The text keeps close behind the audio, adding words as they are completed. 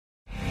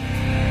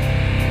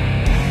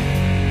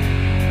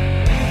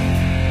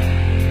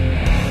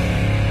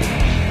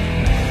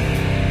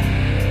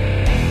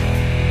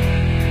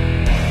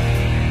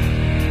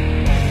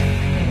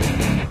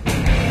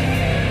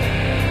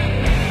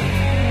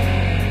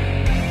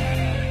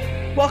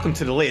Welcome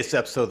to the latest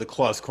episode of The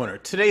Claws Corner.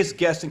 Today's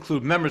guests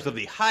include members of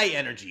the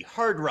high-energy,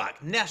 hard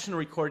rock, national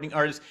recording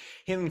artists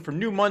hailing from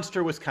New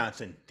Munster,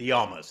 Wisconsin, the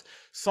Almas.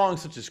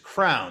 Songs such as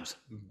Crowns,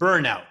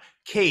 Burnout,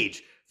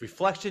 Cage,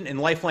 Reflection, and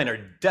Lifeline are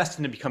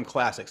destined to become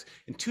classics.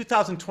 In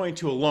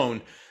 2022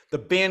 alone, the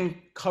band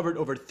covered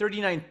over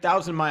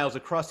 39,000 miles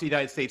across the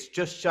United States,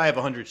 just shy of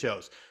 100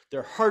 shows.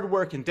 Their hard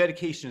work and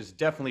dedication has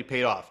definitely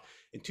paid off.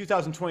 In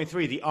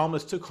 2023, the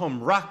Almas took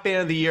home Rock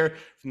Band of the Year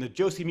from the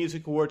Josie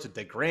Music Awards at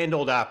the Grand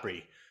Ole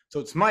Opry.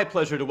 So it's my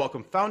pleasure to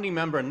welcome founding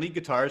member and lead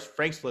guitarist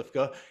Frank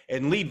Slifka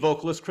and lead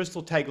vocalist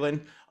Crystal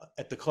Teigland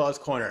at the Claws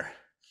Corner.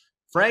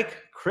 Frank,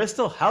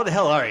 Crystal, how the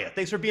hell are you?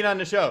 Thanks for being on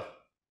the show.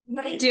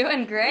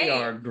 Doing great. We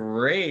are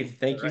great.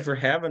 Thank you for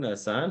having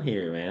us on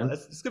here, man.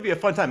 It's going to be a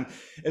fun time.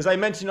 As I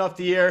mentioned off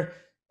the air,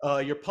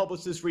 your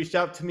publicist reached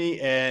out to me,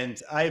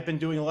 and I've been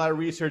doing a lot of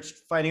research,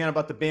 finding out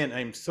about the band.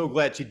 I'm so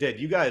glad she did.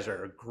 You guys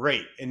are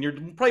great, and you're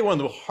probably one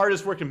of the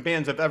hardest working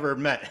bands I've ever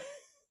met.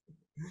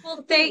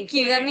 Well, thank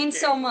you. That means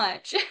so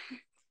much.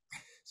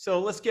 So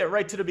let's get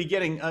right to the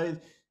beginning.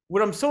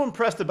 What I'm so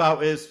impressed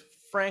about is,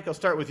 Frank, I'll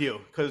start with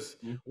you, because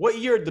what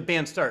year did the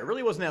band start? It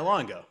really wasn't that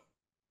long ago.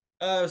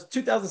 It was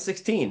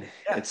 2016.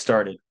 Yeah. It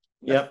started.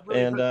 That's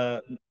really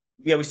and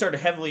we started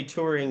heavily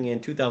touring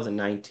in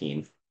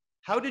 2019.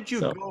 How did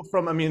you go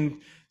from, I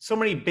mean, so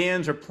many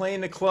bands are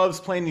playing the clubs,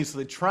 playing these,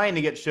 trying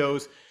to get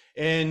shows.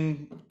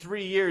 In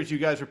 3 years, you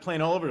guys are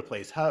playing all over the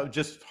place. How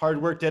just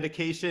hard work,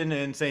 dedication,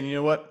 and saying, you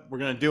know what, we're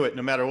going to do it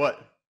no matter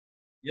what.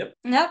 Yep.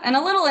 And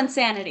a little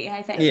insanity,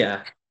 I think.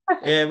 Yeah.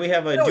 And we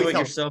have a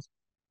do-it-yourself.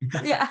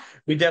 Yeah.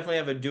 We definitely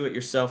have a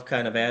do-it-yourself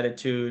kind of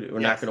attitude. We're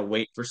not going to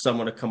wait for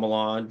someone to come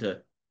along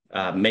to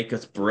make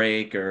us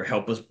break or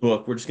help us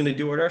book. We're just going to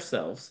do it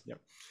ourselves. Yep.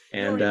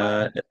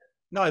 And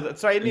no,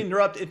 sorry, I didn't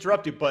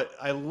interrupt you, but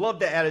I love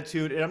the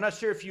attitude. And I'm not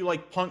sure if you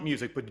like punk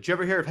music, but did you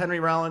ever hear of Henry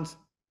Rollins?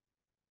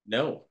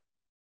 No.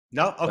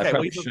 No? Okay.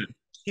 Well,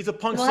 he's a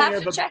punk singer. We'll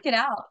have to check it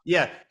out.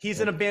 Yeah, he's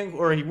in a band,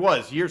 or he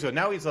was years ago.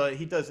 Now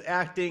he does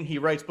acting, he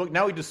writes books.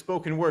 Now he does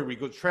spoken word. He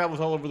travels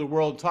all over the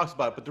world and talks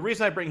about it. But the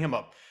reason I bring him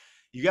up,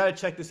 you got to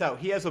check this out.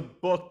 He has a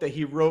book that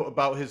he wrote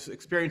about his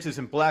experiences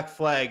in Black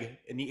Flag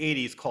in the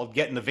 80s called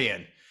Get in the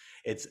Van.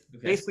 It's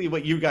basically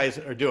what you guys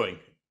are doing,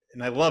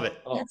 and I love it.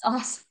 Oh. That's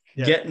awesome.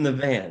 Yeah. Get in the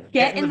van.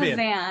 Get in the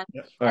van.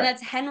 Yep. And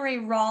that's Henry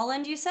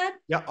Rollins, you said?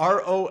 Yeah,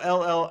 Rollins.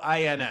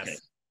 Okay.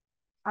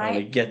 Let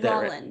me get that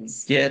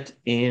Rollins. Right. Get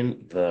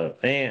in the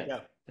van. Yeah.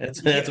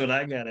 That's what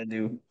I gotta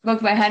do.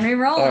 Book by Henry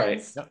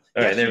Rollins. All right,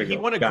 All right, there we go. He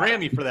won a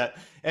Grammy for that.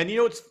 And you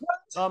know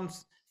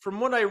what's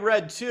from what I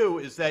read too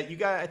is that you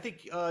guys, I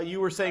think you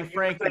were saying,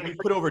 Frank, that you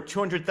put over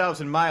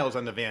 200,000 miles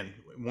on the van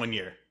in 1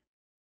 year.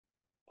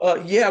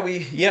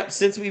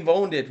 Since we've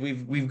owned it,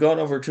 we've gone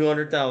over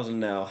 200,000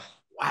 now.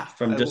 Wow.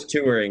 From just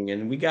touring,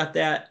 and we got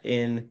that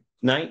in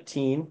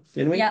 19,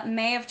 didn't we? Yeah,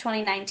 May of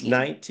 2019.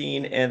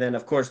 19, and then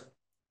of course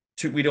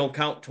we don't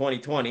count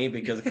 2020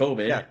 because of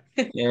COVID.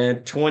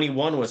 And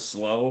 21 was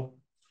slow.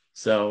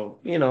 So,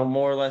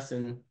 more or less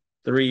in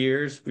 3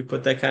 years, we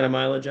put that kind of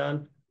mileage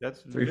on.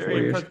 That's 3-4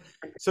 years. years.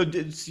 So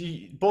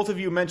both of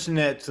you mentioned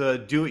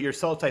that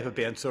do-it-yourself type of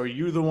band. So are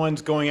you the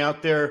ones going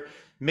out there,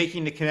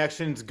 making the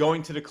connections,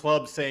 going to the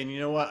club, saying, you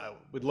know what, I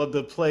would love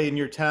to play in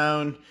your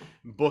town,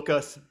 book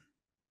us?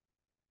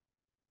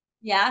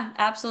 Yeah,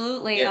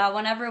 absolutely. Yeah.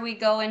 Whenever we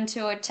go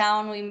into a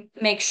town, we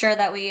make sure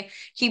that we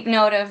keep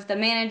note of the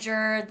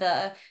manager,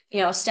 the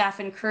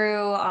staff and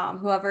crew,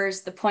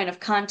 whoever's the point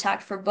of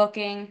contact for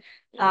booking.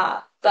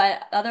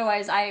 But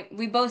otherwise,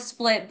 we both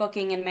split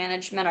booking and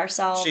management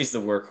ourselves. She's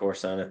the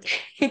workhorse on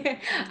it.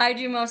 I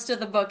do most of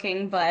the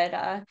booking, but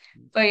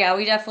yeah,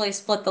 we definitely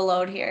split the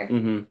load here.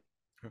 Mm-hmm.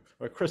 All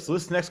right, Crystal,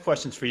 this next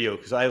question's for you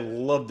because I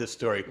love this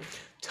story.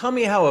 Tell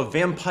me how a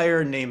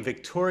vampire named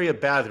Victoria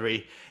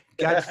Bathory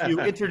got you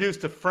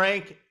introduced to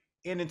Frank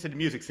and into the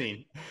music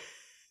scene.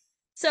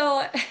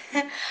 So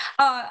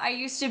I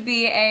used to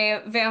be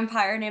a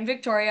vampire named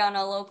Victoria on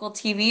a local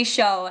TV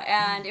show,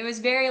 and it was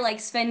very like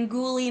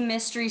Svengoolie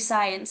Mystery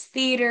Science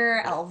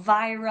Theater,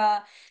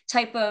 Elvira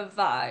type of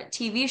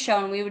TV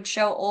show, and we would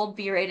show old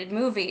B-rated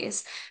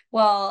movies.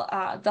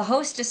 Well, the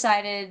host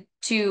decided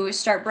to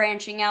start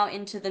branching out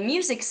into the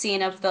music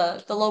scene of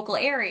the local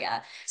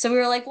area. So we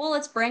were like, well,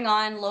 let's bring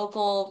on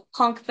local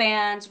punk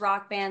bands,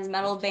 rock bands,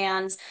 metal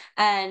bands,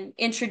 and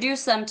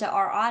introduce them to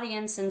our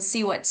audience and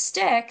see what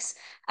sticks,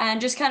 and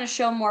just kind of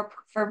show more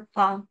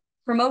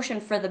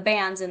promotion for the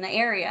bands in the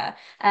area.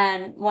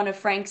 And one of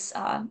Frank's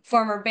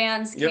former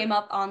bands came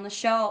up on the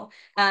show.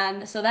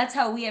 And so that's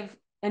how we have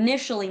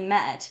initially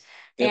met.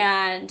 Yep.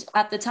 And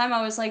at the time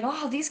I was like,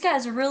 oh, these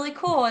guys are really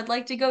cool. I'd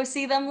like to go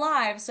see them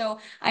live. So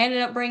I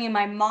ended up bringing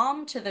my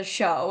mom to the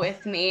show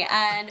with me,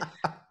 and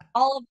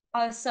all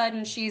of a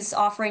sudden she's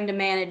offering to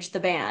manage the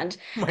band.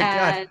 Oh my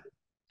God.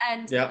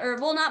 and or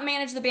well, not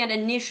manage the band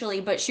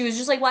initially, but she was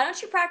just like, why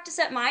don't you practice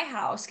at my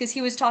house? Because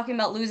he was talking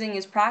about losing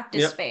his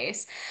practice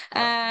space.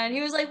 And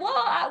he was like,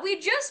 well, we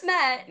just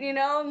met, you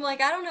know. I'm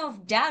like, I don't know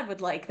if Dad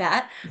would like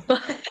that,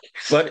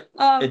 but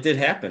it did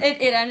happen.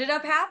 It ended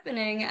up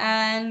happening,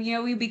 and you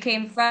know, we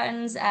became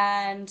friends.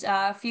 And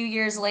a few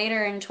years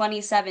later, in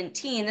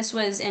 2017, this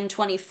was in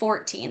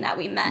 2014 that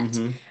we met.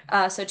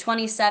 So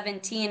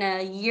 2017,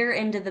 a year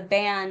into the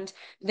band,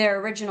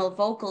 their original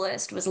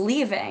vocalist was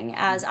leaving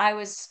as I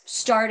was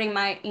starting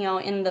my, you know,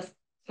 in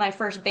my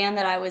first band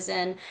that I was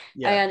in.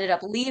 I ended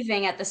up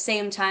leaving at the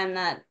same time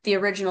that the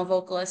original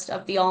vocalist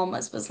of the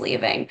Almas was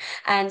leaving.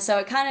 And so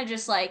it kind of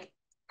just like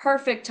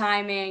perfect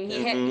timing.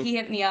 He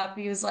hit me up.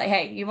 He was like,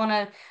 "Hey, you want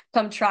to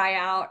come try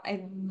out?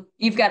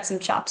 You've got some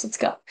chops. Let's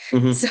go."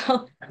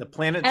 So the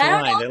planets and I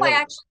don't aligned. know if I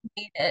actually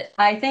made it.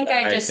 I think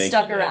I just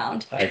stuck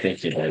around. I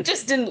think you did.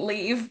 Just didn't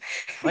leave.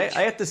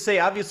 I have to say,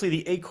 obviously,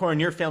 the acorn in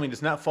your family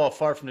does not fall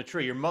far from the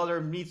tree. Your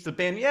mother meets the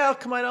band. Yeah,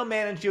 come on, I'll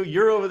manage you.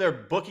 You're over there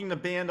booking the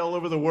band all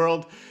over the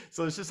world.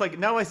 So it's just like,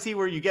 now I see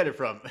where you get it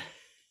from.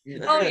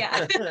 Oh,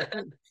 yeah.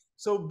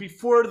 So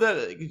before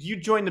you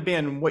joined the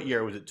band in what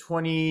year? Was it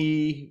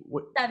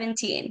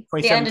 2017?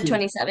 The end of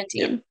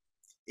 2017.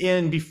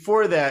 And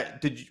before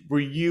that, were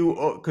you,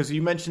 because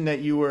you mentioned that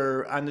you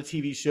were on the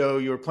TV show,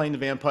 you were playing the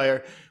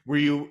vampire. Were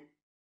you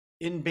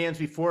in bands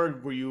before?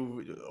 Were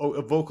you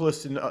a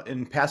vocalist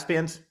in past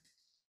bands?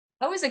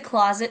 I was a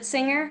closet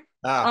singer.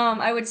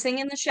 I would sing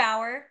in the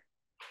shower.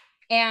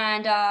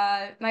 And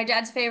my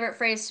dad's favorite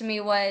phrase to me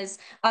was,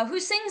 "Who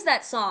sings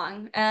that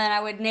song?" And I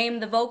would name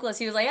the vocalist.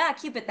 He was like, "Ah,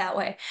 keep it that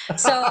way."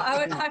 So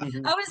I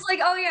was like,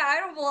 "Oh yeah,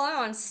 I don't belong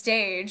on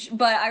stage,"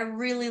 but I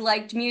really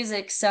liked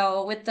music.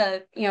 So with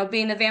the, you know,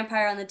 being the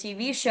vampire on the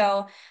TV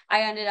show,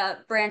 I ended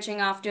up branching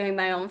off doing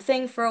my own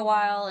thing for a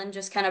while and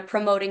just kind of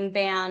promoting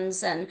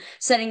bands and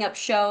setting up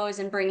shows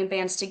and bringing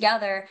bands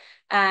together.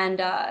 And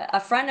a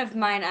friend of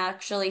mine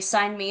actually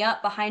signed me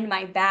up behind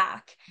my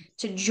back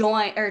to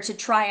join or to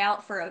try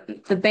out for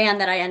the band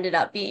that I ended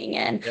up being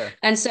in.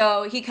 And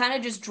so he kind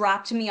of just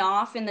dropped me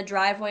off in the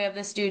driveway of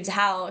this dude's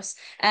house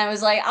and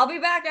was like, "I'll be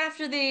back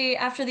after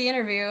the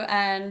interview,"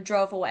 and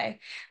drove away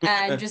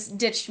and just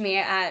ditched me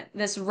at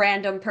this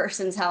random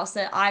person's house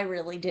that I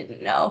really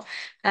didn't know.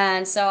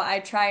 And so I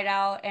tried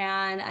out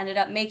and ended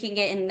up making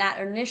it in that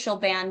initial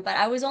band, but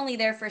I was only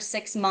there for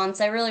 6 months.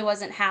 I really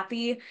wasn't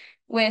happy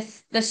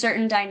with the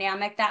certain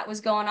dynamic that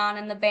was going on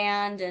in the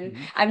band. And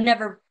I've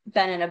never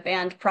been in a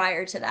band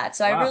prior to that.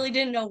 So I really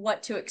didn't know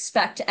what to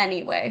expect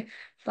anyway.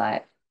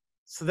 But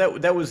so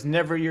that was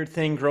never your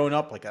thing growing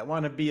up? Like, I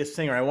want to be a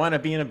singer. I want to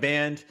be in a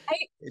band.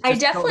 I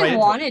definitely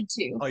wanted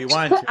to. Oh, you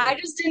wanted to? I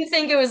just didn't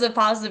think it was a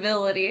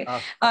possibility.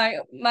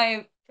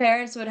 My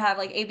parents would have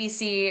like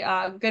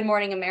ABC, Good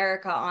Morning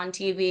America on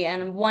TV,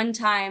 and one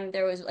time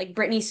there was like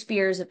Britney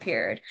Spears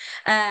appeared,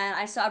 and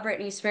I saw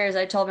Britney Spears.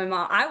 I told my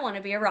mom, I want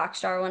to be a rock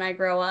star when I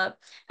grow up,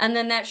 and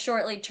then that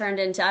shortly turned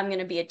into I'm going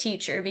to be a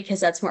teacher because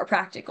that's more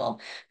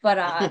practical.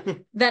 But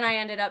then I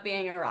ended up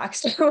being a rock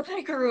star when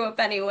I grew up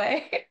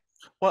anyway.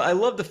 Well, I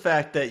love the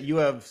fact that you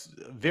have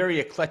very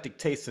eclectic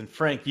tastes, and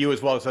Frank, you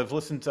as well. So I've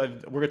listened to,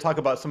 we're going to talk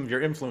about some of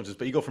your influences,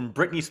 but you go from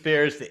Britney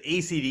Spears to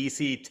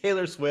AC/DC,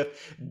 Taylor Swift,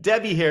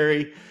 Debbie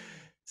Harry.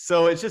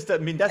 So it's just, I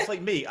mean, that's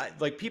like me.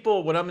 Like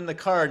people, when I'm in the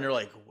car and they're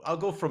like, I'll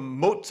go from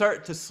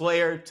Mozart to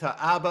Slayer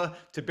to ABBA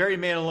to Barry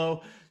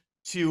Manilow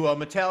to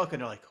Metallica.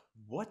 And they're like,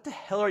 what the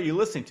hell are you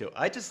listening to?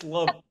 I just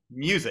love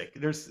music.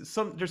 There's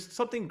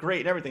something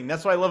great in everything.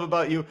 That's what I love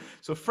about you.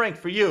 So Frank,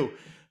 for you,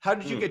 how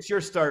did you get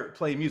your start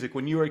playing music?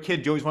 When you were a kid,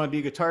 did you always want to be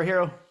a guitar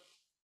hero?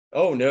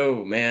 Oh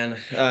no, man.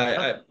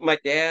 My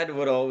dad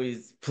would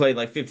always play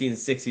like 50s and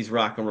 60s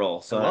rock and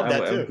roll. So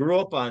I grew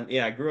up on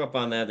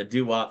that, the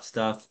doo-wop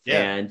stuff.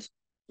 And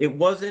it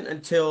wasn't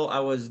until I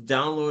was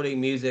downloading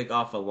music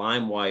off of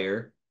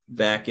LimeWire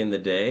back in the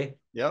day.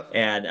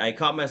 And I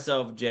caught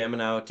myself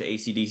jamming out to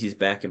AC/DC's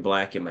Back in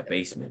Black in my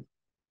basement.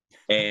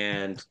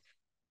 And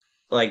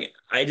like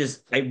I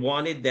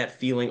wanted that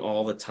feeling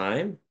all the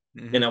time.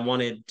 And I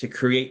wanted to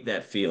create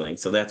that feeling.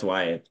 So that's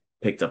why I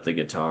picked up the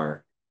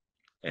guitar.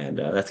 And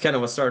that's kind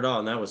of what started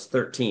on. That was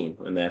 13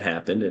 when that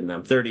happened. And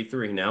I'm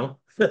 33 now.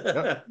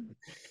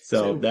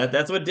 So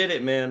that's what did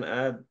it, man.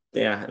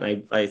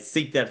 And I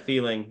seek that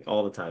feeling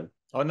all the time.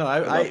 Oh no,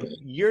 I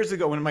years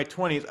ago, when in my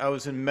 20s, I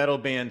was in metal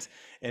bands,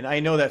 and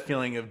I know that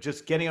feeling of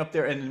just getting up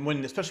there, and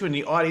especially when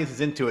the audience is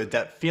into it,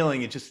 that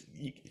feeling,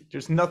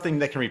 there's nothing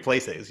that can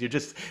replace it. You're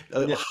just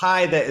a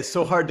high that is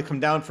so hard to come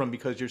down from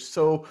because you're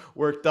so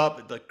worked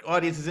up. The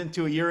audience is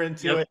into it, you're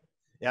into it.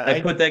 Yeah, I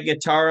put that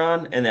guitar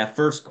on, and that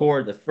first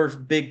chord, the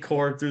first big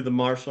chord through the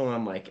Marshall, and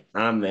I'm like,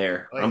 I'm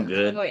there. I'm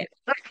good. Oh,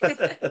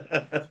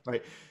 yeah.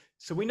 Right.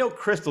 So we know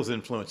Crystal's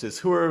influences.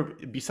 Who are,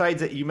 besides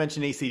that, you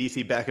mentioned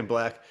AC/DC, Back in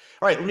Black.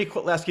 All right, let me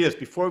ask you this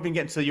before we can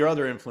get into your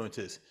other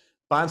influences.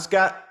 Bon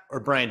Scott or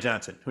Brian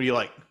Johnson? Who do you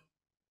like?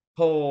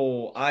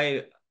 Oh,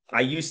 I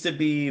used to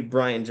be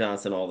Brian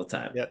Johnson all the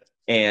time.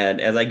 And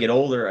as I get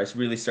older, I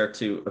really start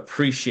to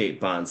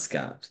appreciate Bon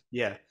Scott.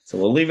 So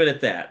we'll leave it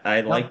at that.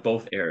 I like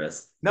both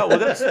eras. No, well,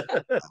 that's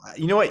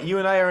you know what, you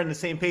and I are on the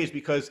same page,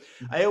 because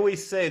I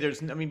always say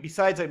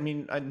besides,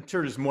 I'm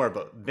sure there's more,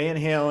 but Van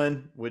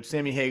Halen with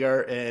Sammy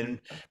Hagar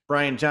and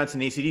Brian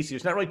Johnson, AC/DC,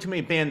 there's not really too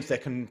many bands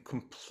that can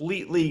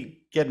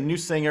completely get a new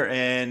singer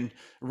and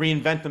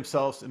reinvent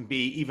themselves and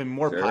be even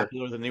more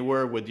popular than they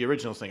were with the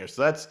original singer.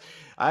 So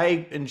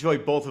I enjoy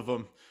both of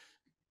them.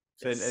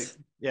 And,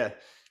 yeah.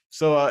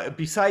 So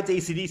besides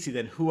AC/DC,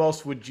 then who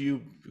else would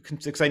you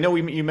consider? Because I know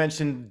you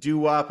mentioned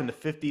doo-wop in the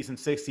 50s and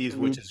 60s,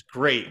 which is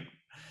great.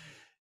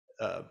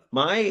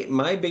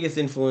 My biggest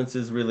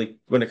influences really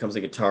when it comes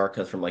to guitar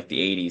comes from like the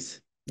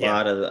 80s.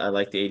 I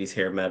like the 80s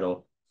hair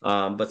metal.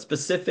 But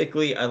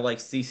specifically I like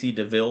CC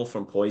DeVille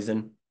from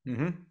Poison.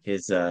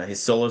 His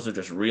solos are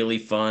just really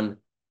fun,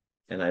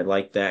 and I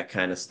like that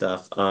kind of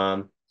stuff.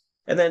 And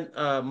then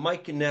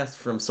Mike Ness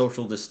from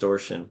Social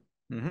Distortion.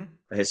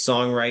 His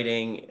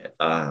songwriting,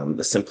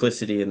 the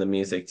simplicity in the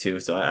music too.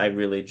 So I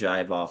really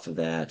jive off of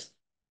that.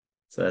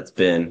 So that's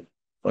been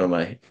one of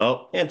my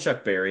and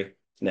Chuck Berry,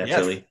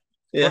 naturally.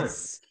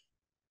 Yes.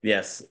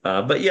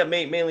 But yeah,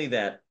 mainly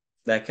that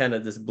kind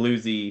of this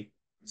bluesy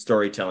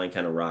storytelling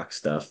kind of rock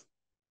stuff.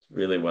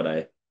 Really what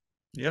I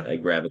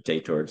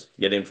gravitate towards,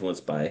 get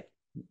influenced by.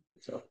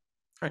 So all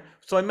right.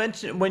 So I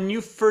mentioned when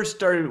you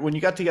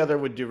got together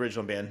with the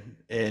original band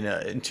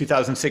in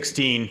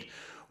 2016,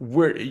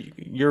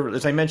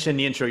 as I mentioned in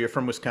the intro, you're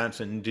from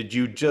Wisconsin. Did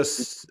you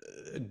just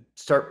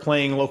start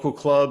playing local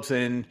clubs,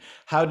 and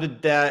how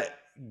did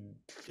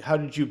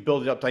you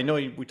build it up? I know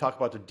we talk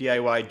about the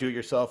DIY, do it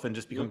yourself, and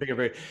just become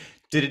bigger.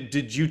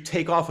 Did you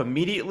take off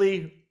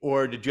immediately,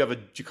 or did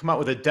you come out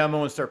with a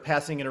demo and start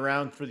passing it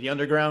around for the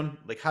underground?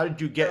 Like, how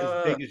did you get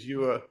as big as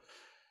you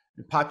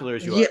popular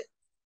as you are?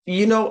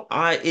 You know,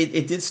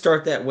 it did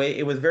start that way.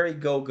 It was very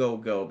go, go,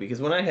 go, because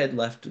when I had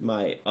left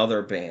my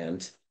other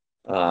band,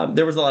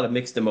 there was a lot of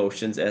mixed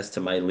emotions as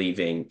to my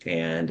leaving,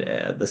 and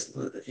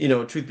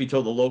truth be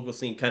told, the local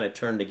scene kind of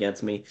turned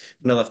against me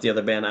when I left the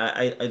other band.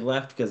 I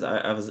left because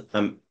I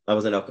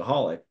was an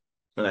alcoholic,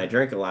 and I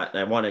drank a lot, and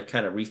I wanted to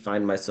kind of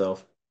refine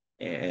myself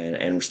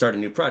and start a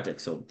new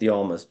project. So the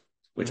Almas,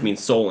 which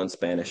means soul in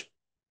Spanish.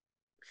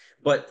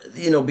 But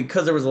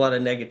because there was a lot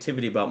of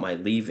negativity about my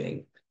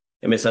leaving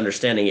and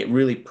misunderstanding, it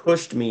really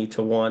pushed me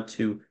to want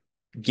to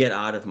get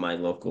out of my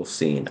local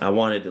scene. I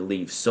wanted to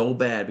leave so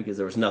bad because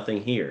there was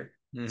nothing here.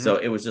 So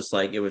it was just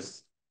like, it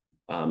was,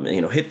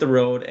 hit the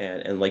road,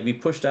 and like we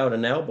pushed out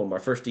an album, our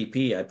first EP.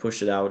 I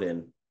pushed it out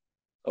in,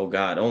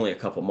 only a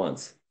couple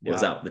months. It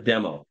was out, the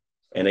demo.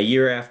 And a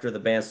year after the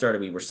band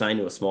started, we were signed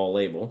to a small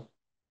label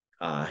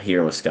here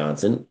in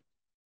Wisconsin.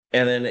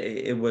 And then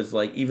it was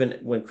like, even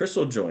when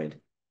Crystal joined,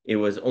 it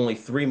was only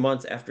 3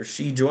 months after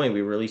she joined,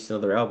 we released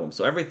another album.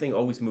 So everything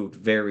always moved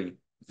very,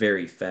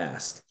 very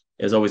fast.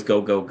 It was always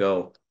go, go,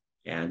 go.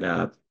 And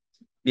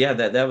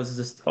that was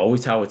just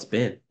always how it's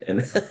been.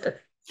 And so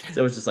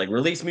it was just like,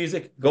 release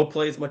music, go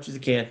play as much as you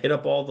can, hit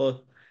up all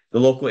the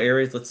local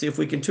areas. Let's see if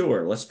we can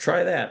tour. Let's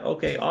try that.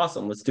 Okay,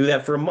 awesome. Let's do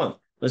that for a month.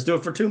 Let's do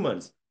it for 2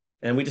 months.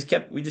 And we just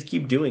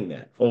keep doing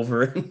that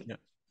over.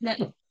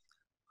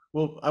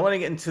 Well, I want to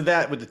get into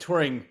that with the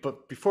touring,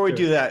 but before we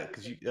do that,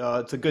 because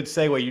it's a good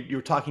segue, you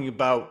were talking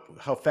about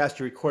how fast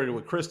you recorded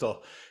with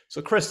Crystal.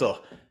 So Crystal,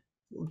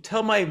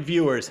 tell my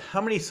viewers how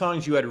many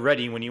songs you had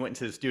ready when you went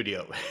into the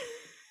studio.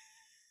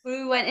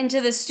 We went into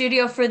the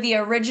studio for the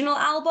original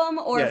album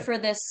or for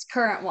this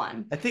current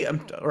one? I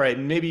think all right.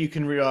 Maybe you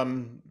can.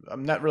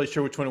 I'm not really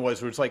sure which one it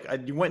was. Where it's like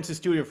you went to the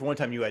studio for one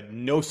time, you had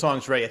no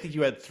songs ready. I think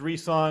you had 3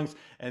 songs,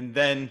 and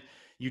then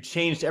you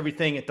changed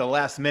everything at the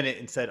last minute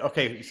and said,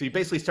 "Okay." So you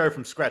basically started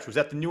from scratch. Was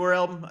that the newer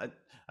album?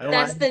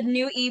 That's the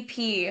new EP.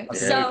 Okay.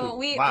 So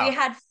we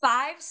had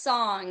 5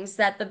 songs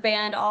that the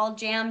band all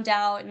jammed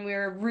out, and we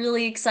were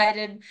really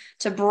excited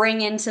to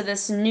bring into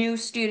this new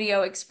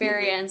studio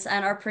experience.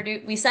 And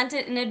we sent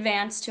it in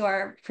advance to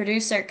our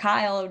producer,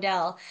 Kyle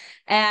Odell.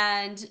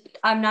 And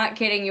I'm not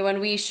kidding you,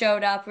 when we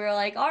showed up, we were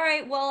like, all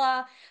right,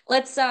 well,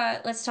 let's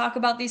talk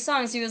about these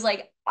songs. He was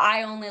like,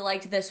 I only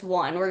liked this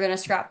one. We're going to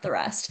scrap the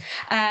rest.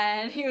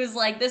 And he was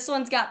like, this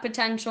one's got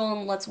potential,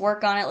 and let's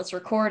work on it. Let's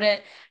record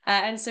it.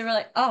 And so we're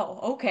like, oh,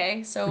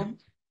 okay. So,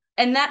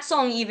 and that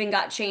song even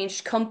got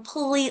changed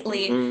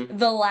completely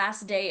the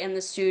last day in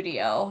the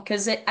studio,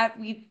 because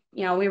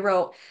we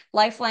wrote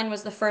Lifeline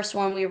was the first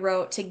one we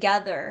wrote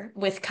together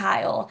with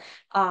Kyle.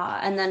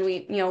 And then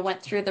we,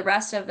 went through the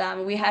rest of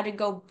them. We had to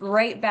go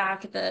right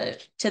back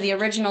to the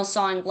original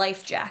song,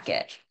 Life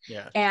Jacket.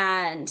 Yeah.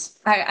 And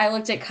I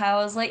looked at Kyle,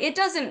 I was like, it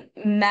doesn't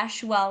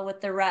mesh well with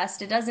the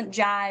rest. It doesn't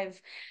jive.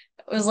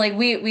 It was like,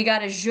 we got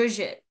to zhuzh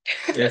it.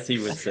 Yes, he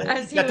would say.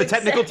 Is that the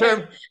technical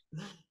term?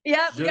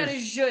 Yeah, we got to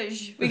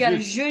zhuzh. We got to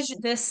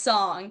zhuzh this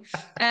song.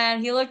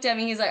 And he looked at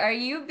me, he's like, are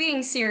you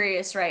being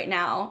serious right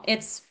now?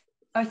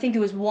 I think it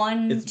was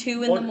 1,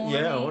 2 in the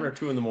morning. Yeah, 1 or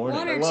 2 in the morning.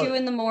 1 or 2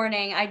 in the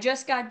morning. I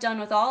just got done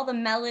with all the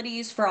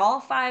melodies for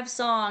all 5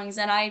 songs.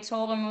 And I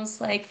told him, I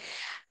was like,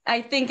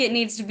 I think it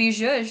needs to be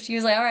zhuzhed. He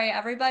was like, all right,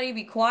 everybody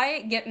be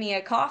quiet, get me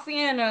a coffee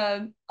and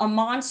a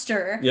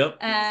monster. Yep.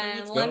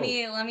 And So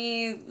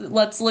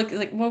let's look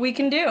like what we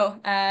can do.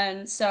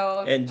 And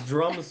so and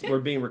drums were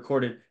being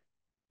recorded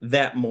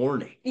that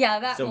morning. yeah,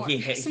 that So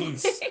morning. he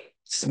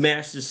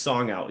smashed his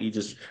song out. He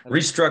just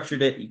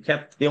restructured it. He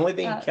kept the only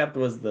thing he kept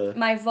was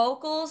my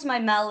vocals, my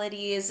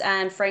melodies,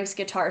 and Frank's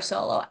guitar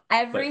solo.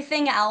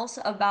 Everything else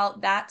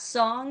about that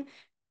song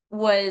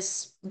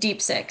was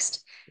deep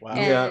sixed. Wow.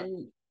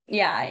 And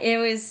yeah, it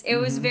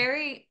was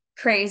very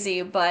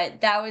crazy,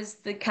 but that was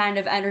the kind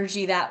of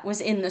energy that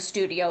was in the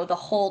studio the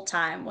whole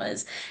time.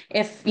 Was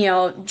if,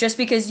 just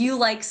because you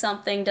like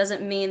something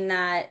doesn't mean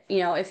that,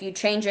 if you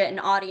change it, an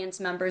audience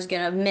member is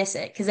gonna miss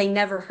it because they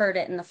never heard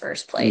it in the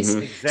first place.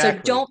 Exactly. So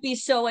don't be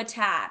so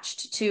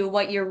attached to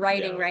what you're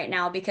writing right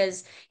now,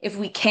 because if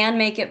we can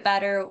make it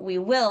better, we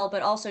will,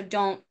 but also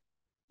don't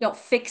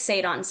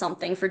fixate on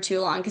something for too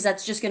long, because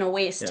that's just going to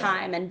waste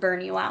time and burn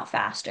you out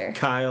faster.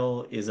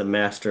 Kyle is a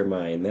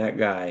mastermind. That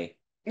guy.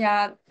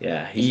 Yeah.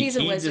 Yeah, he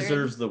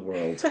deserves the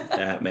world.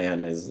 That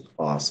man is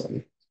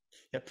awesome.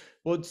 Yep.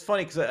 Well, it's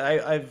funny because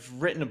I've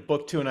written a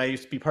book too, and I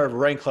used to be part of a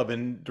writing club.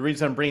 And the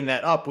reason I'm bringing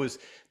that up was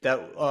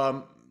that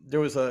I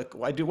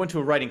went to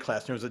a writing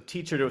class, and there was a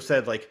teacher who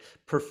said, like,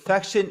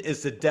 perfection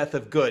is the death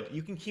of good.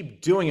 You can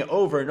keep doing it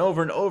over and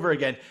over and over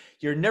again.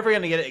 You're never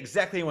going to get it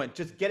exactly how you want.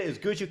 Just get it as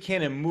good as you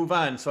can and move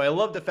on. So I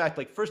love the fact,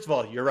 like, first of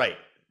all, you're right.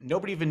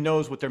 Nobody even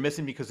knows what they're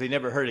missing because they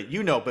never heard it.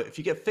 But if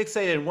you get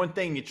fixated in one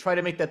thing, and you try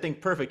to make that thing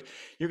perfect,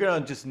 you're going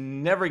to just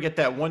never get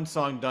that one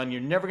song done. You're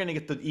never going to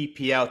get the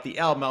EP out, the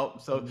album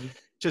out. So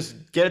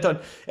just get it done.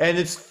 And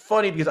it's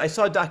funny because I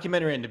saw a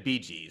documentary on the Bee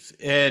Gees,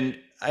 and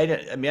I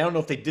don't know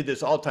if they did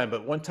this all the time,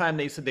 but one time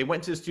they said they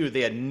went to the studio,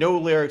 they had no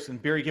lyrics,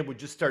 and Barry Gibb would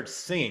just start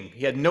singing.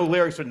 He had no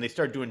lyrics, and they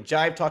started doing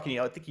jive talking.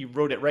 I think he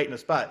wrote it right in the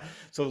spot.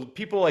 So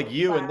people like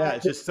you and that,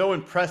 it's just so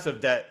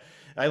impressive. That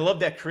I love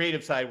that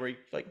creative side where you're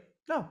like,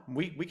 no,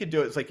 we could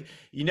do it. It's like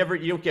you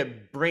don't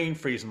get brain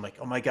freeze. I'm like,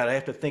 oh my God, I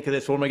have to think of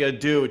this. What am I going to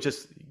do? It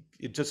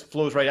just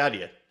flows right out of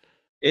you.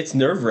 It's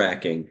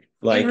nerve-wracking.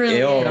 Like,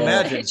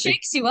 imagine. It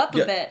shakes you up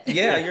a bit.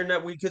 Yeah, you're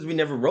not, because we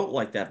never wrote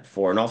like that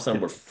before, and all of a sudden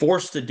we're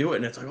forced to do it,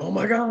 and it's like, oh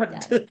my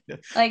God. Yeah.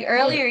 Like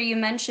earlier, you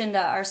mentioned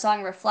our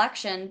song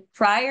Reflection.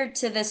 Prior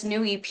to this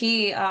new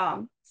EP,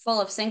 full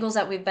of singles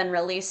that we've been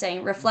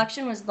releasing,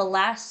 Reflection was the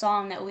last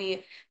song that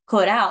we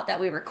put out, that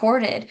we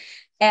recorded.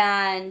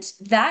 And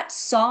that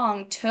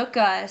song took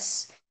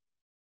us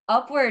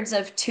upwards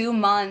of 2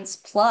 months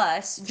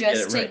plus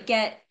just to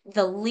get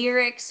the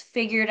lyrics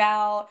figured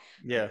out,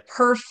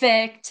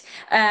 perfect,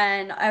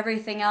 and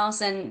everything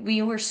else. And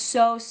we were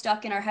so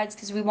stuck in our heads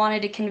because we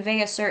wanted to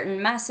convey a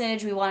certain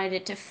message, we wanted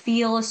it to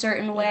feel a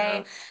certain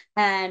way,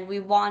 and we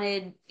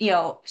wanted,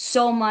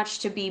 so much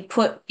to be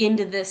put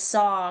into this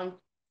song.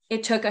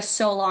 It took us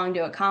so long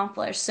to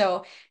accomplish.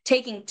 So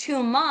taking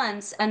 2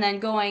 months and then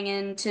going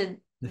into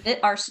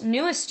our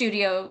newest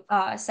studio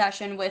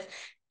session with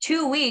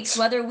 2 weeks,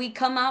 whether we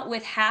come out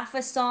with half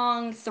a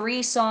song,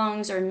 3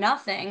 songs, or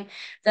nothing,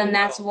 then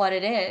that's what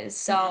it is.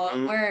 So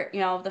we're,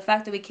 the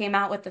fact that we came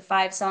out with the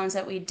 5 songs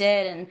that we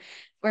did, and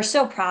we're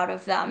so proud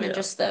of them, and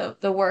just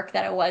the work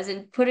that it was,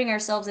 and putting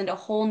ourselves into a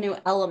whole new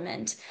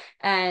element,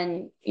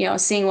 and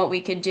seeing what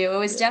we could do. It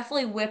was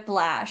definitely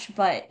whiplash,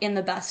 but in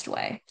the best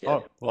way.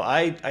 Oh, well,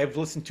 I've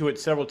listened to it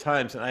several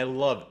times, and I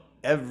love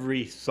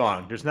every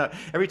song.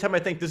 Every time I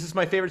think this is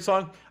my favorite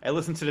song, I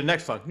listen to the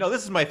next song. No,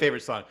 this is my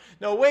favorite song.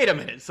 No, wait a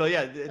minute. So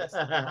yeah,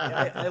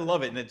 I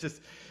love it, and I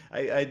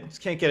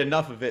just can't get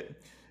enough of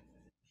it.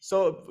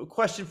 So a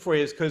question for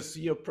you is, because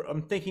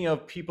I'm thinking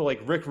of people like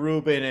Rick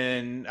Rubin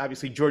and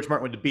obviously George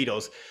Martin with the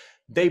Beatles.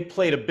 They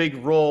played a big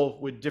role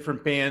with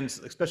different bands,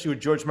 especially with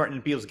George Martin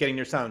and the Beatles getting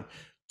their sound.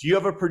 Do you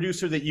have a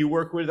producer that you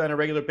work with on a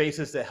regular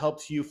basis that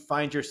helps you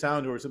find your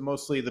sound, or is it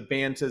mostly the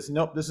band says,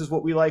 nope, this is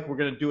what we like, we're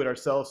going to do it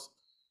ourselves?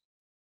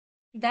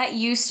 That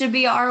used to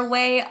be our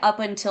way up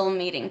until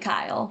meeting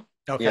Kyle.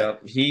 Okay. Yeah,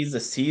 he's the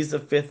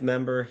 5th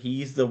member.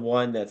 He's the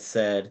one that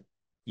said,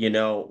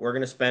 we're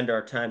going to spend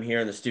our time here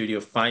in the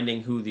studio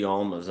finding who the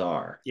Almas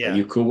are. Yeah. Are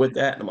you cool with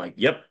that? And I'm like,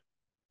 yep.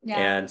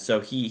 Yeah. And so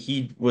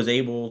he was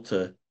able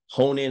to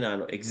hone in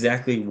on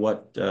exactly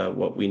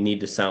what we need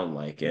to sound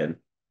like, and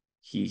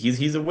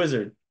he's a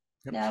wizard.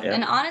 Yeah.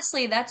 And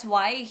honestly, that's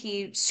why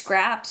he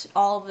scrapped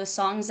all of the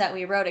songs that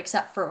we wrote,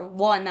 except for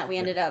one that we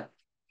ended up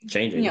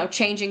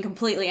changing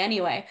completely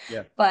anyway.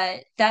 Yeah.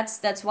 But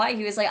that's why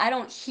he was like, I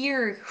don't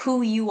hear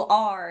who you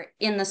are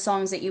in the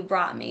songs that you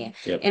brought me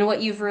and what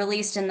you've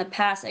released in the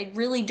past. I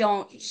really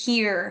don't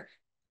hear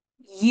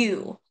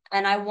you,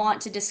 and I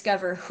want to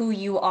discover who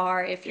you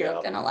are if you're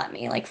gonna let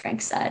me, like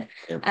Frank said.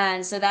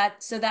 And so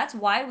that's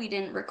why we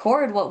didn't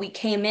record what we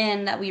came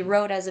in that we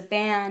wrote as a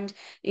band,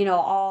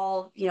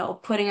 all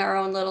putting our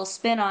own little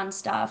spin on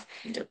stuff.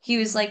 He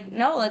was like,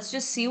 no, let's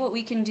just see what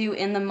we can do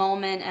in the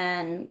moment,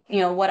 and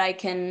what I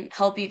can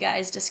help you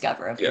guys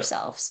discover of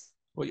yourselves.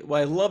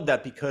 Well, I love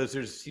that, because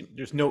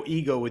there's no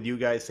ego with you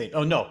guys saying,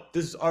 oh no,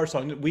 this is our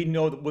song, we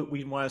know what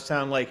we want to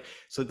sound like.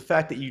 So the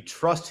fact that you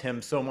trust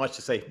him so much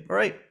to say, all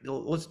right,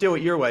 let's do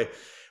it your way.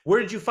 Where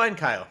did you find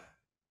Kyle?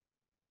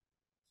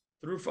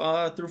 Through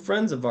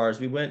friends of ours.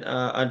 We went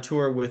on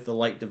tour with the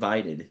Light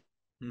Divided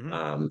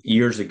Mm-hmm.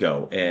 years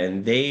ago,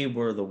 and they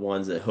were the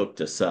ones that hooked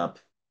us up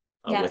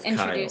Yeah, with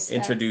Kyle,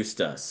 introduced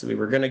us. We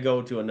were going to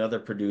go to another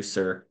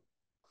producer,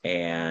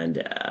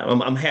 and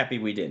I'm happy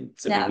we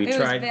didn't. So Yeah, we it was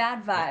tried.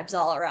 bad vibes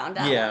all around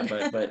that Yeah,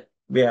 one. but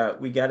yeah,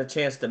 we got a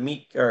chance to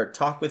meet or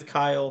talk with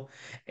Kyle,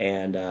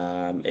 and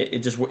it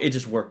just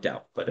worked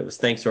out. But it was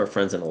thanks to our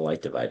friends in the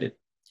Light Divided.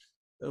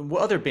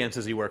 What other bands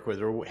does he work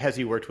with, or has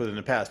he worked with in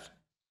the past?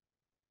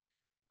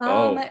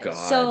 Oh God.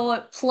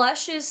 So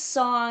Plush's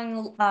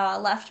song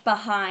Left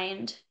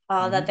Behind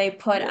that they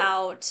put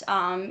out,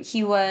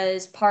 he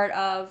was part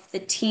of the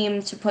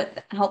team to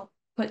help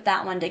put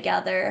that one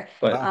together.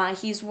 But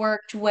He's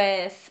worked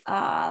with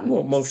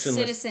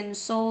Citizen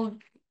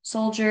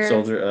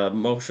Soldier.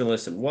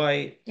 Motionless in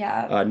White.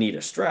 Yeah.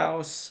 Nita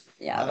Strauss.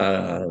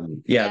 Yeah.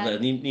 The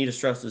Nita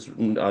Strauss's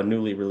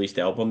newly released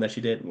album that she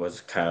did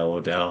was Kyle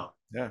O'Dell.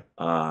 Yeah.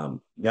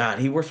 God,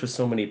 he works with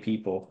so many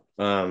people.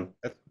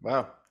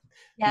 Wow.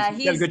 Yeah,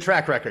 he's got a good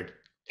track record.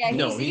 Yeah,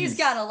 No, he's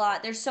got a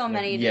lot. There's so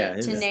many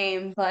to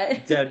name,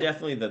 but yeah,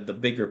 definitely the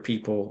bigger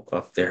people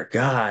up there.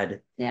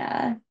 God,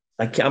 yeah.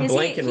 I'm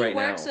blanking right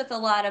now. He works with a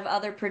lot of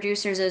other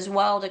producers as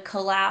well to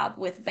collab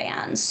with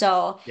bands.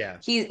 So Yeah.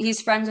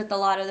 he's friends with a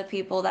lot of the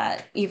people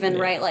that even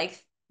write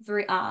like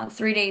 3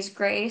 Days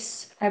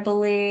Grace, I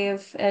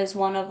believe, is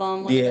one of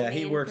them. Yeah,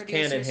 he works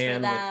hand in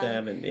hand with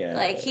them, and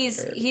like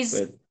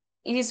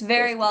he's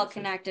very well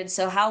connected.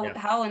 So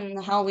how in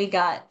the hell we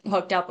got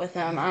hooked up with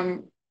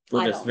him,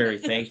 we're just very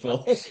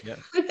thankful. Yeah.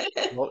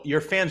 Well, your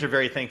fans are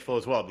very thankful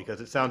as well because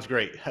it sounds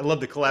great. I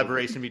love the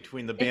collaboration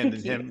between the band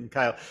and him and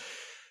Kyle.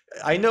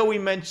 I know we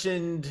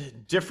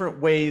mentioned different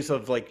ways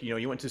of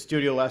you went to the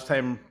studio last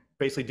time,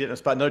 basically did it in a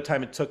spot. Another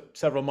time it took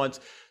several months.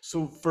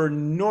 So for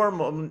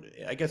normal,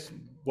 I guess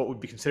what would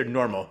be considered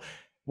normal,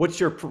 what's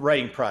your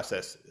writing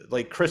process?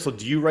 Like Crystal,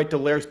 do you write the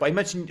lyrics? But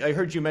I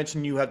heard you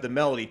mention you have the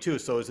melody too.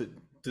 So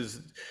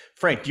does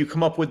Frank, do you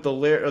come up with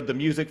the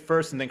music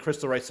first and then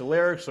Crystal writes the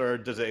lyrics, or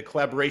does it a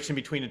collaboration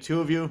between the two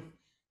of you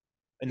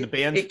and the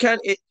band?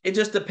 It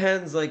just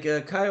depends. Like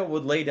Kyle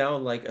would lay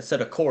down like a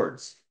set of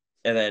chords,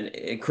 and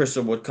then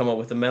Crystal would come up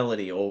with a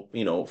melody,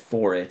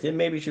 for it, and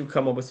maybe she would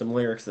come up with some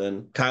lyrics.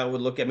 Then Kyle would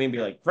look at me and be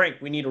like, "Frank,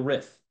 we need a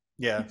riff."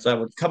 Yeah. So I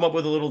would come up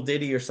with a little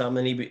ditty or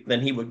something. Then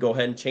he would go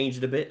ahead and change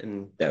it a bit,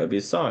 and that would be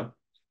a song.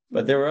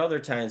 But there were other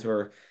times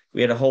where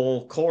we had a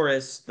whole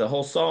chorus. The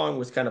whole song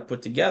was kind of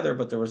put together,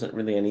 but there wasn't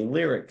really any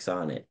lyrics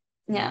on it.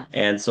 Yeah.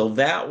 And so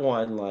that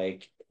one,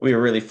 we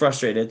were really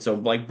frustrated. So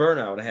like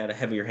Burnout, I had a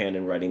heavier hand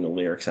in writing the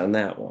lyrics on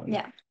that one.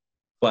 Yeah.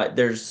 But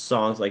there's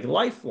songs like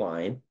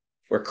Lifeline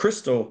where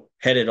Crystal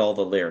headed all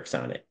the lyrics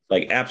on it,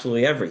 like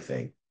absolutely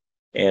everything.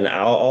 And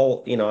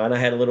and I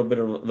had a little bit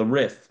of the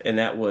riff, and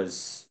that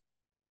was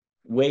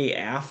way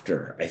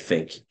after, I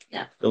think,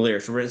 the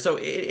lyrics were written. So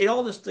it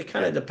all just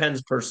kind of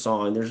depends per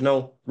song. There's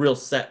no real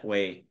set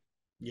way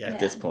at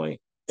this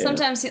point.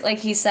 Sometimes, like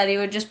he said, he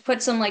would just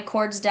put some like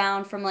chords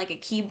down from like a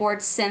keyboard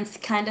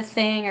synth kind of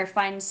thing, or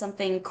find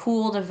something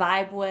cool to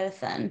vibe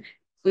with, and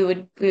we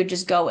would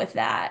just go with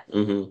that.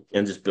 Mm-hmm.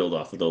 And just build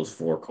off of those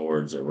 4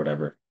 chords or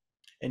whatever.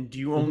 And do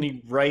you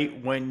only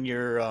write when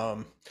you're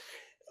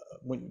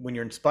when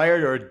you're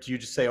inspired, or do you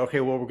just say, okay,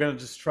 well, we're going to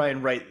just try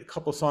and write a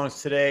couple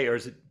songs today, or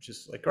is it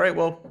just like, all right,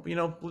 well,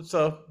 let's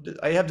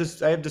I have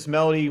this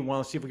melody,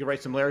 want to see if we can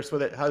write some lyrics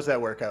with it? How does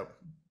that work out?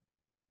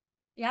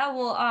 Yeah,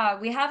 well,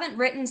 we haven't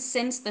written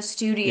since the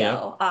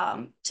studio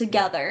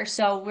together.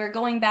 So we're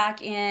going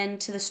back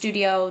into the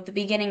studio the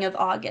beginning of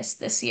August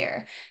this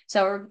year.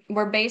 So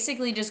we're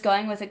basically just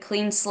going with a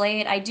clean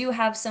slate. I do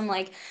have some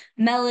like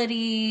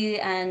melody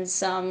and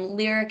some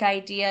lyric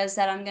ideas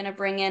that I'm gonna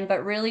bring in,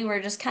 but really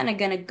we're just kind of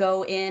gonna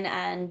go in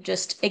and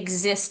just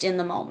exist in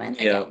the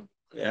moment. Yeah.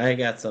 I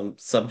got some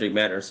subject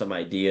matter, some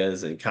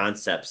ideas and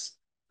concepts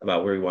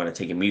about where we want to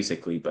take it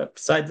musically, but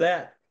besides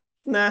that,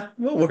 nah,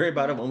 we'll worry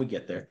about it when we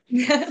get there.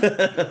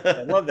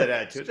 I love that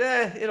attitude.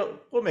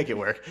 We'll make it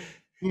work.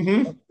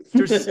 Mm-hmm.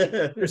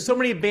 There's so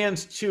many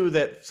bands too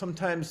that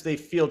sometimes they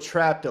feel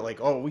trapped at like,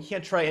 oh, we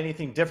can't try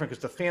anything different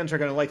because the fans are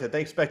going to like that. They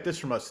expect this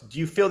from us. Do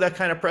you feel that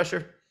kind of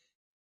pressure?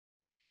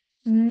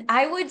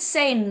 I would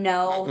say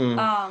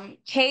no.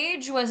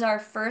 Cage was our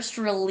first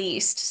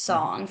released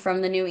song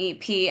from the new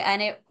EP,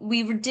 and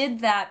we did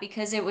that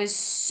because it was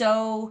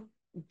so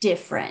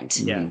different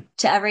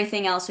to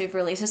everything else we've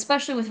released,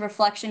 especially with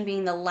Reflection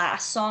being the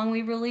last song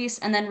we released,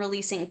 and then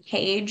releasing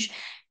Cage,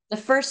 the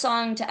first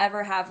song to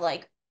ever have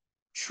like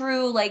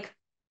true like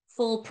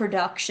full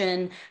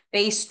production,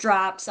 bass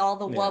drops, all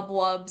the wub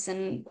wubs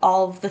and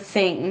all of the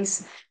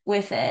things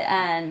with it.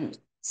 And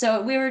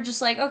so we were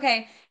just like,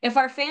 okay, if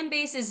our fan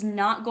base is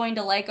not going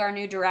to like our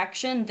new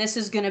direction, this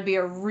is going to be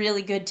a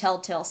really good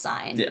telltale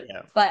sign.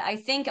 Yeah. But I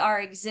think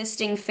our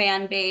existing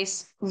fan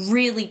base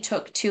really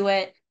took to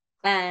it,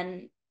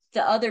 and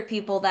the other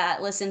people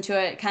that listened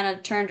to it kind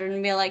of turned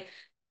and be like,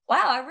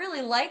 wow, I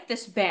really like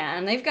this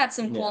band. They've got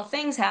some cool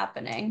things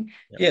happening.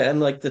 Yeah, and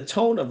like the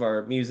tone of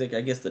our music,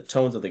 I guess the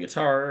tones of the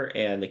guitar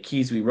and the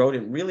keys we wrote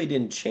in really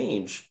didn't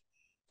change.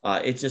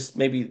 It just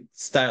maybe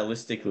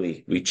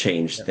stylistically we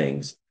changed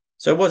things.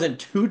 So it wasn't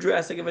too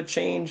drastic of a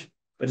change,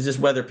 but it's just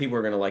whether people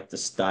are going to like the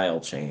style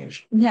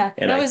change. Yeah,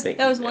 And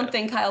that was one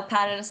thing Kyle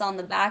patted us on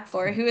the back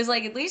for. He was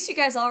like, at least you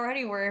guys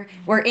already were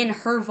in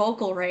her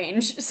vocal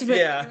range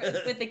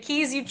with the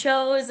keys you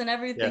chose and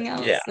everything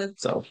else. Yeah.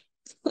 So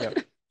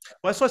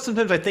well, that's why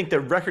sometimes I think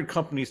that record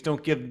companies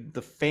don't give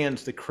the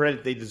fans the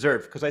credit they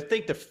deserve, because I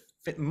think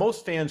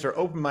most fans are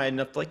open-minded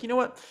enough to, like, you know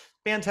what,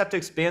 bands have to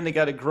expand, they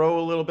got to grow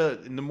a little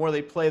bit, and the more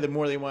they play, the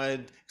more they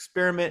want to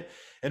experiment.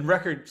 And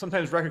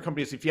sometimes record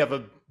companies, if you have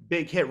a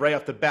big hit right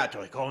off the bat,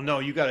 they're like, oh no,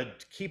 you got to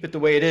keep it the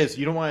way it is.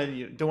 You don't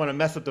want to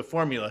mess up the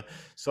formula.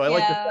 So I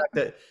like the fact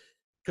that,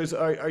 because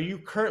are you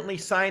currently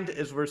signed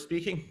as we're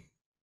speaking?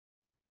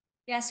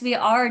 Yes, we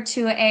are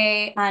to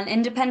an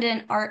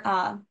independent art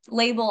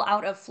label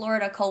out of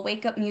Florida called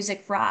Wake Up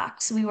Music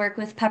Rocks. We work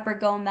with Pepper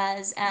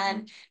Gomez,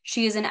 and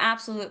she is an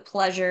absolute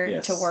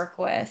pleasure to work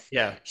with.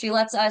 Yeah. She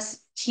lets us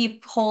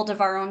keep hold of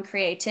our own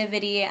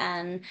creativity,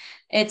 and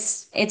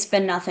it's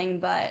been nothing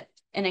but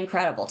an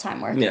incredible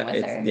time working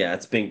with her. Yeah,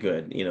 it's been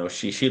good. You know,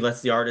 she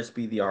lets the artists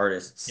be the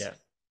artists. Yeah.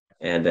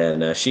 And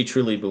then she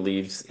truly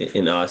believes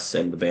in us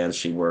and the bands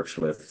she works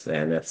with,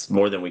 and that's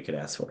more than we could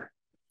ask for.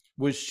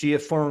 Was she a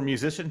former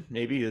musician?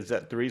 Maybe is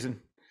that the reason?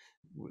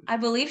 I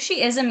believe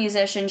she is a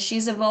musician.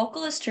 She's a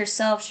vocalist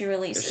herself. She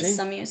releases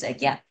some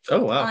music,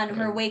 Oh wow! On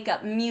her Wake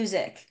Up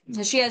Music.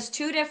 So she has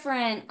two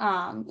different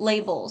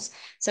labels.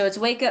 So it's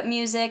Wake Up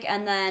Music,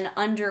 and then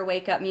under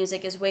Wake Up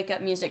Music is Wake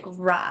Up Music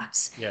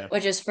Rocks,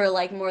 which is for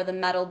like more the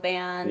metal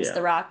bands,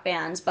 the rock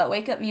bands. But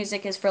Wake Up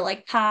Music is for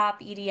like pop,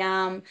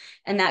 EDM,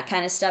 and that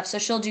kind of stuff. So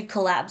she'll do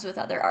collabs with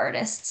other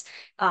artists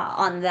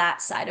on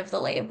that side of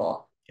the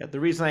label. Yeah, the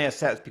reason I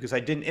asked that is because I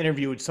did an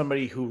interview with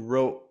somebody who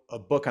wrote a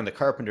book on the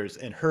Carpenters,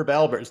 and Herb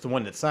Albert is the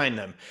one that signed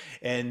them.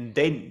 And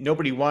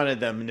nobody wanted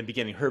them in the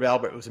beginning. Herb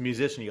Albert was a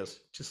musician. He goes,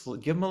 just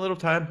give them a little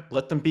time,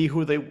 let them be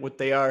what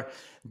they are.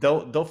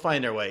 They'll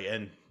find their way.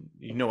 And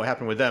you know what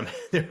happened with them.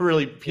 They're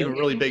really a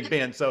really big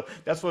band. So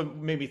that's what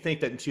made me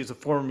think that she's a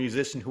former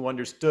musician who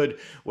understood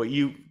what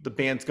the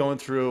band's going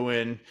through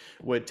and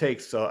what it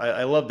takes. So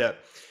I love that.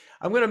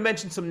 I'm going to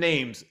mention some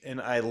names,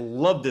 and I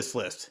love this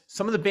list.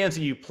 Some of the bands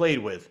that you played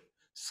with: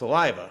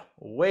 Saliva,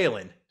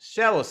 Waylon,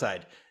 Shallow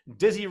Side,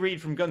 Dizzy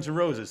Reed from Guns N'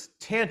 Roses,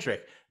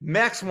 Tantric,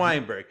 Max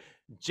Weinberg,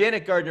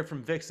 Janet Gardner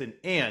from Vixen,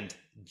 and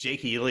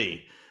Jakey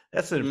Lee.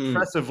 That's an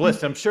impressive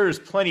list. I'm sure there's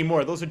plenty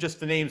more. Those are just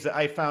the names that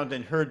I found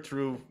and heard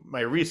through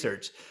my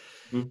research.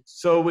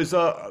 So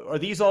are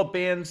these all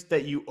bands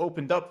that you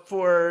opened up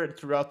for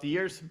throughout the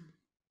years?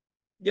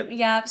 Yep.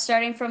 Yeah,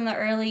 starting from the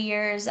early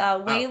years.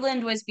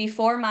 Wayland was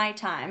before my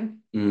time.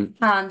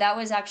 That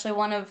was actually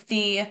one of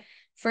the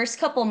first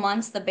couple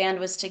months the band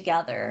was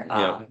together.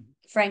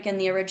 Frank and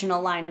the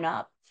original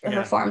lineup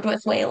performed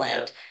with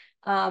Wayland.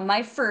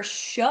 My first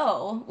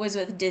show was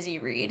with Dizzy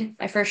Reed,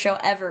 my first show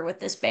ever with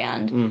this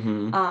band.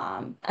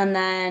 And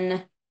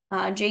then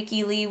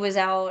Jakey Lee was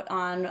out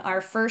on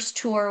our first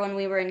tour when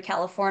we were in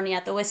California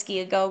at the Whiskey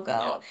A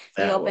Go-Go.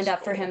 We opened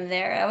up for him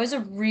there. That was a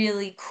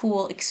really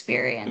cool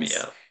experience.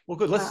 Yeah. Well,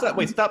 good. Let's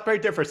stop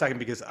right there for a second,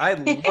 because I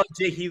love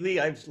Jakey Lee.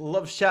 I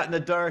love Shot in the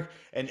Dark,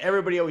 and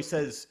everybody always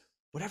says,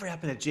 whatever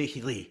happened to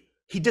Jakey Lee?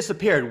 He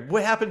disappeared.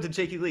 What happened to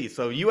Jakey Lee?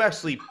 So you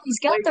actually... He's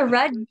got the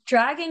Red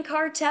Dragon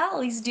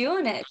Cartel. He's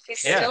doing it. He's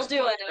still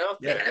doing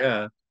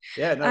it.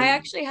 Yeah. I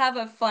actually have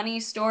a funny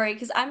story,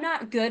 because I'm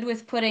not good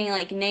with putting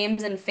like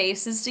names and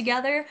faces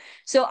together.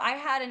 So I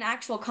had an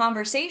actual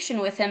conversation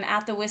with him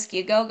at the Whiskey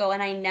A Go-Go,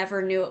 and I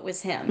never knew it was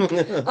him.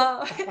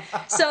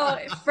 So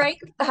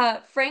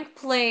Frank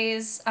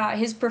plays,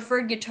 his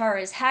preferred guitar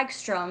is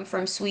Hagstrom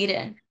from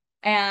Sweden.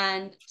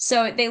 And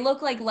so they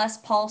look like Les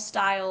Paul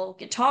style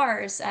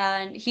guitars,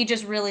 and he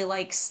just really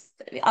likes,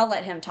 I'll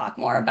let him talk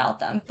more about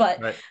them.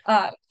 But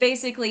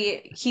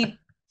basically he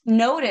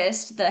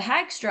noticed the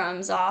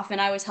Hagstrums off,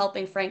 and I was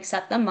helping Frank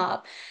set them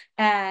up.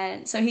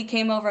 And so he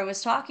came over and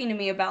was talking to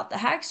me about the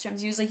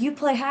Hagstrums. He was like, "You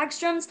play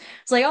Hagstrums?"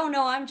 It's like, "Oh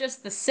no, I'm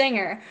just the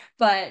singer."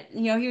 But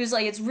he was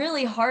like, "It's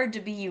really hard to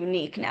be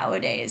unique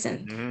nowadays."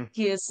 And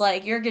he was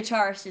like, "Your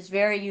guitarist is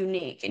very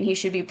unique, and he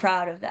should be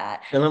proud of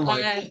that." And I'm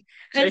like,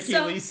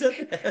 Lee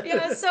said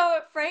that. So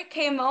Frank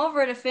came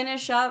over to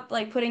finish up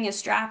like putting his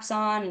straps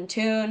on and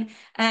tune.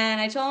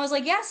 And I told him, I was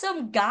like, "Yeah,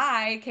 some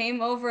guy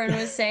came over and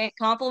was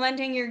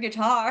complimenting your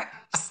guitars."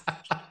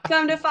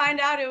 Come to find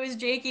out it was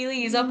Jakey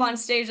Lee. He's up on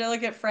stage. I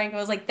look at Frank. I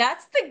was like,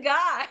 "That's the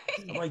guy."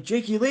 I'm like,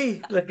 Jakey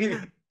Lee.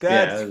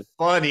 That's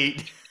funny.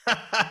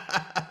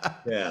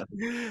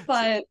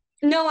 But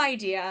no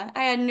idea.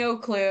 I had no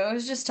clue. I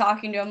was just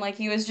talking to him like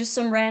he was just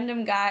some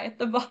random guy at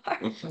the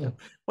bar.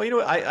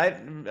 Well,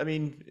 I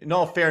mean, in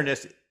all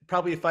fairness,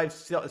 probably if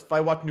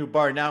I walked into a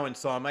bar now and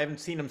saw him, I haven't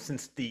seen him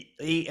since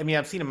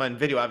I've seen him on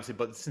video, obviously,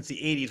 but since the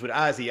 80s with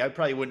Ozzy, I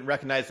probably wouldn't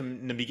recognize him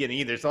in the beginning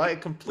either. So I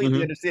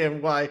completely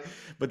understand why.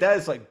 But that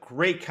is like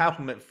great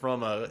compliment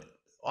from a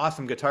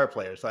awesome guitar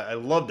players. I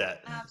love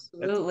that.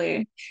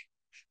 Absolutely.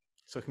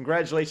 So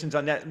congratulations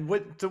on that. And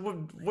what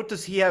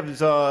does he have?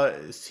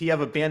 Does he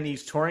have a band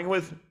he's touring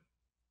with,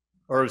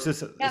 or is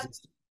this? Yep.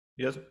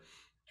 Yes.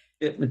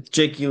 With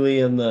Jake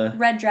Lee and the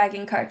Red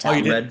Dragon Cartel. Oh,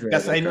 you did? Red Dragon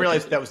Yes, I didn't Cartel.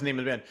 realize that was the name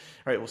of the band.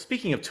 All right. Well,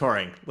 speaking of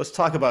touring, let's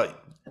talk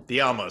about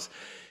the Almas,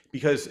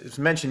 because as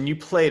mentioned, you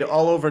played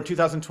all over in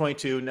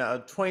 2022. Now,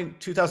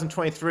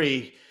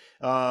 2023.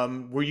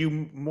 Were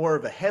you more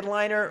of a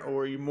headliner, or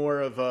were you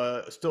more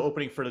of still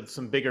opening for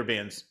some bigger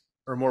bands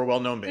or more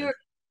well-known bands?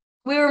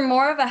 We were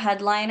more of a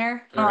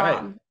headliner. All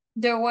right.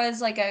 There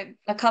was like a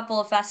couple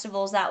of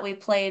festivals that we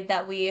played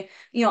that we,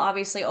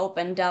 obviously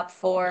opened up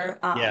for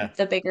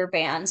the bigger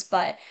bands.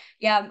 But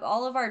yeah,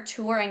 all of our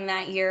touring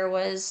that year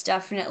was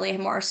definitely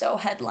more so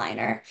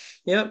headliner.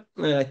 Yep.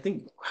 And I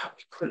think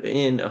we put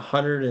in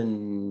 100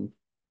 and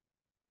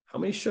how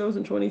many shows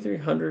in 23?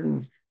 100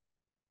 and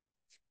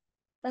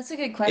That's a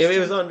good question. it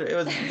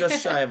was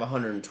just shy of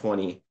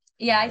 120.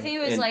 Yeah, I think it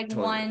was in like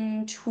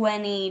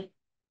 122.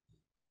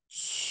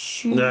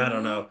 No, I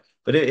don't know.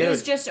 But It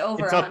was just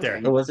over It's up there.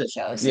 100 was it?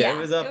 shows. Yeah, it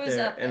was up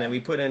there. And then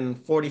we put in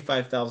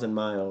 45,000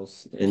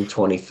 miles in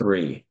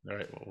 23. All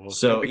right. Well,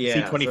 So, see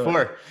yeah,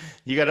 24.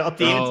 You got to up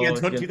the ante on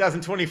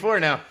 2024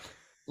 now.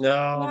 No,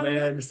 I'm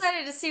man.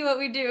 excited to see what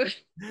we do.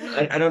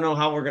 I don't know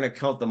how we're going to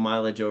count the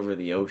mileage over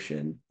the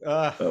ocean,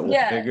 but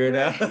we'll figure it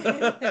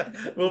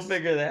out. We'll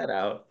figure that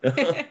out.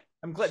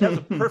 I'm glad that was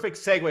a perfect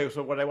segue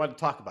for what I want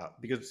to talk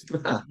about, because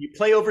you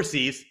play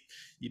overseas,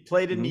 you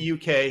played in the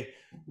UK.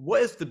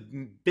 What is the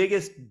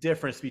biggest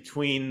difference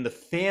between the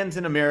fans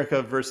in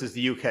America versus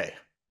the UK?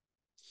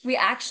 We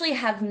actually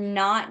have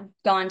not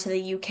gone to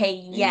the UK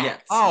yet.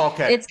 Yes. Oh,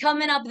 okay. It's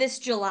coming up this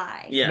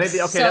July. Yes. Maybe,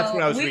 okay, So that's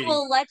what I was we reading.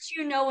 will let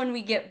you know when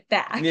we get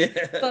back. Yeah.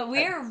 But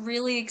we are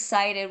really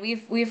excited.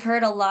 We've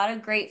heard a lot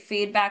of great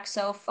feedback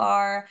so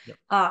far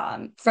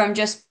from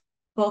just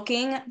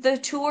booking the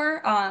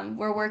tour.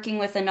 We're working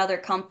with another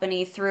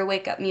company through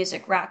Wake Up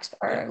Music Rocks,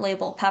 our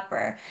label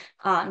Pepper,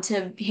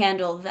 to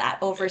handle that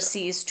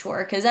overseas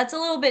tour, because that's a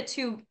little bit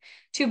too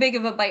big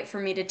of a bite for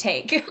me to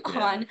take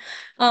on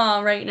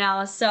right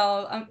now.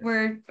 So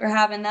we're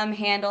having them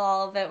handle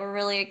all of it. We're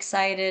really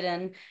excited,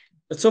 and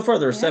But so far,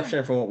 the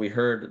reception from what we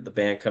heard, the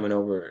band coming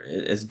over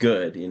is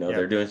good.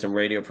 They're doing some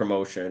radio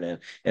promotion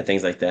and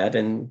things like that.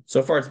 And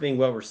so far, it's being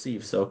well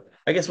received. So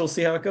I guess we'll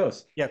see how it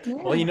goes. Yeah.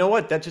 Well, you know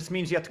what? That just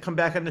means you have to come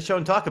back on the show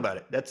and talk about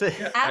it. That's it.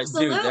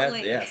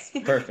 Absolutely. Yes,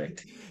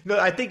 perfect. No,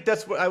 I think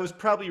that's what I was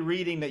probably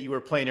reading, that you were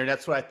playing there. And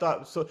that's what I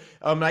thought. So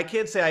I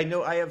can't say I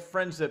know. I have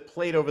friends that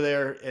played over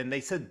there, and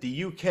they said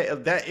the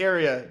UK, that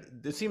area,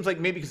 it seems like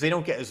maybe because they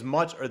don't get as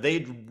much, or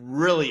they'd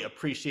really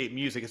appreciate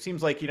music. It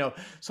seems like,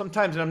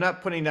 sometimes, and I'm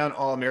not putting down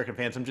all American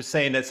fans, I'm just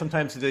saying that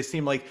sometimes they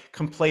seem like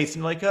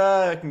complacent, like,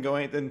 I can go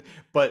anything.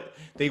 But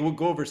they will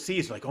go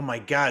overseas, like, oh my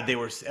God,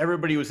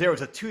 everybody was there. It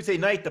was a Tuesday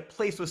night. The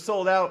place was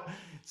sold out.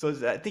 So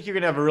I think you're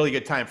going to have a really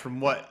good time,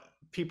 from what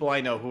people I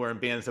know who are in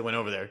bands that went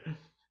over there.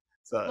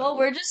 So, well,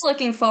 we're just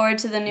looking forward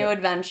to the new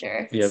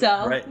adventure. Yep.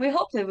 So we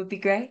hope it would be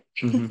great.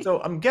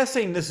 So I'm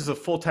guessing this is a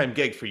full-time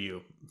gig for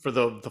you, for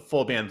the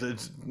full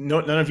band.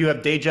 None of you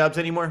have day jobs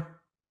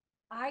anymore?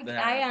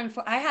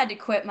 I had to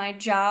quit my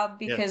job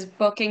because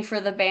booking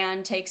for the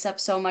band takes up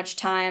so much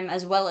time,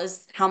 as well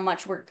as how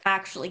much we're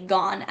actually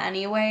gone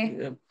anyway.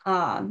 Yep.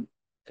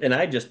 And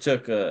I just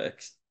took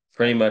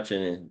pretty much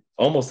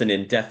almost an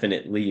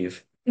indefinite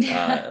leave,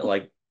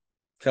 like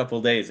a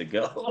couple days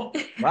ago.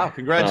 Wow!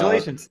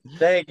 Congratulations.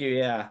 Thank you.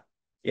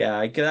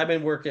 Yeah. Because I've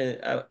been working.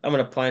 I'm an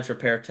appliance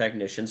repair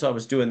technician, so I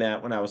was doing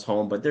that when I was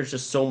home. But there's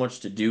just so much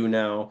to do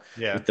now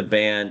with the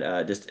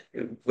band, just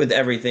with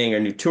everything, a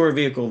new tour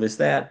vehicle, this,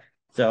 that.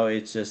 So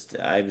it's just,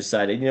 I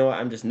decided,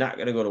 I'm just not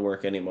going to go to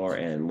work anymore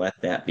and let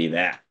that be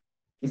that.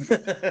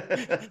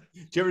 Did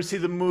you ever see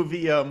the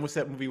movie, what's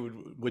that movie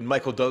with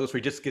Michael Douglas, where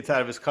he just gets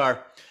out of his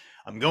car?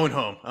 I'm going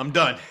home. I'm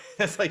done.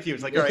 That's like you.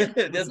 It's like, all right.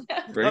 That's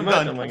pretty I'm much.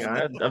 done. I'm like,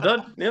 I'm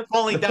done. Yep.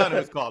 Falling Down, it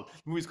was called.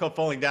 The movie's called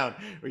Falling Down,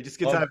 where he just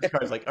gets out of his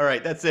car. It's like, all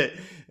right, that's it.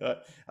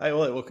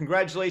 Well,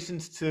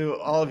 congratulations to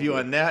all of you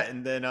on that.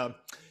 And then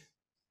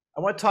I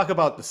want to talk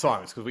about the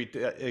songs,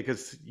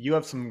 because you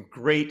have some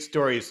great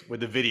stories with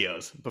the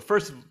videos. But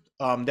first,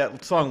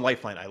 that song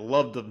Lifeline, I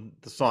love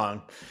the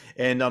song,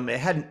 and it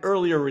had an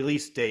earlier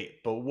release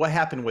date. But what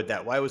happened with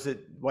that? Why did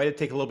it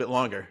take a little bit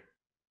longer?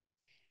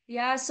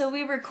 Yeah, so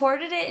we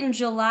recorded it in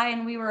July,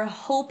 and we were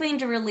hoping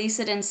to release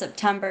it in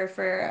September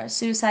for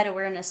Suicide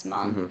Awareness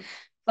Month.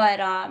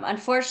 But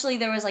unfortunately,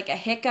 there was like a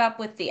hiccup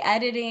with the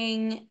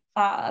editing.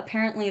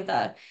 Apparently,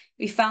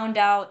 we found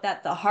out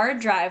that the hard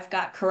drive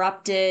got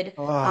corrupted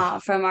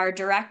from our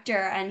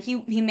director, and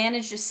he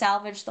managed to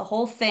salvage the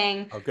whole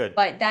thing. Oh, good.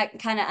 But that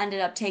kind of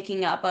ended up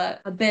taking up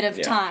a bit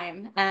of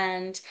time.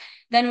 And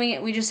then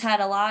we just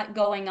had a lot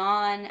going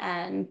on,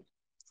 and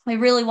we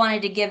really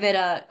wanted to give it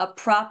a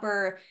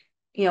proper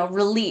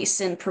release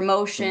and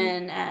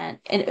promotion and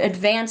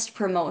advanced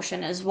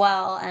promotion as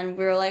well. And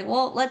we were like,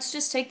 well, let's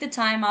just take the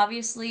time.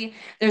 Obviously,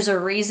 there's a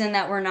reason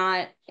that we're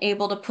not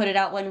able to put it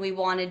out when we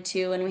wanted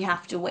to, and we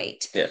have to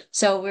wait. Yeah.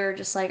 So we were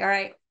just like, all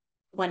right,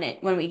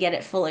 when we get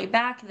it fully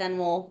back, then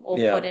we'll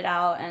put it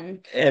out.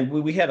 And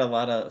we had a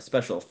lot of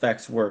special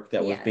effects work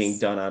that was being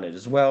done on it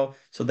as well.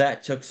 So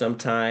that took some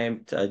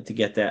time to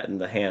get that in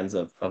the hands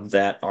of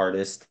that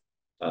artist,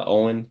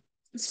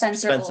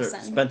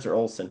 Spencer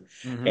Olson.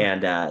 Mm-hmm.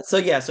 And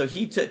so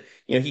he took,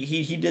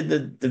 he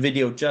did the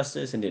video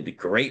justice and did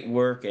great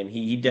work, and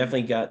he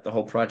definitely got the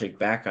whole project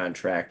back on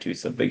track too.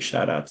 So big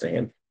shout out to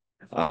him.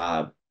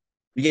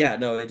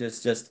 It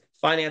just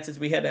finances.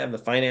 We had to have the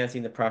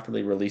financing to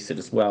properly release it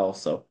as well.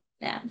 So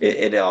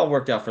it all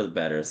worked out for the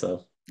better.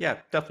 So yeah,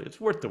 definitely,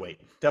 it's worth the wait.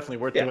 Definitely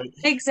worth the wait.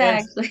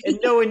 Exactly.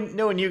 And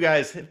knowing you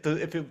guys, if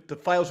the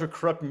files were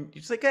corrupt, and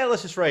you're just like,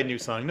 let's just write a new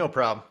song, no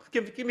problem.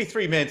 Give me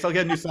 3 minutes, I'll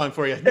get a new song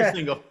for you, new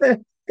single.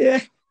 Yeah.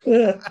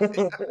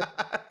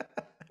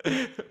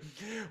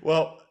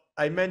 Well,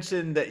 I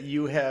mentioned that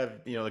you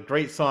have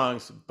great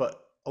songs,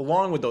 but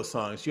along with those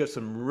songs, you have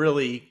some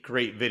really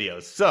great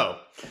videos. So,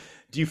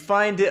 do you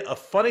find it a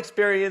fun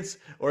experience,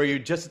 or are you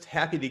just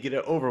happy to get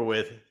it over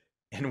with,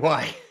 and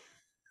why?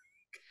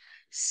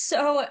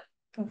 So,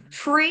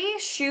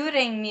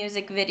 pre-shooting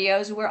music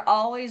videos, we're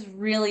always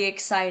really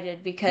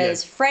excited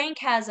because Frank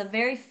has a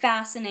very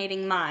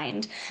fascinating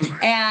mind,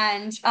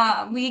 and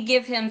we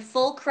give him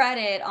full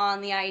credit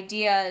on the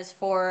ideas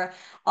for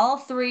all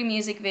three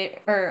music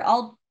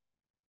videos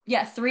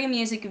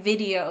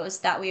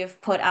that we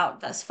have put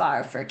out thus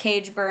far for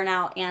Cage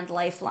Burnout and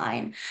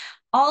Lifeline,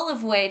 all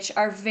of which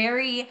are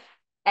very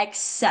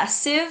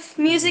excessive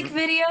music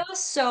videos.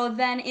 So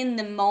then in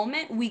the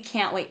moment, we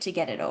can't wait to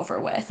get it over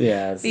with.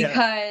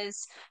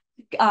 Because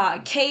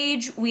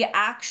Cage, we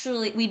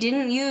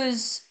didn't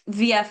use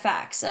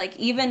VFX. Like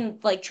even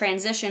like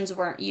transitions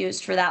weren't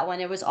used for that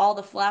one. It was all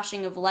the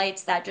flashing of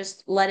lights that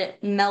just let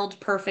it meld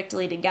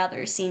perfectly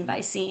together scene by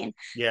scene.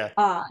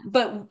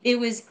 But it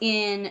was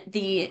in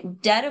the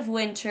dead of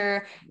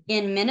winter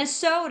in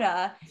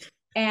Minnesota.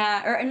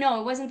 Or no,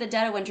 it wasn't the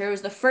dead of winter. It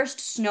was the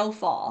first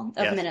snowfall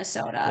of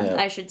Minnesota,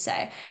 I should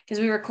say, because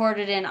we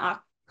recorded in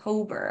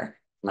October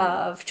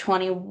of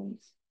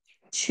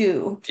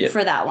 22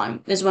 for that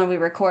one is when we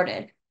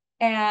recorded.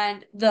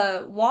 And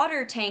the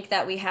water tank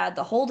that we had,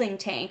 the holding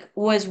tank,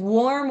 was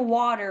warm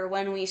water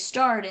when we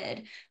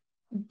started.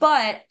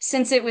 But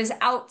since it was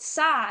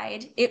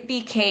outside, it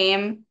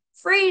became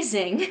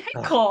freezing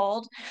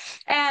cold.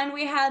 And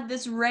we had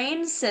this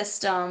rain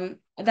system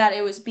that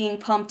it was being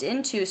pumped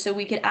into so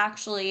we could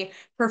actually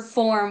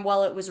perform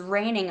while it was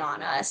raining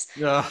on us.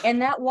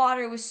 And that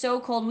water was so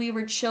cold, we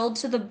were chilled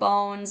to the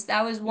bones.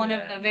 That was one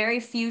of the very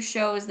few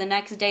shows the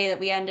next day that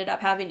we ended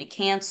up having to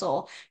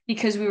cancel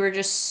because we were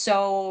just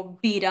so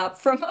beat up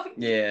from a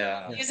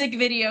music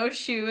video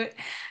shoot.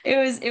 It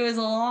was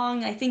a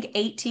long, I think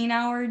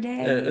 18-hour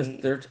day.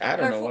 I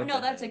don't know.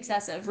 No, that's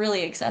excessive,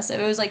 really excessive.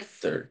 It was like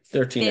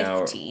 13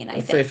 hours. 15, I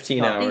think.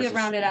 15 hours. I think it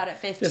rounded out at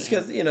 15. Just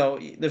because,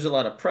 there's a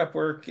lot of prep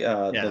work,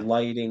 the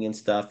lighting and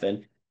stuff.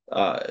 And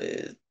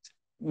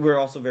we're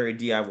also very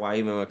DIY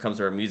even when it comes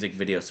to our music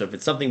video. So if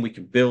it's something we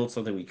can build,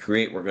 something we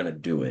create, we're going to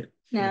do it.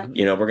 Yeah.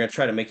 We're going to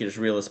try to make it as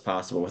real as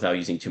possible without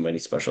using too many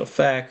special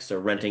effects or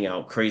renting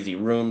out crazy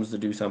rooms to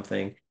do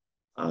something.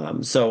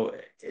 So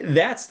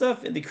that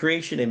stuff, the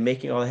creation and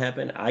making all that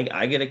happen,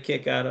 I get a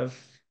kick out of,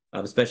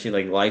 especially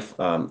like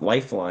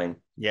Lifeline.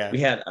 Yeah. We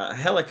had a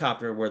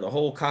helicopter where the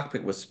whole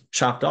cockpit was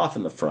chopped off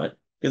in the front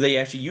because they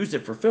actually used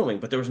it for filming,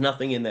 but there was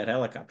nothing in that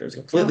helicopter. It was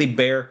completely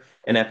bare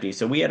and empty.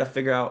 So we had to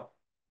figure out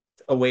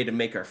a way to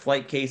make our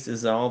flight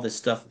cases and all this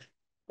stuff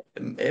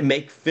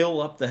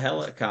fill up the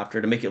helicopter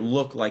to make it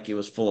look like it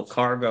was full of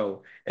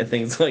cargo and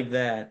things like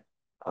that.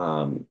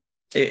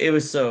 It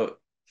was a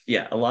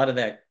lot of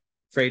that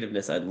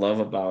creativeness I love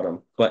about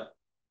them. But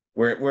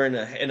we're in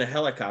a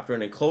helicopter,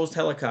 an enclosed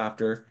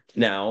helicopter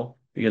now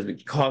because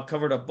we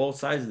covered up both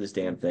sides of this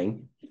damn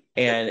thing,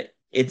 and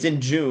it's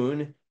in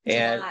June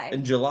and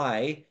in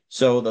July,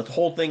 so the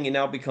whole thing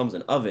now becomes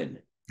an oven.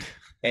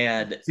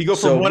 And so you go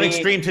from one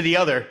extreme to the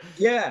other.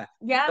 Yeah.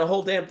 The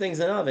whole damn thing's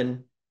an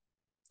oven.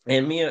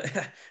 And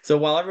so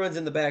while everyone's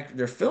in the back,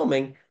 they're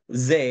filming.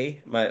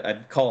 Zay, I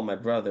call him my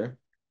brother,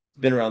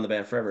 been around the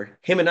band forever.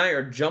 Him and I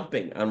are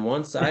jumping on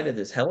one side of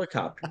this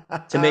helicopter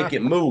to make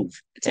it move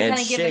to kind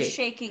of give a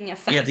shaking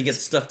effect. You have to get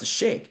stuff to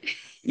shake.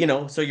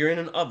 So you're in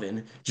an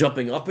oven,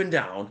 jumping up and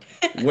down,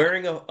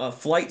 wearing a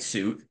flight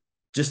suit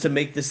just to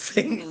make this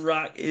thing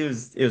rock. It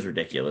was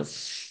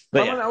ridiculous.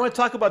 But I want to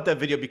talk about that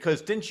video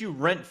because didn't you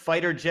rent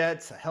fighter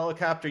jets, a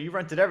helicopter? You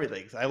rented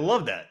everything. I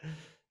love that.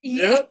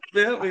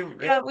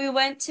 We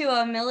went to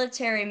a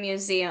military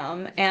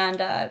museum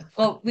and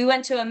we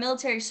went to a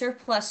military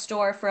surplus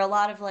store for a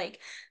lot of like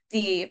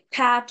the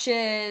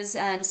patches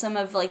and some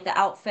of like the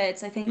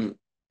outfits. I think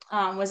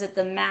was it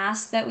the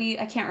mask that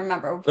I can't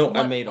remember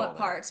what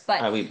parts,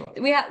 but we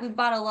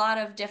bought a lot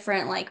of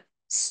different like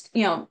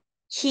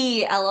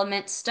key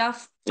element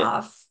stuff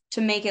to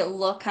make it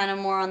look kind of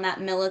more on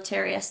that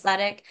military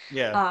aesthetic.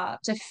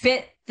 To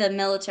fit the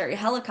military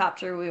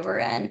helicopter we were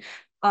in.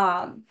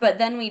 But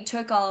then we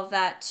took all of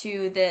that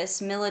to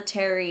this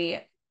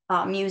military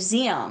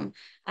museum.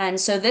 And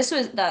so this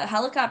was the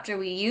helicopter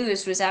we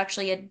used was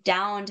actually a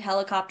downed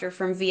helicopter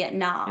from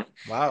Vietnam.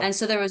 Wow. And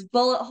so there was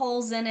bullet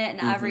holes in it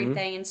and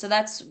everything. And so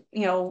that's,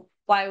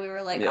 why we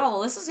were like, oh,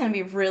 well, this is going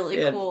to be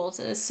really cool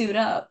to suit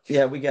up.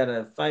 Yeah, we got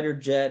a fighter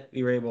jet.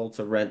 We were able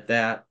to rent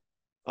that.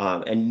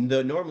 And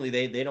normally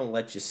they don't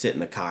let you sit in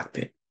the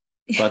cockpit.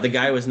 But the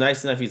guy was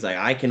nice enough. He's like,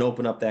 I can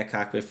open up that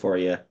cockpit for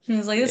you. He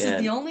was like, this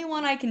is the only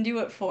one I can do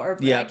it for.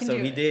 But yeah, so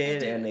he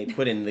did. And they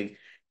put in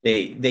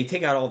they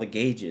take out all the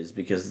gauges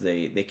because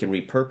they can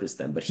repurpose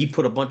them. But he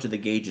put a bunch of the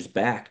gauges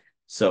back.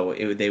 So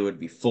they would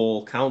be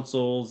full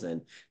consoles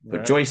and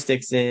put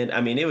joysticks in. I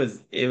mean, it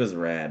was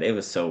rad. It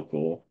was so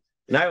cool.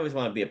 And I always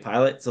wanted to be a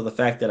pilot. So the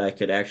fact that I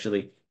could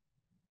actually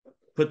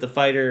put the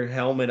fighter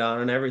helmet on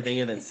and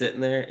everything and then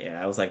sitting there,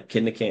 I was like a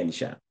kid in a candy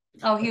shop.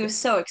 Oh, he was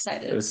so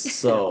excited. It was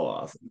so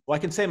awesome. Well, I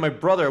can say my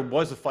brother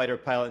was a fighter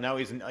pilot. Now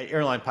he's an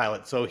airline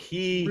pilot. So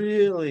he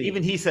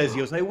says, he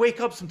goes, I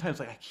wake up sometimes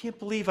like, I can't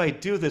believe I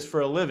do this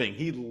for a living.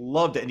 He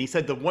loved it. And he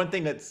said the one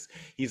thing I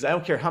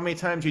don't care how many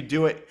times you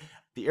do it,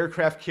 the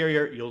aircraft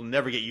carrier, you'll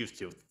never get used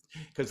to.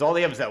 Because all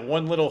they have is that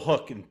one little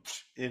hook, and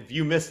if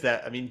you miss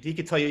that, I mean, he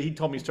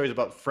told me stories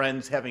about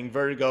friends having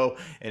vertigo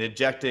and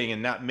ejecting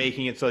and not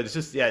making it. So it's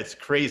just, it's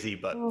crazy,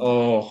 but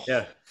oh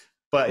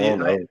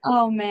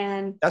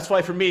man, that's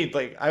why for me,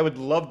 like, I would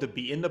love to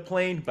be in the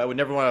plane, but I would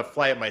never want to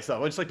fly it myself.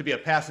 I would just like to be a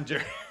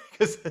passenger.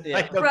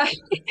 Right.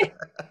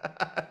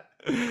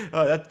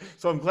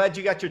 So I'm glad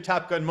you got your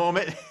Top Gun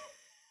moment.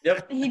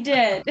 Yep. He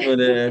did. He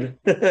did.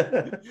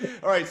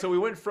 All right, so we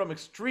went from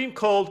extreme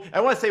cold.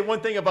 I want to say one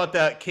thing about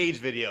that Cage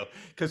video,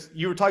 because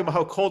you were talking about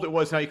how cold it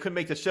was and how you couldn't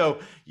make the show.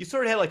 You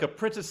sort of had like a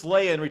Princess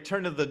Leia in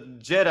Return of the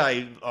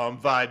Jedi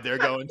vibe there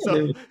going.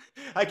 So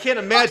I can't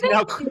imagine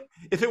how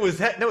if it was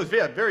that. No, it was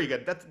very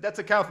good. That's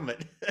a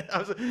compliment.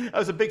 I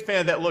was a big fan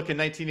of that look in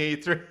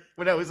 1983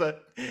 when I was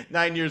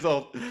 9 years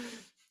old.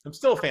 I'm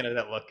still a fan of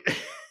that look.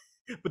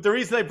 But the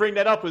reason I bring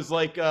that up was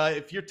like,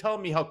 if you're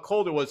telling me how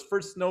cold it was,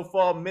 first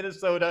snowfall,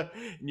 Minnesota,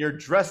 and you're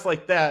dressed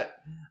like that,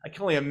 I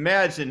can only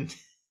imagine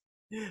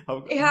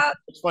how much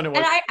fun it was.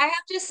 And I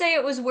have to say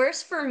it was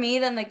worse for me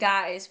than the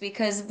guys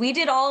because we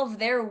did all of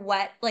their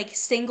wet, like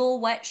single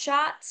wet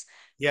shots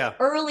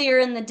earlier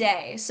in the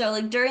day. So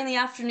like during the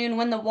afternoon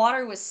when the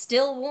water was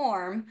still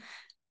warm,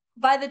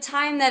 by the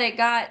time that it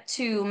got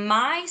to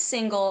my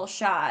single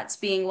shots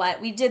being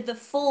wet, we did the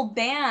full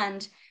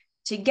band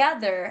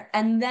together,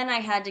 and then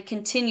I had to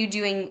continue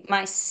doing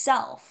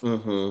myself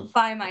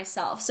by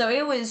myself. So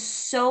it was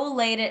so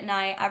late at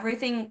night.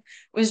 Everything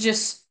was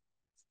just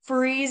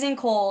freezing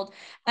cold,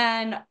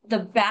 and the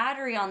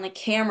battery on the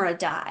camera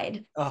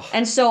died.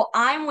 And so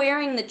I'm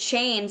wearing the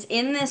chains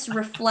in this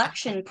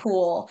reflection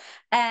pool,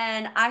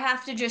 and I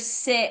have to just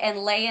sit and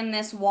lay in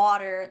this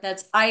water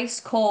that's ice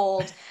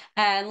cold.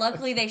 And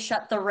luckily they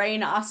shut the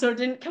rain off, so it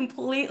didn't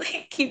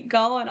completely keep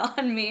going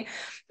on me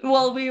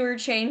while we were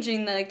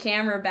changing the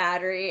camera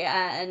battery.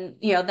 And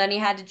then he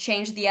had to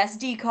change the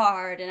SD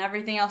card and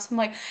everything else. I'm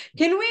like,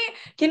 can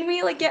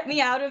we like get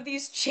me out of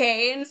these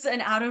chains and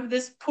out of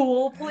this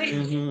pool,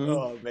 please?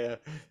 Oh man,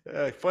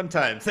 fun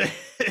times.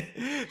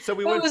 So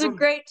it was a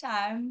great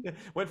time.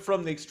 Went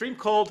from the extreme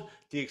cold,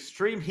 the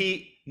extreme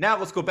heat. Now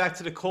let's go back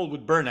to the cold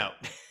with burnout.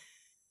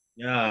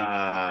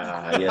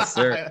 Yes,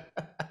 sir.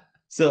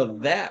 So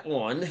that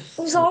one.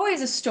 There's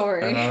always a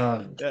story.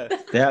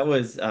 That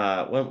was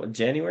when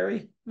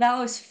January? That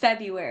was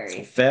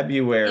February.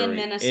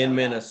 In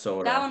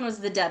Minnesota. That one was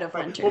the dead of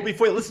winter.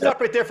 Well, let's stop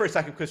right there for a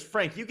second, because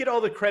Frank, you get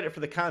all the credit for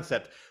the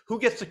concept. Who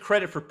gets the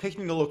credit for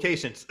picking the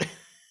locations?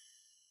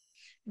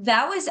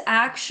 That was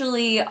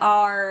actually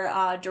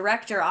our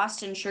director,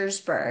 Austin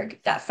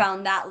Schursberg, that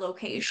found that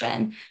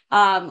location.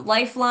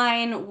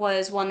 Lifeline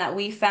was one that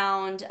we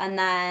found, and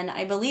then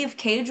I believe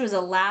Cage was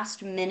a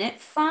last-minute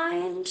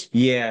find.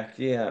 Yeah.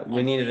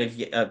 We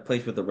needed a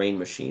place with a rain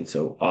machine,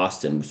 so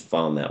Austin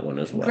found that one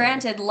as well.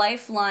 Granted,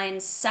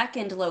 Lifeline's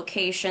second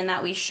location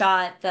that we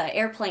shot, the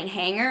airplane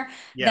hangar,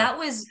 that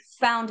was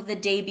found the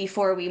day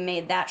before we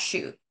made that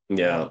shoot.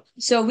 Yeah.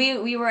 So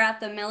we were at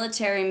the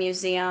military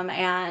museum,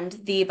 and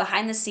the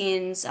behind the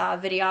scenes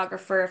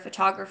videographer,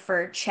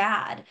 photographer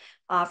Chad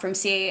from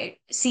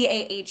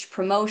CAH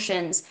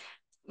Promotions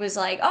was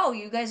like, oh,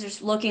 you guys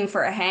are looking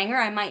for a hangar?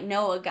 I might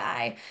know a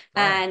guy.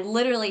 Wow. And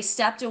literally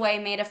stepped away,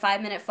 made a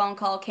 5-minute phone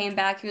call, came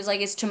back. He was like,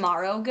 is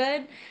tomorrow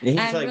good? And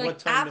he's like, what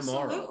time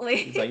tomorrow? Absolutely.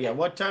 He's like, yeah,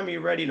 what time are you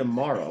ready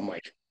tomorrow? I'm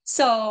like,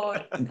 so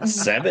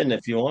 7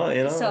 if you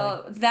want,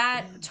 So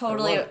that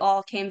totally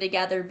all came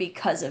together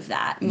because of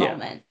that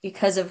moment,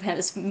 because of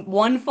his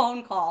one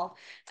phone call,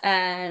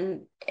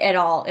 and it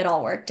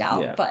all worked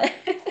out. Yeah. But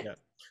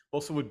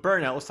Well, so with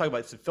burnout, let's talk about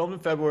it. It's filmed in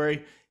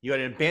February. You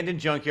had an abandoned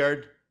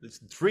junkyard. It's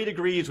 3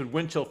 degrees with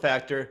wind chill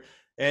factor,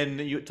 and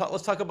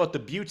let's talk about the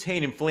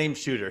butane and flame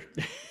shooter.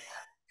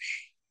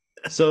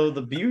 So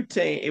the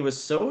butane, it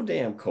was so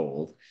damn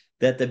cold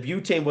that the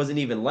butane wasn't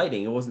even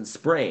lighting; it wasn't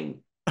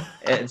spraying.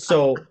 And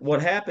so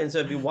what happens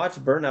if you watch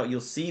burnout,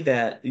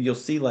 you'll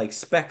see like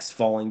specks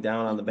falling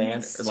down on the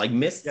band, or like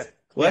mist.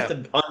 left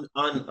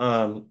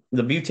on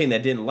the butane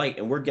that didn't light,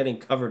 and we're getting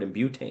covered in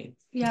butane.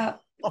 Yeah.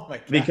 Oh my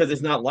God. Because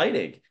it's not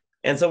lighting.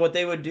 And so what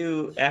they would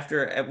do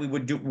after we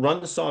would run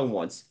the song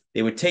once,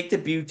 they would take the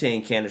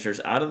butane canisters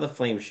out of the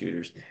flame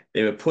shooters.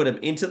 They would put them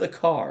into the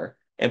car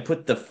and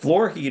put the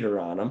floor heater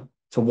on them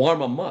to warm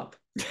them up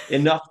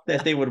enough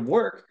that they would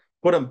work,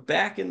 put them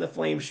back in the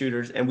flame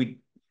shooters, and we'd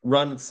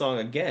run the song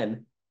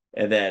again.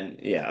 And then,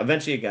 yeah,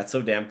 eventually it got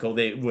so damn cold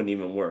they wouldn't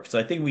even work. So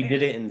I think we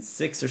did it in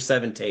 6 or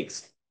 7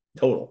 takes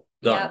total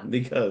done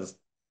because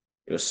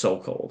it was so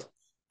cold.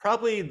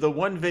 Probably the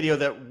one video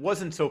that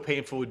wasn't so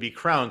painful would be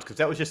Crowns, because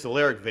that was just a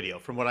lyric video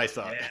from what I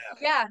saw.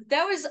 Yeah,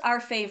 that was our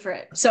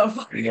favorite so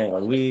far. Yeah,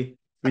 we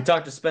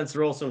talked to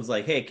Spencer Olson, was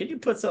like, hey, can you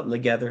put something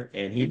together?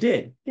 And he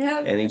did.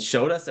 Yeah. And he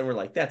showed us, and we're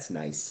like, that's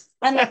nice.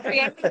 And the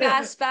creative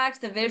aspect,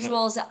 the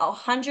visuals,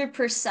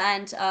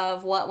 100%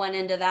 of what went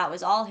into that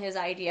was all his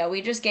idea.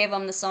 We just gave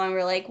him the song.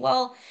 We're like,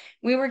 well,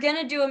 we were going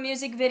to do a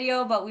music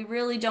video, but we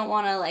really don't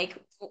want to,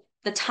 like,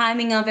 the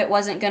timing of it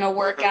wasn't going to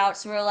work out.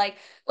 So we're like,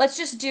 let's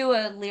just do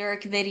a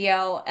lyric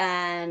video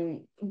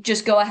and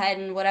just go ahead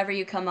and whatever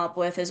you come up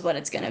with is what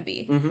it's going to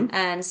be.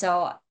 And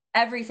so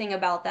everything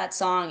about that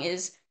song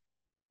is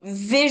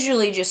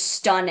visually just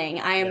stunning.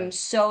 I am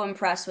so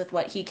impressed with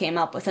what he came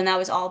up with, and that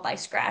was all by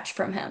scratch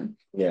from him.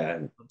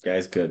 Yeah,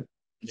 guy's good.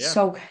 Yeah.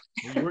 So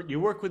good. You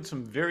work with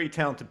some very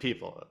talented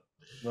people.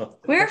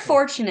 We're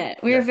fortunate.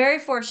 We are very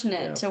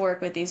fortunate to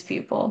work with these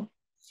people.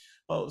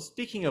 Well,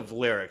 speaking of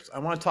lyrics, I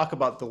want to talk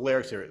about the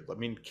lyrics here. I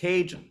mean,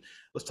 Cage,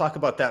 let's talk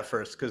about that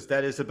first, because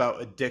that is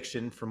about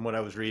addiction from what I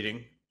was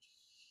reading.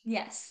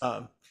 Yes.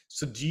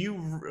 So do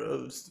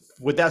you,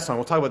 with that song,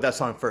 we'll talk about that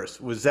song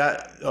first. Was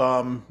that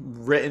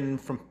written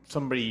from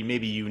somebody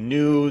maybe you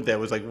knew that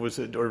was like, was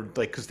it, or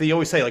like, because they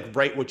always say like,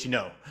 write what you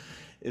know.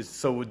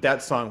 So with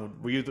that song,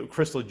 were you,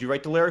 Crystal, did you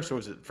write the lyrics or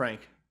was it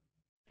Frank?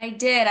 I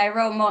did. I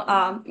wrote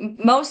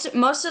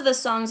most of the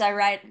songs I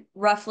write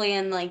roughly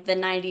in like the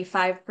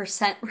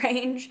 95%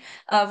 range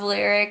of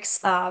lyrics.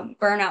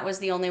 Burnout was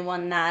the only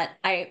one that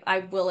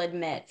I will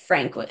admit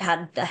Frank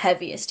had the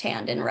heaviest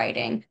hand in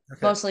writing,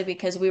 mostly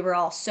because we were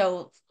all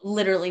so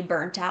literally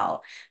burnt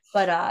out.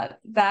 But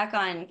back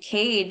on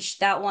Cage,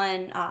 that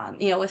one,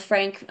 with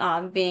Frank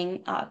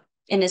being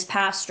in his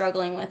past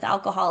struggling with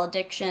alcohol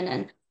addiction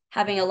and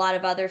having a lot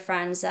of other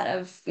friends that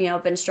have,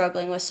 been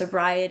struggling with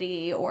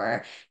sobriety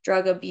or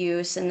drug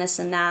abuse and this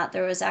and that.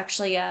 There was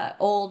actually an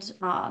old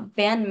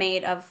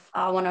bandmate of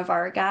one of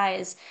our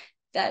guys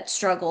that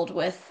struggled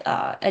with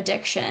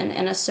addiction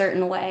in a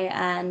certain way.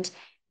 And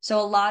so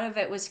a lot of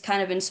it was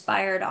kind of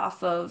inspired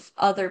off of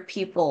other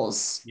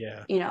people's,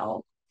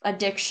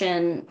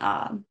 addiction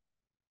kind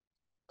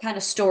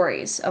of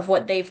stories of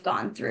what they've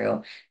gone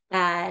through.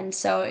 And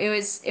so it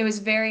was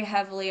very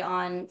heavily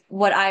on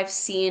what I've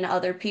seen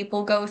other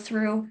people go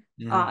through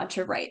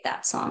to write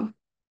that song.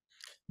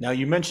 Now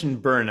you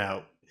mentioned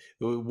burnout.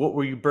 What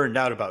were you burned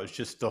out about? It's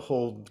just the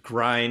whole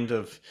grind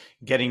of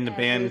getting the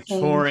band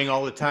touring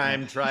all the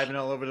time, driving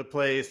all over the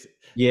place.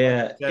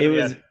 Yeah, it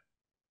was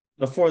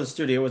before the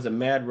studio. It was a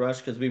mad rush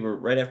because we were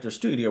right after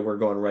studio. We're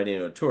going right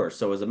into a tour,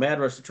 so it was a mad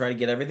rush to try to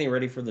get everything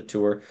ready for the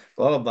tour.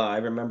 Blah blah blah. I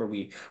remember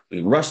we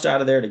rushed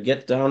out of there to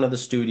get down to the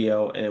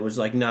studio, and it was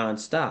like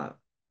nonstop.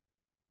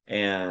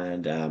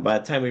 And by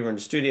the time we were in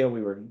the studio,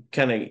 we were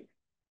kind of,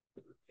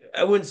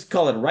 I wouldn't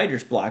call it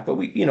writer's block, but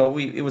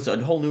it was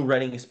a whole new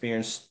writing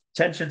experience.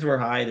 Tensions were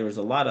high. There was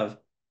a lot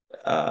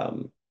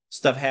of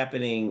stuff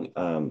happening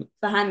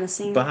behind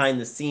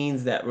the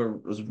scenes that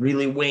was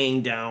really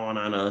weighing down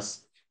on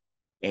us.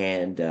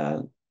 And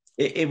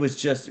it was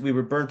just, we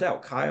were burnt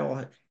out.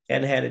 Kyle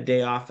hadn't had a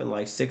day off in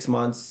like 6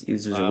 months. He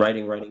was just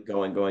writing,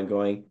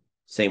 going.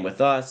 Same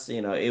with us.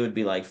 It would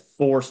be like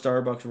 4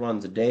 Starbucks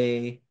runs a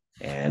day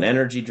and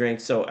energy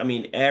drinks. So, I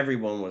mean,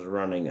 everyone was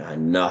running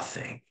on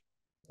nothing.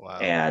 Wow.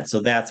 And so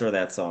that's where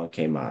that song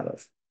came out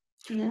of.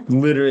 Yeah.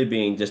 Literally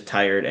being just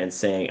tired and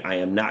saying, I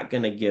am not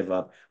going to give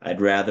up.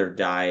 I'd rather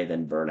die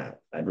than burn out.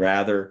 I'd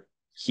rather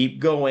keep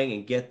going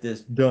and get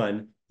this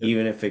done,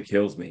 even if it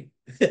kills me.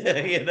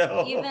 Even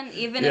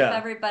if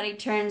everybody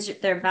turns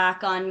their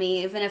back on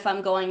me, even if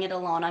I'm going it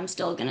alone, I'm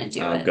still gonna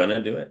do it. I'm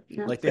gonna do it.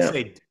 Yeah. Like they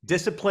say,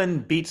 discipline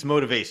beats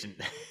motivation.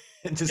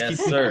 And just keep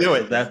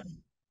doing it.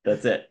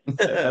 That's it.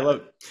 I love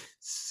it.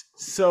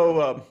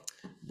 So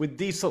with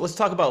these, so let's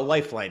talk about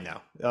Lifeline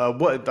now.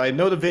 What I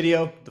know the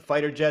video, the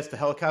fighter jets, the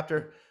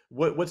helicopter.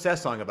 What's that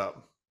song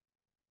about?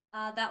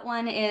 That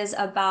one is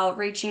about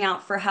reaching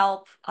out for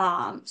help,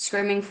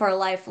 screaming for a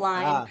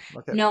lifeline,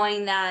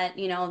 knowing that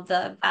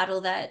the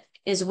battle that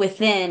is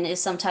within is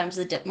sometimes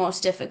the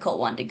most difficult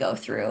one to go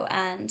through.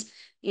 And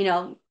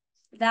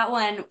that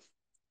one,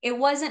 it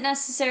wasn't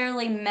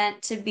necessarily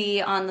meant to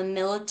be on the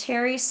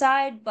military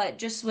side, but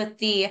just with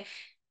the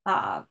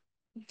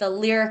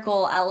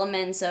lyrical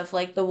elements of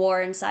like the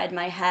war inside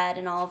my head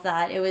and all of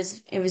that, it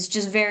was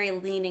just very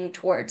leaning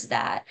towards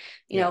that.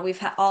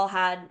 We've all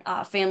had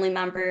family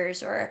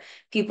members or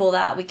people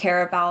that we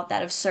care about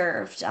that have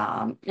served,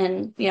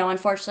 and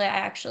unfortunately I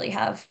actually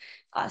have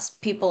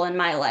people in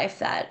my life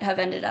that have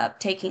ended up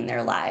taking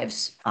their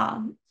lives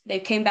they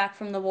came back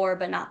from the war,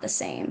 but not the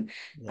same.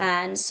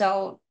 Yeah. And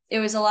so it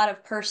was a lot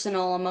of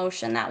personal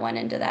emotion that went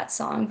into that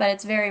song, but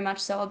it's very much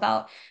so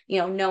about,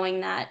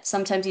 knowing that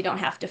sometimes you don't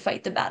have to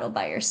fight the battle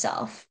by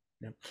yourself.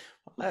 Yeah.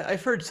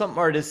 I've heard some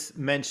artists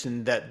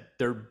mention that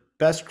their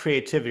best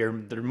creativity or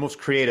their most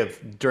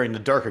creative during the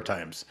darker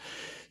times.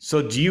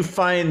 So do you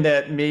find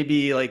that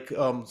maybe like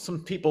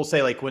some people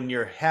say like when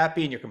you're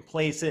happy and you're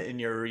complacent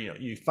and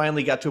you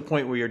finally got to a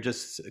point where you're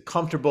just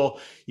comfortable,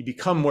 you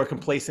become more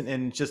complacent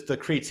and just the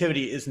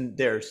creativity isn't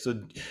there.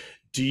 So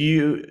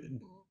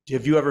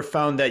have you ever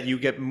found that you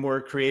get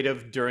more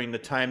creative during the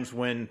times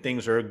when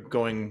things are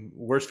going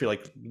worse for you,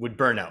 like with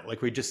burnout,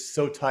 like we're just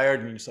so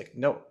tired and you're just like,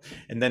 no,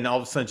 and then all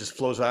of a sudden it just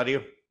flows out of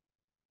you?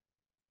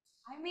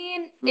 I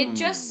mean, it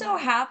just so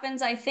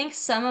happens, I think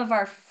some of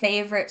our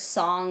favorite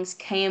songs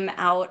came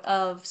out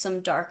of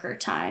some darker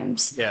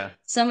times. Yeah.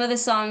 Some of the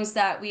songs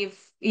that we've,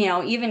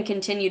 even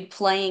continued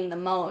playing the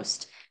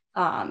most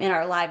in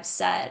our live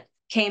set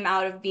came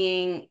out of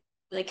being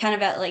like kind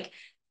of at like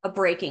a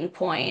breaking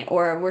point,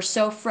 or we're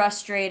so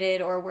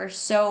frustrated, or we're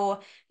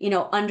so,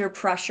 under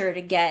pressure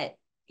to get,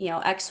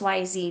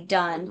 XYZ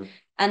done.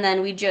 And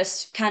then we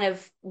just kind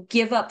of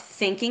give up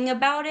thinking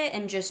about it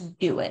and just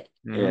do it.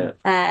 Yeah.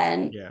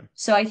 And Yeah.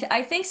 so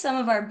I think some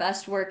of our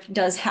best work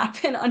does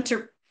happen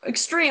under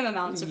extreme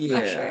amounts of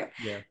pressure.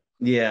 Yeah.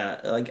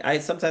 Yeah.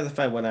 Like sometimes I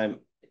find when I'm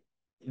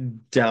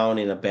down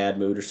in a bad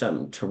mood or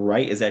something, to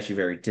write is actually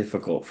very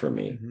difficult for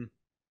me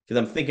because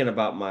I'm thinking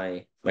about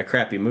my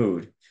crappy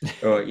mood,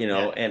 or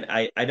and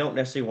I don't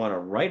necessarily want to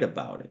write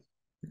about it.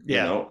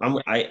 Yeah.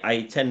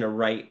 I tend to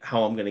write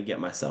how I'm going to get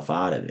myself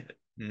out of it.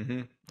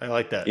 I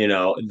like that.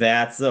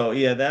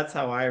 That's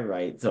how I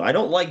write. So I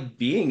don't like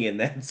being in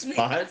that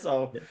spot.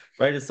 So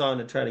write a song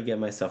to try to get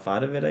myself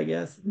out of it, I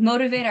guess.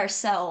 Motivate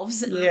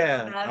ourselves.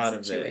 Out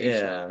of it.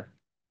 Yeah.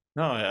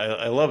 No,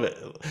 I love it.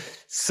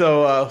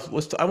 So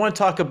I want to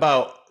talk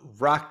about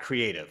Rock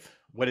Creative.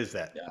 What is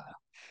that? Yeah.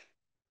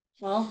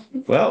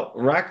 Well,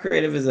 Rock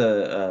Creative is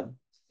a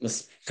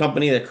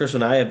company that Chris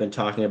and I have been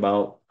talking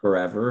about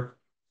forever.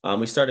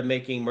 We started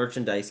making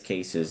merchandise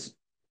cases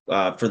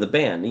for the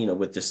band,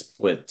 with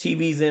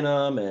TVs in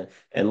them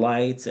and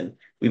lights, and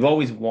we've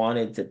always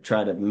wanted to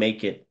try to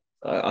make it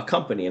a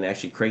company and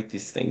actually create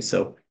these things.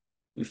 So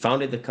we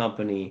founded the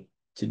company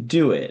to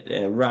do it,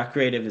 and Rock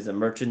Creative is a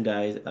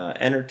merchandise,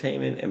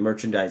 entertainment and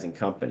merchandising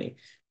company.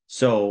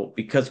 So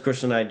because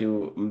Chris and I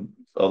do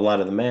a lot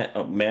of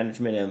the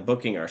management and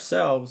booking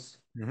ourselves,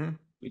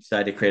 we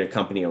decided to create a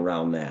company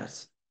around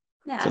that.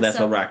 Yeah, so that's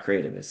what Rock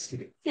Creative is.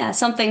 Yeah,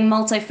 something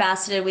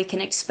multifaceted. We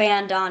can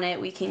expand on it.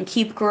 We can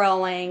keep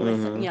growing.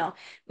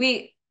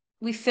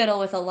 We fiddle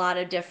with a lot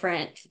of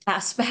different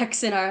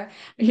aspects in our,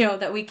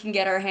 that we can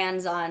get our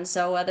hands on.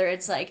 So whether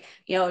it's like,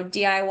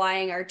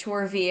 DIYing our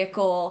tour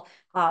vehicle,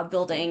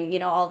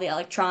 building, all the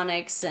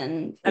electronics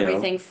and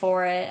everything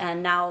for it.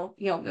 And now,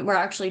 we're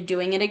actually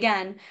doing it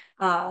again.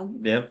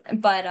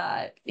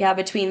 But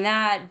between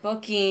that,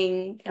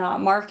 booking,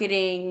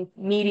 marketing,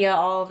 media,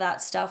 all of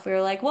that stuff, we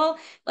were like, well,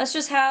 let's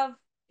just have,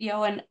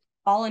 an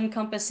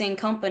all-encompassing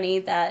company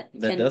that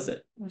can does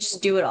it.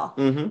 just do it all.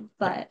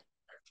 But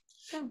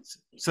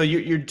so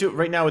you're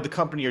right now with the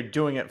company, you're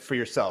doing it for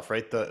yourself,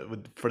 right?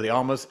 For the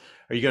Almas,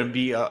 are you going to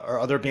be are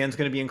other bands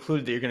going to be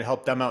included that you're going to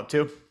help them out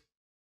too?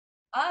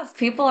 If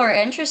people are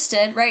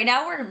interested, right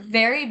now we're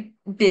very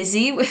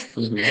busy with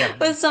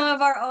with some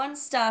of our own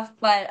stuff.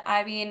 But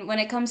I mean, when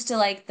it comes to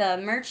like the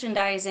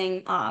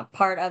merchandising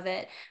part of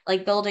it,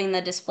 like building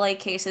the display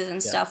cases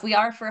and stuff, we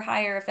are for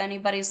hire if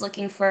anybody's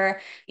looking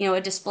for, a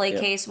display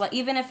case,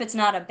 even if it's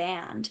not a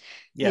band,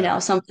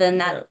 something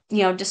that,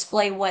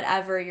 display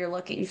whatever you're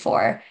looking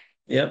for.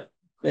 Yep.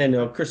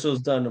 And Crystal's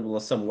done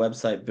some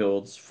website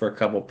builds for a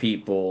couple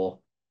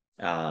people.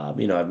 I've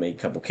made a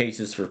couple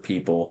cases for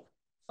people.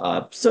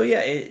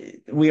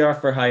 We are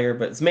for hire,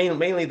 but it's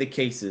mainly the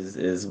cases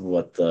is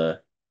what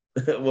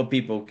what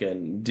people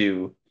can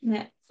do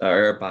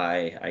or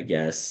buy, I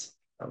guess.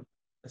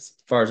 As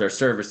far as our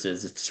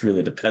services, it just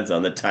really depends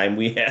on the time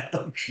we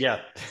have. Yeah,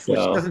 which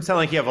doesn't sound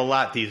like you have a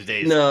lot these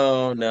days.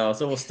 No.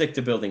 So we'll stick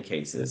to building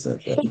cases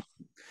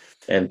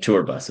and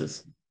tour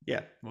buses.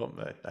 Yeah, well,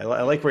 I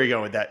like where you're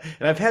going with that.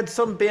 And I've had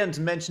some bands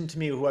mention to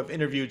me who I've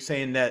interviewed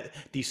saying that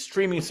these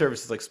streaming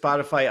services like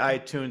Spotify,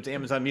 iTunes,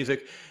 Amazon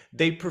Music,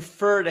 they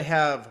prefer to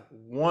have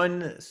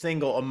one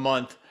single a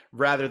month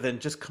rather than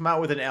just come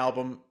out with an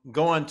album,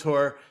 go on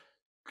tour,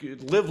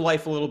 live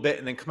life a little bit,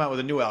 and then come out with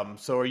a new album.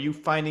 So are you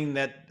finding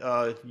that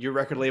your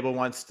record label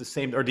wants the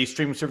same, or these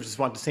streaming services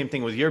want the same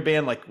thing with your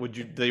band? Like would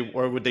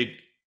they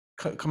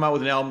come out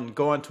with an album and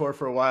go on tour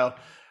for a while?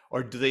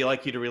 Or do they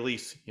like you to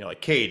release,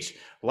 like Cage,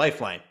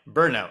 Lifeline,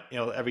 Burnout,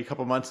 every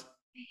couple months?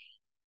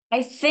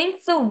 I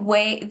think the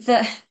way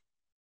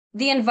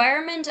the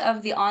environment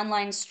of the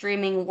online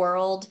streaming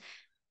world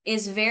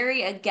is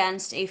very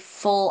against a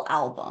full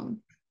album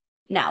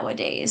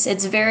nowadays.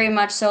 It's very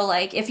much so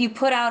like if you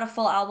put out a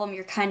full album,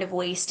 you're kind of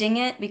wasting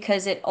it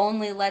because it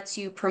only lets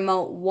you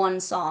promote one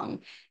song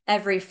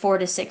every 4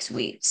 to 6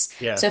 weeks.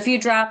 Yeah. So if you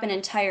drop an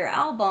entire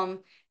album,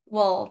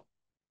 well,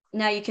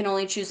 now you can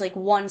only choose like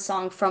one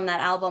song from that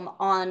album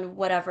on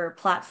whatever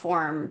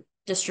platform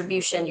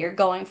distribution you're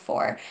going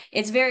for.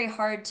 It's very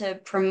hard to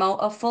promote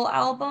a full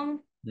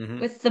album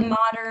with the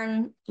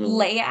modern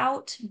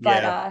layout,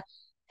 but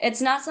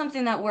it's not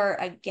something that we're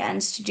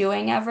against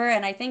doing ever.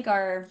 And I think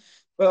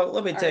well,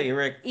 let me tell you,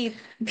 Rick,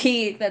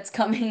 EP that's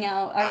coming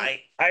out.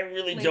 I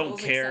really don't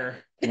care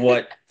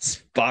what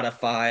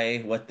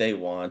Spotify, what they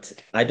want.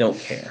 I don't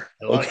care.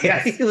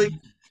 Okay.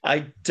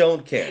 I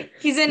don't care.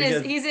 He's in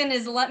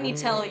his let me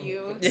tell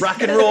you.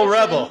 Rock and roll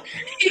rebel.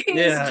 He's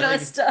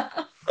just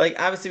like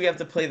obviously we have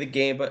to play the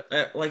game, but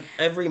like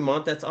every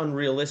month that's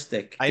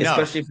unrealistic. I know.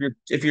 Especially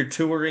if you're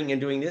touring and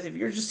doing this. If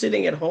you're just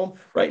sitting at home,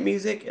 write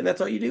music and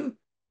that's all you do.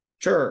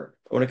 Sure.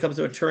 When it comes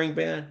to a touring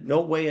band, no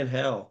way in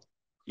hell.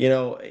 You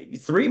know,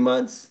 3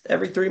 months,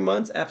 every 3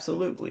 months,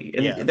 absolutely.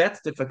 And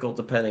that's difficult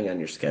depending on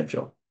your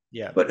schedule.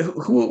 Yeah. But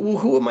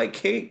who am I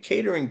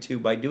catering to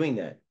by doing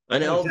that?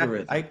 An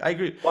algorithm. I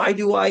agree. Why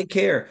do I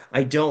care?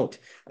 I don't.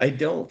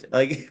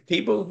 Like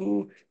people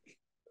who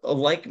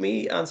like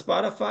me on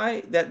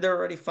Spotify, that they're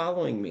already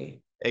following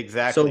me.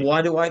 Exactly. So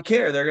why do I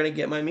care? They're going to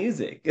get my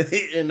music.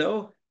 You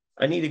know,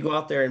 I need to go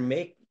out there and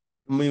make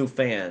new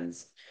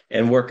fans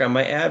and work on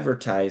my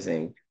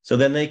advertising. So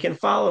then they can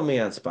follow me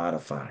on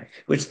Spotify,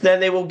 which then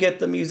they will get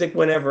the music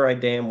whenever I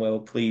damn well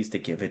please to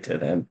give it to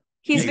them.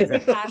 He's very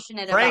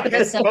passionate about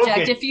this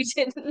subject. If you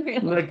didn't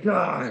realize. My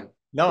God.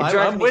 No,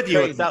 I'm with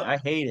you. I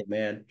hate it,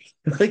 man.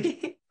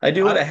 Like I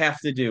do what I have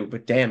to do,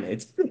 but damn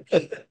it.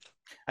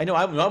 I know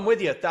I'm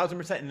with you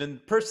 1,000%. And the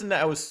person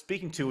that I was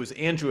speaking to was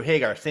Andrew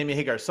Hagar, Sammy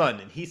Hagar's son,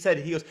 and he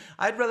goes,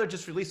 I'd rather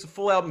just release a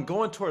full album,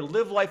 go on tour,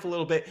 live life a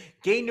little bit,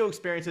 gain new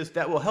experiences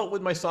that will help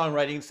with my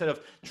songwriting instead of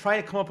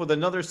trying to come up with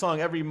another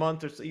song every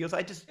month. Or so. He goes,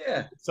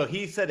 So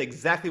he said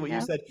exactly what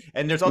you said,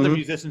 and there's other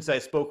musicians that I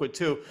spoke with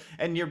too,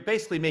 and you're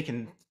basically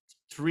making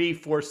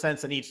 3-4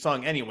 cents on each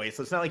song anyway,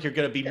 so it's not like you're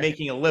going to be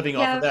making a living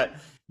off of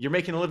that. You're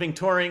making a living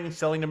touring,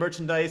 selling the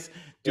merchandise,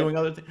 doing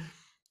other things.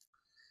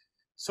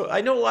 So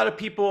I know a lot of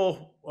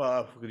people,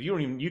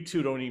 you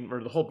two don't even,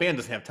 or the whole band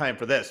doesn't have time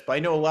for this, but I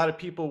know a lot of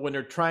people when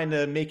they're trying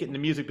to make it in the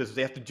music business,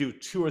 they have to do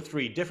 2 or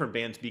 3 different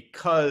bands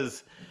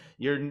because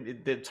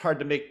it's hard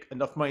to make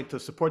enough money to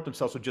support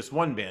themselves with just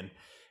one band.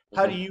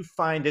 How do you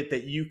find it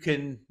that you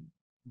can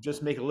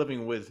just make a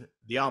living with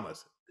the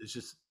Almas? It's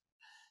just...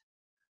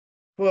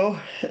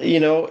 Well, you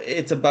know,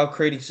 it's about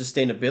creating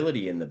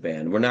sustainability in the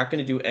band. We're not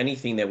going to do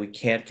anything that we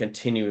can't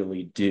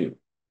continually do.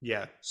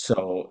 Yeah.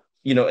 So,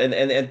 you know,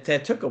 and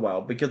that took a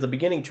while because the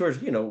beginning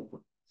tours, you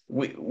know,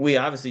 we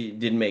obviously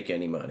didn't make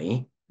any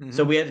money.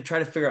 So we had to try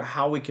to figure out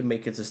how we can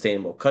make it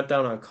sustainable, cut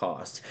down on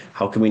costs.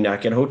 How can we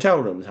not get hotel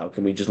rooms? How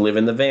can we just live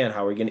in the van?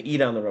 How are we going to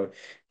eat on the road?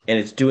 And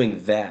it's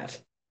doing that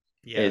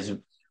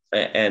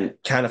and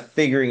kind of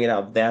figuring it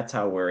out. That's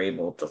how we're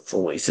able to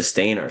fully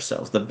sustain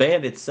ourselves. The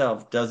band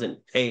itself doesn't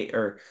pay,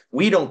 or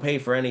we don't pay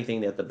for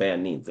anything that the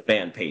band needs. The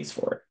band pays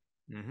for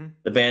it.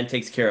 The band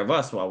takes care of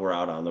us while we're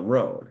out on the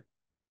road.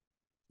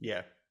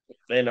 Yeah.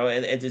 You know,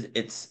 and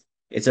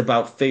it's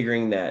about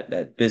figuring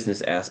that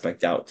business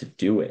aspect out to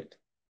do it.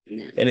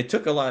 And it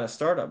took a lot of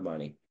startup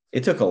money.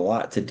 It took a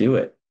lot to do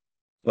it.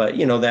 But,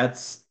 you know,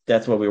 that's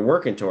what we're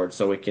working towards,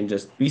 so we can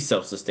just be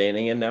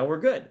self-sustaining, and now we're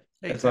good.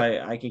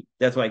 Exactly.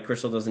 That's why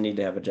Crystal doesn't need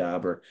to have a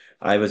job, or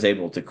I was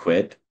able to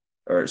quit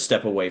or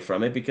step away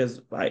from it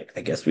because I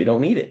guess we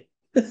don't need it.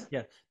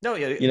 Yeah. No,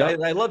 yeah, you know,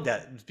 I love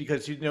that. It's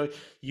because, you know,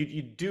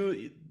 you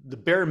do the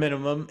bare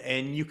minimum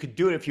and you could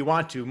do it if you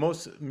want to.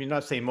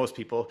 Not saying most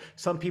people,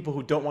 some people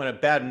who don't want it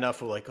bad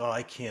enough are like, oh,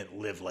 I can't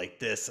live like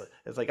this.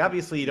 It's like,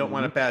 obviously you don't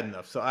want it bad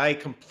enough. So I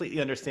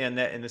completely understand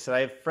that. And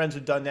I have friends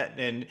who've done that,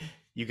 and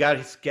you got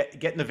to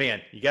get in the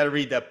van. You got to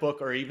read that book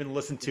or even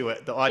listen to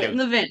it, the audio. Get in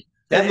the van.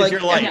 That is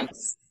your life.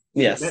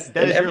 Yes.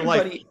 That is your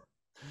life.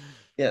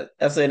 Yeah,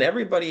 I'm saying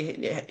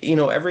everybody, you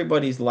know,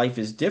 everybody's life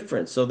is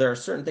different. So there are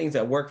certain things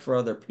that work for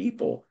other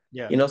people.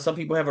 Yeah. You know, some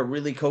people have a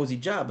really cozy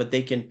job, but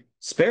they can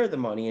spare the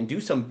money and do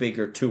some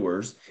bigger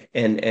tours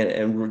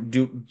and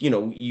do, you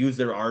know, use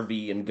their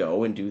RV and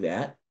go and do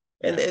that.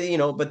 And, you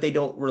know, but they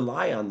don't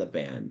rely on the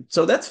band.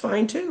 So that's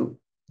fine too.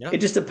 Yeah. It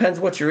just depends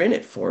what you're in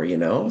it for, you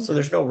know? So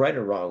there's no right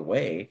or wrong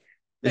way.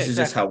 This is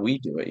just how we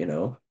do it, you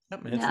know?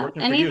 Yeah.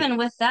 And even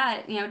with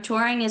that, you know,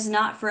 touring is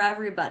not for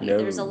everybody. No.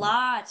 There's a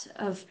lot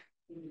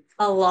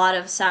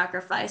of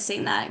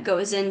sacrificing that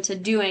goes into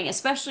doing,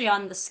 especially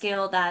on the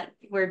scale that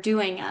we're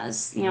doing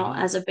as, you know,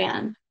 as a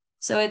band.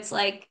 So it's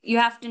like, you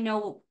have to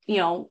know, you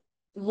know,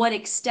 what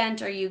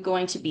extent are you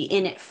going to be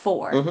in it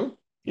for?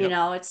 You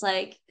know, it's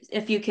like,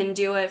 if you can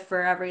do it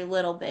for every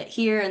little bit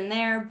here and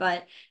there,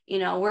 but, you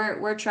know,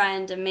 we're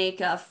trying to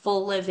make a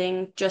full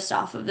living just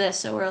off of this.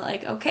 So we're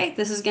like, okay,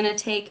 this is going to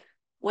take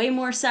way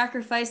more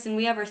sacrifice than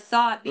we ever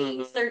thought,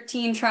 being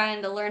 13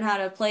 trying to learn how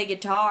to play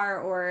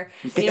guitar, or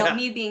you know,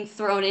 me being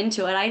thrown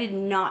into it. I did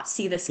not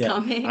see this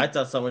coming. I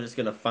thought someone was just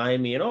gonna find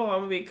me and I'm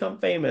gonna become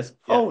famous.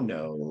 Oh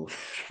no.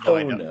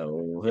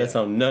 That's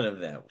how none of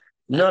that.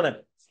 None of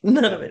it.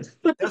 None of it.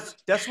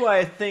 That's why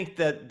I think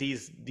that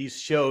these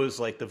shows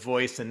like The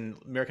Voice and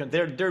American,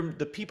 they're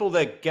the people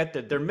that get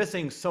that they're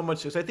missing so much.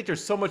 Because I think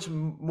there's so much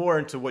more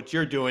into what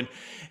you're doing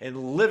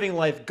and living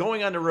life,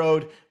 going on the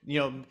road,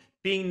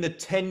 being the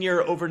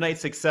 10-year overnight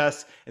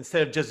success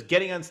instead of just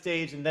getting on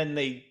stage and then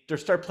they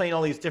start playing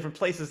all these different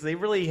places. They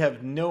really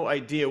have no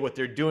idea what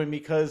they're doing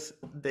because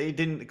they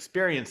didn't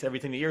experience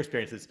everything that you're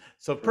experiencing.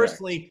 So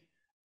personally,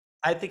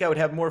 I think I would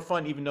have more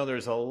fun, even though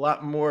there's a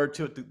lot more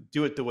to it, to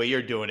do it the way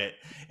you're doing it,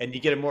 and you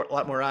get a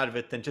lot more out of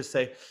it than just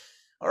say,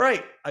 "All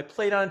right, I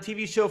played on a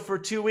TV show for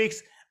 2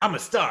 weeks. I'm a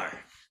star."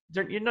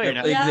 You're not.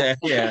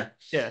 Exactly.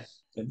 Yeah.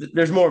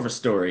 There's more of a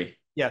story.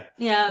 Yeah.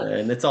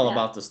 And it's all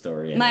about the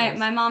story.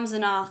 My mom's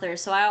an author,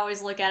 so I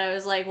always look at it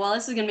as like, well,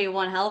 this is gonna be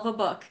one hell of a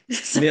book.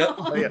 So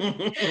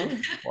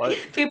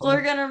people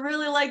are gonna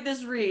really like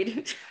this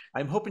read.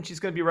 I'm hoping she's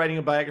going to be writing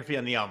a biography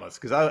on the Almas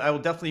because I will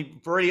definitely,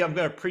 I'm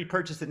going to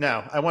pre-purchase it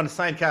now. I want a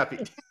signed copy.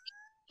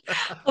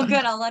 Well,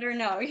 good. I'll let her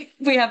know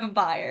we have a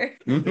buyer.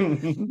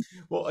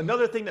 Well,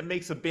 another thing that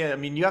makes a band, I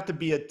mean, you have to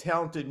be a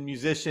talented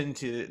musician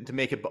to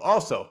make it, but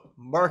also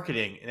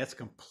marketing, and that's a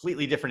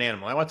completely different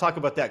animal. I want to talk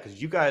about that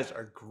because you guys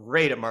are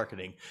great at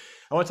marketing.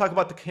 I want to talk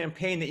about the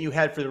campaign that you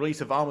had for the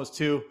release of Almas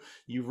 2.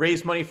 You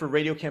raised money for a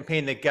radio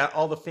campaign that got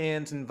all the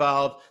fans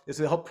involved. This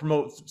will help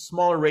promote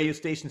smaller radio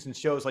stations and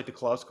shows like the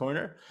Claw's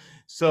Corner.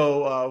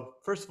 So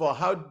first of all,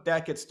 how did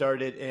that get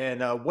started,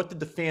 and what did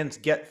the fans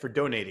get for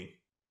donating?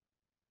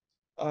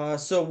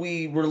 So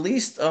we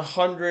released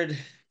 100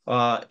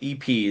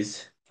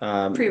 EPs.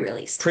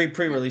 Pre-released.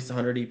 Pre-released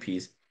 100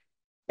 EPs.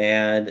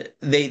 And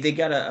they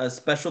got a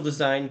special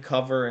design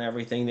cover and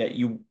everything that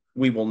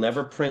we will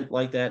never print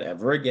like that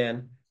ever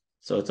again.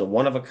 So it's a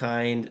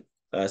one-of-a-kind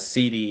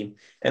CD.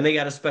 And they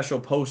got a special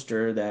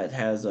poster that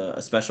has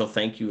a special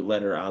thank you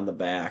letter on the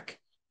back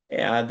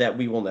that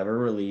we will never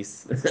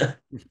release.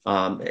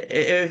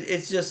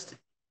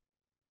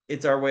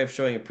 It's our way of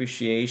showing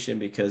appreciation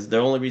because the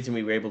only reason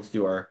we were able to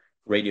do our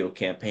radio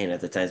campaign at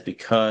the time is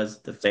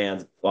because the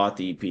fans bought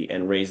the EP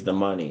and raised the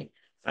money.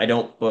 I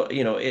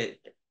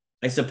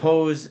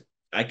suppose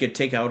I could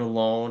take out a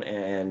loan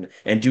and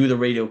do the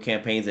radio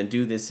campaigns and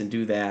do this and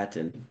do that,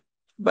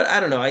 but I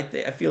don't know.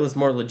 I feel it's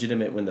more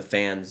legitimate when the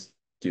fans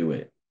do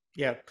it.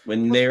 Yeah,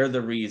 when they're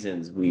the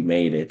reasons we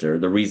made it or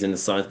the reason the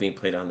song's being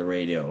played on the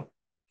radio.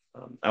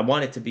 I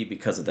want it to be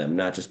because of them,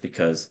 not just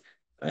because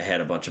I had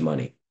a bunch of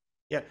money.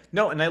 Yeah,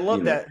 no, and I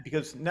love that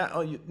because not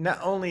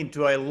only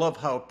do I love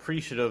how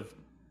appreciative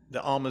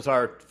the Almas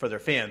are for their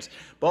fans,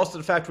 but also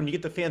the fact when you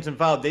get the fans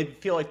involved, they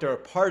feel like they're a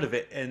part of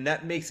it, and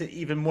that makes it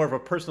even more of a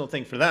personal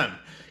thing for them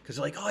because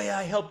they're like, oh yeah,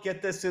 I helped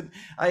get this, and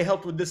I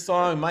helped with this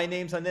song, my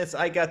name's on this,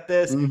 I got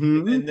this,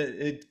 and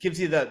it gives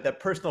you that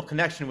personal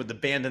connection with the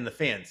band and the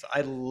fans.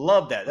 I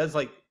love that. That's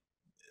like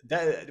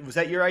that. Was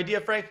that your idea,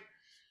 Frank?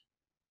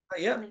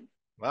 Yeah.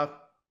 Wow.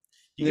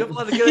 You have a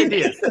lot of good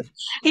ideas.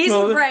 He's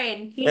the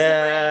brain.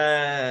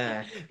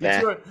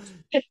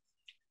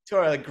 To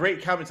our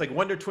great comments like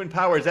Wonder Twin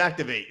Powers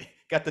activate.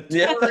 Got the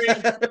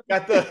touring,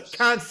 got the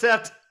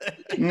concept.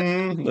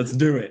 Let's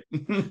do it.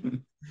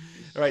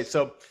 All right,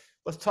 so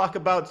let's talk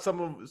about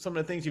some of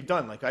the things you've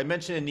done. Like I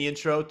mentioned in the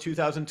intro,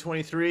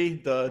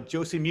 2023, the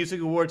Josie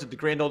Music Awards at the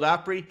Grand Ole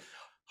Opry,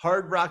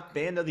 Hard Rock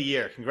Band of the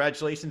Year.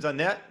 Congratulations on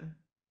that.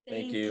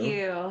 Thank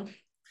you.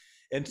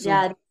 And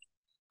so,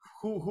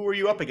 who were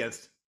you up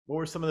against? What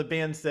were some of the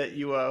bands that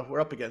you were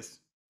up against?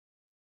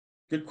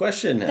 Good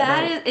question.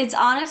 It's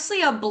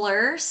honestly a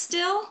blur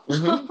still.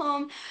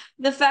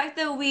 The fact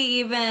that we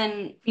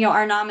even,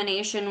 our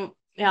nomination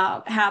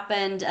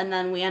happened and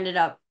then we ended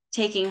up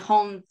taking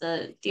home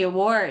the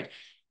award.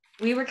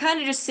 We were kind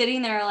of just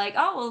sitting there like,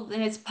 oh,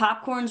 well, its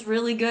popcorn's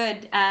really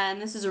good.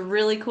 And this is a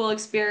really cool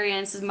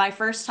experience. This is my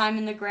first time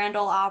in the Grand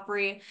Ole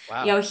Opry.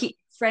 Wow.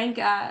 Frank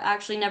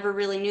actually never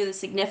really knew the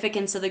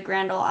significance of the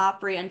Grand Ole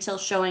Opry until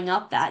showing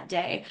up that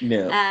day.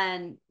 Yeah.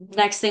 And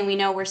next thing we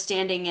know, we're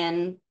standing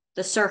in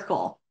the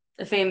circle,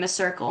 the famous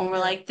circle. And we're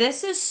like,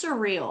 this is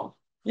surreal.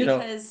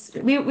 Because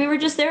we were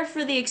just there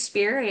for the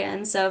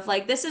experience of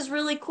like, this is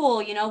really cool.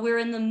 We were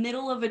in the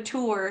middle of a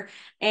tour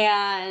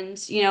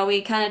and,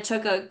 we kind of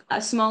took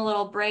a small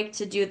little break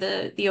to do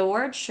the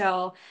award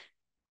show.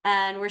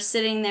 And we're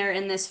sitting there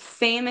in this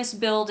famous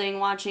building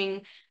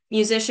watching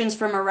musicians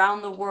from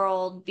around the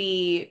world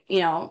be,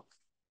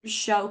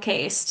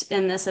 showcased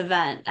in this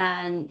event.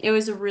 And it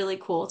was a really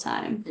cool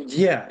time.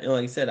 Yeah.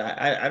 Like I said,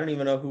 I don't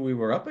even know who we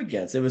were up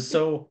against. It was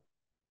so,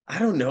 I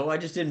don't know. I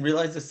just didn't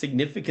realize the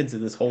significance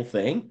of this whole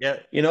thing. Yeah.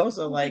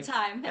 So like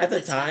at the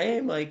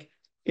time, like,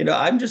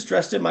 I'm just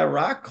dressed in my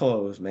rock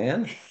clothes,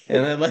 man.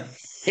 And then like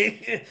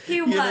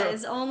he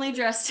was only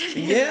dressed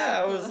in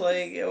I was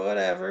like,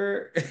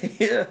 whatever.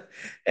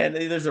 And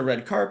there's a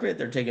red carpet,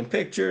 they're taking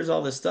pictures,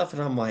 all this stuff.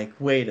 And I'm like,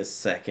 wait a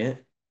second.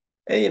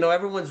 And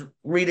everyone's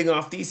reading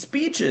off these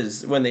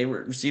speeches when they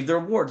receive their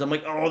awards. I'm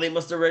like, oh, they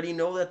must already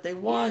know that they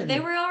won. They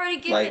were already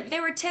given, they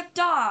were tipped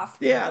off.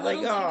 Yeah,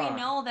 Little did we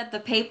know that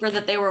the paper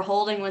that they were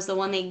holding was the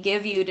one they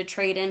give you to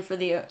trade in for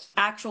the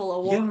actual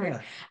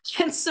award.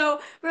 Yeah. And so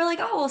we're like,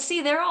 oh, well,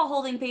 see, they're all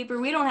holding paper.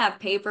 We don't have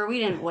paper. We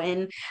didn't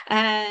win.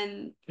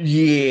 And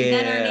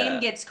then our name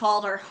gets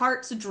called, our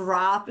hearts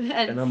drop.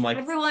 And I'm like,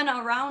 everyone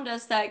around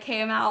us that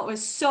came out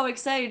was so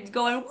excited,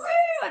 going, woo!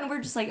 And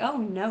we're just like, oh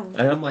no.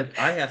 And I'm like,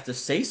 I have to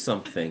say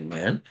something,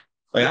 man.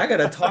 Like, I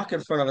gotta talk in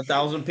front of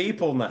 1,000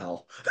 people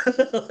now.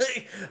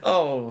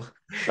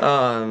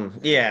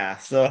 Yeah.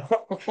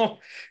 So,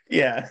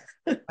 yeah.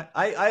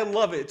 I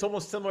love it. It's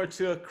almost similar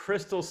to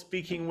Crystal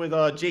speaking with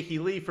Jakey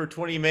Lee for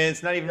 20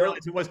 minutes. Not even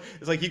realize who it was.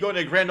 It's like you go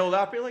into a Grand Ole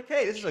Opry, you're like,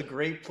 hey, this is a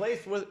great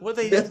place. What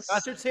they doing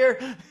concerts here?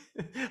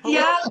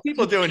 What are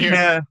people doing here?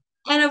 Yeah.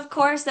 And of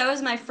course, that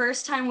was my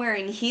first time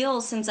wearing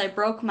heels since I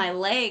broke my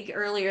leg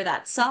earlier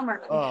that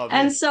summer. Oh,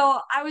 and so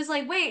I was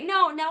like, wait,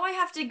 no, now I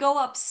have to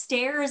go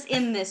upstairs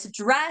in this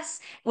dress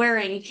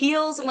wearing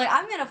heels. I'm like,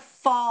 I'm going to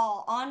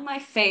fall on my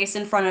face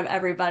in front of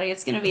everybody.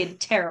 It's going to be a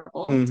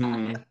terrible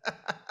time.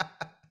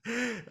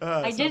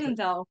 I didn't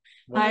though.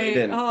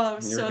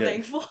 I'm so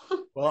thankful.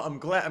 Well, I'm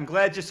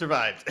glad you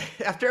survived.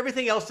 After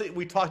everything else that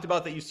we talked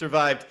about that you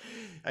survived,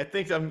 I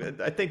think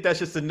that's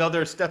just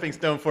another stepping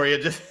stone for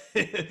you. Just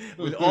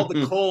with all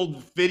the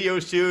cold video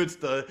shoots,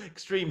 the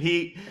extreme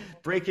heat,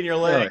 breaking your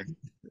leg.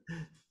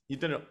 You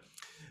don't know.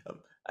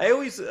 I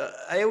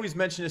always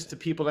mention this to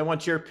people, and I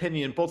want your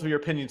opinion, both of your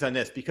opinions on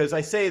this, because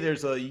I say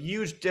there's a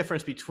huge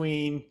difference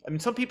between. I mean,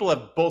 some people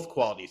have both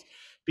qualities,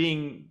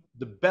 being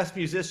the best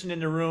musician in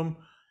the room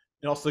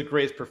and also the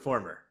greatest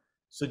performer.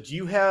 So do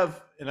you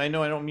have? And I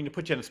know I don't mean to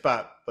put you on the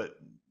spot, but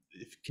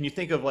can you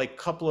think of like a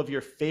couple of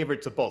your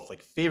favorites of both,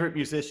 like favorite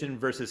musician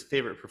versus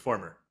favorite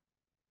performer?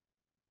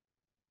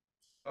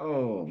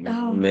 Oh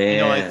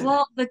man.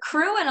 Well, the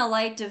Crew and A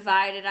Light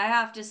Divided, I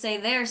have to say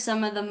they're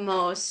some of the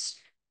most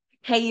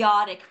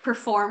chaotic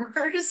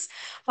performers,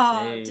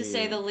 to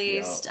say the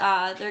least.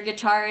 Their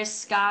guitarist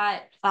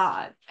Scott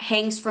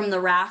hangs from the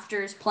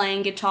rafters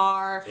playing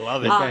guitar.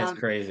 Love it. That guy's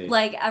crazy.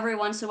 Like every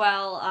once in a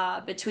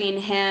while, between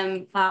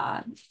him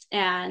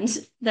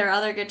and their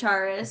other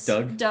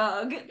guitarist,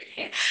 Doug,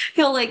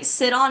 he'll like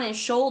sit on his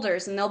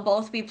shoulders and they'll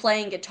both be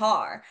playing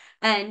guitar.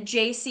 And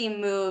JC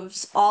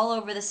moves all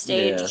over the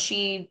stage. Yeah.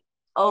 She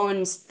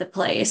owns the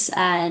place,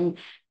 and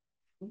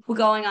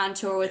going on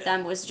tour with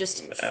them was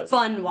just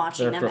fun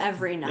watching them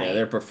every night. Yeah,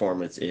 their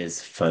performance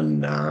is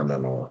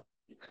phenomenal.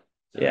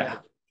 Yeah.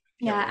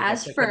 Yeah,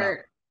 as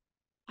for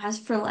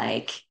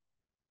like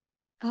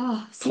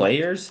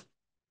players,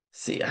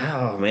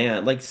 oh man,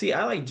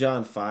 I like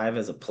John 5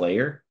 as a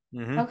player.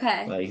 Mm-hmm.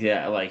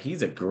 Okay. Like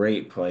he's a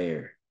great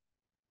player.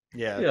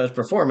 Yeah. His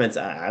performance,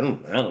 I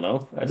don't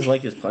know. I just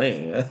like his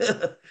playing.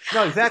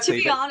 No, exactly.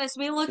 To be honest,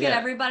 we look at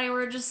everybody,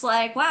 we're just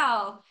like,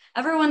 wow,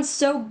 everyone's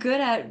so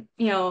good at,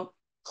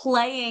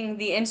 playing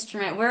the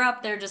instrument. We're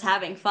up there just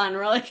having fun.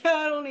 We're like,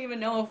 I don't even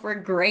know if we're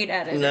great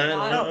at it or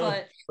not,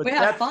 but we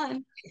have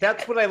fun.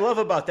 That's what I love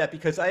about that,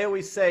 because I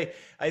always say,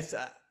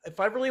 if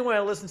I really want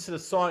to listen to the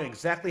song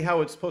exactly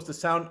how it's supposed to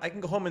sound, I can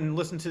go home and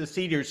listen to the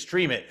CD or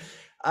stream it.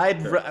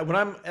 When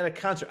I'm at a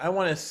concert, I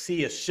want to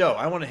see a show.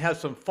 I want to have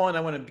some fun. I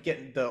want to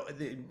get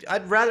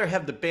I'd rather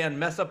have the band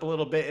mess up a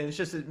little bit, and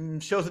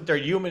it shows that they're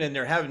human and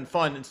they're having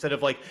fun instead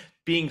of like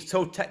being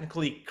so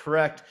technically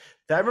correct.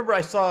 I remember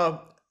I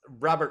saw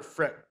Robert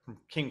Fripp from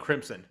King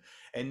Crimson,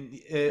 and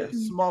a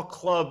small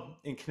club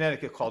in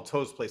Connecticut called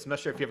Toad's Place. I'm not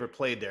sure if you ever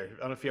played there.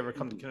 I don't know if you ever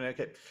come to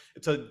Connecticut.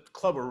 It's a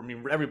club where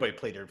everybody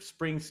played there.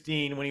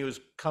 Springsteen when he was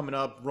coming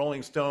up,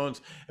 Rolling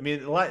Stones. I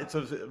mean, it's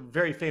a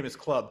very famous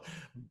club,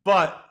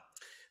 but.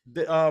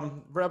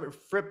 Robert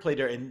Fripp played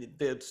there, and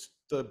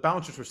the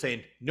bouncers were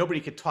saying nobody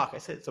could talk. I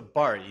said, it's a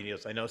bar.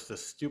 I know it's the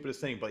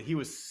stupidest thing, but he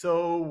was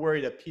so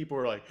worried that people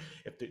were like,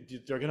 if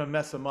they're going to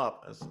mess him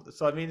up.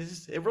 So, I mean,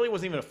 it really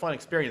wasn't even a fun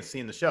experience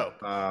seeing the show.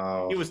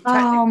 Oh. He was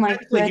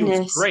technically he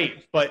was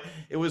great, but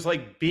it was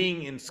like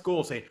being in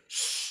school saying,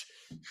 shh.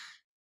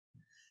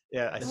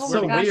 Yeah, it's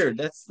so weird.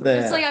 It's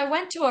like I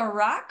went to a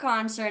rock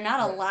concert,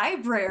 not a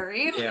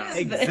library. Yeah,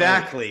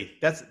 exactly.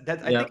 I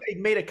think I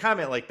made a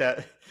comment like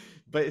that.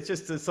 But it's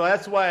just, so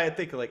that's why I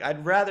think like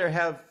I'd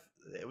rather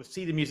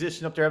see the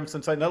musician up there having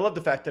some fun. And I love the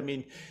fact, I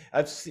mean,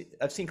 I've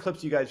seen clips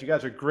of you guys. You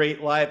guys are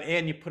great live,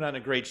 and you put on a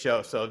great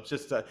show. So it's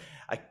just, are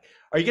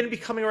you going to be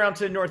coming around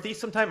to the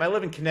Northeast sometime? I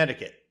live in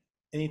Connecticut.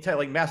 Anytime,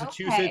 like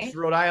Massachusetts,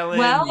 Rhode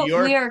Island, New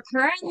York. We are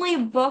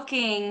currently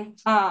booking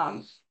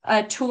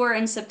a tour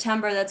in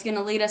September that's going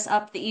to lead us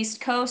up the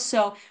East Coast.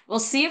 So we'll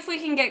see if we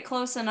can get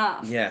close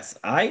enough. Yes,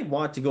 I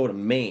want to go to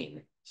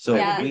Maine. So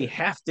we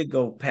have to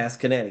go past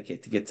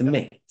Connecticut to get to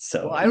Maine.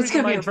 So it's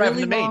going to be a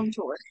really long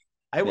tour.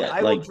 I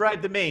will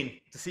drive to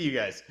Maine to see you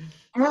guys.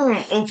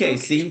 Okay,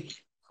 see?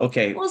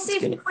 Okay. We'll see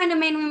if we find a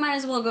Maine, we might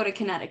as well go to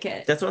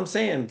Connecticut. That's what I'm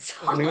saying.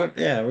 We're going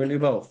to do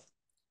both.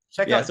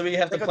 So we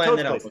have to plan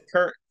that out.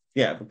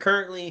 But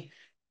currently,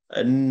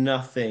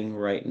 nothing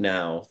right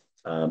now.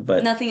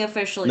 But nothing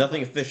officially.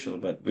 Nothing official,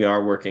 but we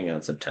are working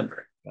on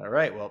September. All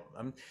right. Well,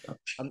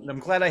 I'm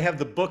glad I have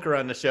the booker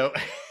on the show.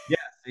 Yeah,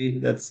 see,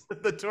 that's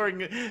the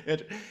touring.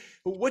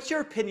 What's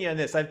your opinion on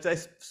this? I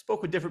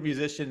spoke with different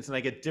musicians and I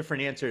get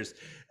different answers.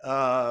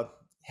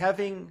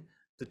 Having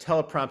the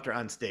teleprompter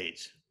on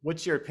stage.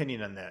 What's your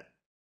opinion on that?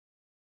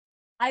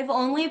 I've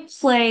only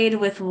played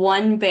with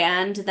one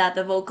band that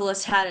the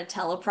vocalist had a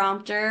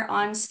teleprompter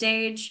on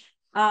stage.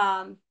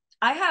 I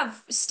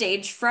have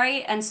stage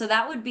fright, and so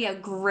that would be a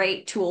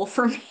great tool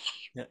for me.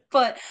 Yeah.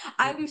 But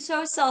I'm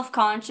so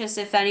self-conscious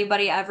if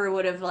anybody ever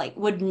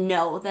would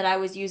know that I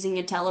was using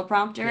a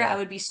teleprompter, Yeah. I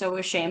would be so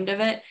ashamed of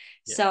it.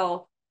 Yeah.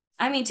 So,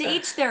 I mean, to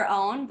each their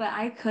own, but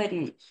I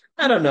couldn't.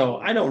 I don't know.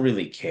 I don't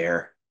really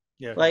care.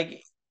 Yeah.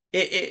 Like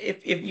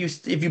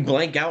if you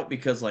blank out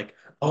because like,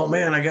 oh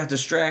man, I got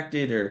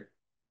distracted, or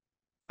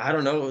I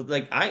don't know,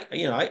 like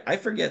I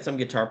forget some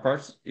guitar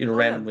parts,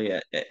 randomly.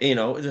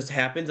 It just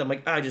happens. I'm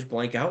like, I just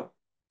blank out.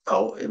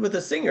 Oh, with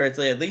a singer, it's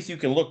like at least you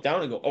can look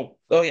down and go,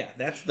 oh yeah,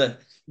 that's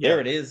there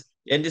it is,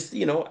 and just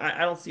I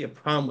don't see a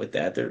problem with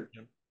that.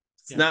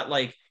 It's not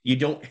like you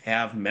don't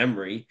have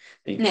memory.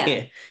 You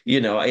can't,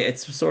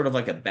 it's sort of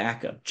like a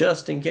backup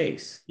just in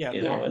case. Yeah.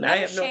 And no I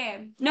have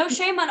shame. No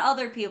shame on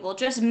other people,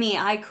 just me.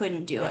 I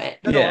couldn't do it.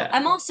 Yeah.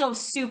 I'm also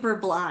super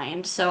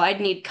blind, so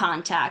I'd need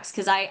contacts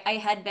because I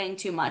headbang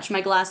too much.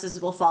 My glasses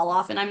will fall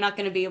off and I'm not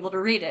going to be able to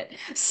read it.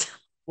 So.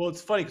 Well,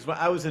 it's funny because when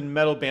I was in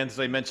metal bands, as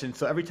I mentioned,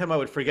 so every time I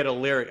would forget a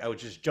lyric, I would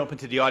just jump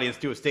into the audience,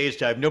 do a stage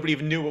dive. Nobody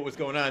even knew what was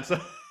going on.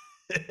 So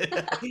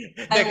that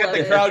got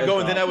the crowd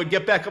going. Then I would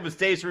get back up on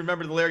stage to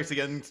remember the lyrics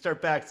again and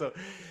start back. So,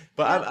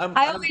 but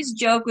I always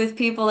joke with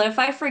people that if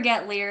I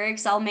forget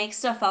lyrics, I'll make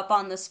stuff up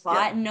on the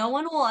spot. Yeah. No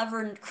one will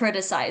ever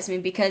criticize me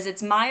because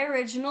it's my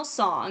original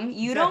song.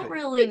 You don't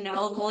really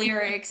know the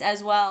lyrics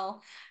as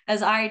well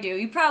as I do.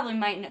 You probably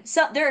might know.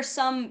 So there are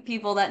some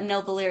people that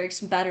know the lyrics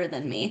better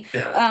than me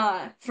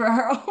for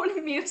our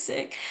own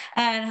music.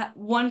 And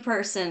one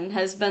person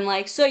has been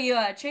like, "So you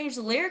changed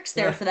the lyrics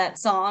there for that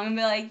song?" And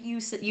be like,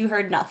 "You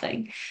heard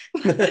nothing."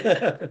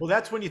 Well,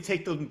 that's when you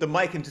take the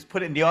mic and just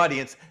put it in the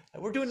audience.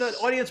 We're doing the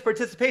audience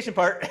participation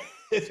part.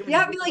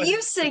 Yeah, be like,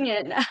 "You sing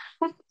it."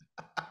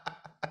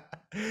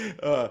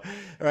 All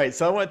right,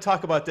 so I want to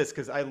talk about this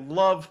because I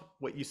love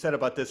what you said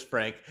about this,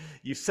 Frank.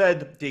 You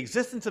said the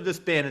existence of this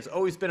band has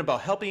always been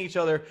about helping each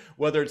other,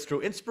 whether it's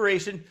through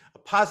inspiration, a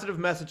positive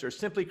message, or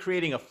simply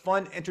creating a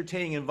fun,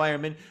 entertaining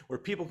environment where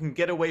people can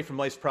get away from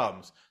life's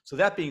problems. So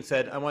that being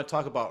said, I want to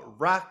talk about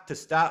Rock to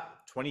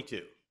Stop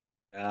 22.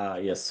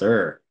 Yes,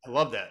 sir. I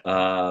love that.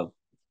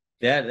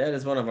 That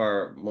is one of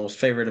our most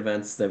favorite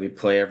events that we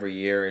play every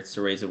year. It's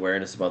to raise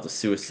awareness about the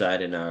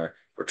suicide in our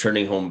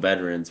returning home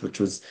veterans, which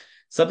was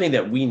something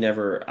that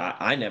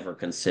I never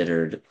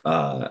considered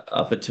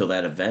up until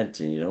that event.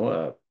 And,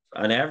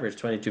 on average,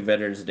 22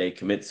 veterans a day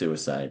commit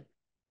suicide.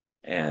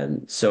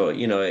 And so,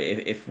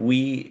 if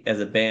we as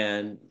a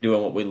band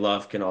doing what we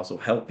love can also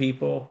help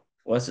people,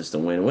 well, it's just a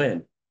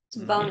win-win.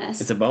 It's a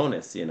bonus. It's a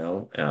bonus,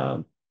 so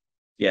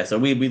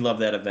we love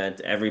that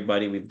event.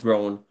 Everybody, we've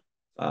grown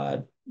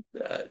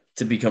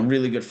to become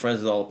really good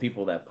friends with all the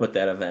people that put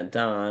that event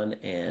on.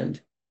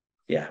 And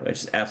yeah, I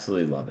just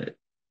absolutely love it.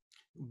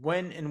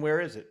 When and where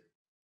is it?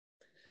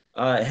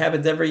 It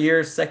happens every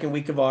year, second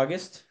week of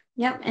August.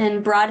 Yep,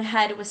 in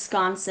Broadhead,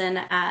 Wisconsin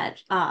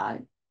at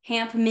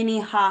Camp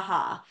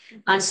Minnehaha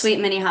on Sweet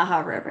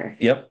Minnehaha River.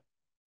 Yep.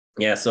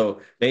 Yeah,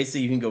 so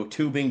basically you can go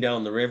tubing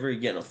down the river, you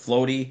get in a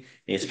floaty, and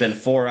you spend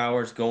 4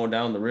 hours going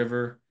down the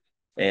river.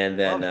 And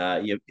then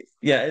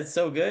it's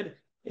so good.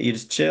 You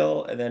just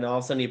chill, and then all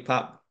of a sudden you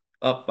pop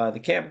up by the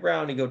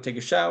campground, you go take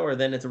a shower,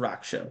 then it's a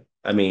rock show.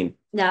 I mean,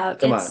 no,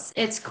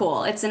 it's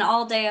cool. It's an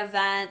all-day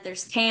event.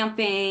 There's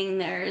camping.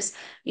 There's,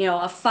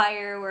 a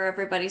fire where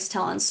everybody's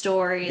telling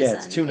stories. Yeah,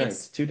 it's 2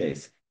 nights, 2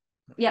 days.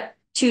 Yep,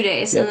 2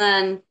 days. Yep.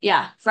 And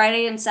then,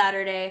 Friday and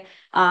Saturday.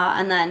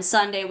 And then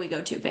Sunday we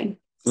go tubing.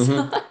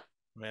 Mm-hmm.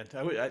 Man,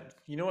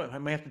 you know what? I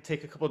might have to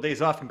take a couple of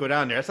days off and go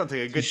down there. That sounds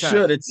like a good time.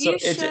 Should.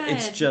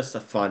 It's just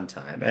a fun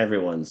time.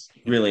 Everyone's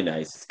really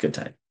nice. It's a good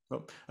time.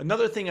 Well,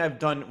 another thing I've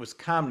done was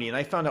comedy, and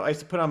I found out I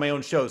used to put on my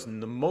own shows,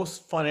 and the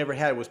most fun I ever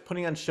had was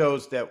putting on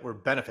shows that were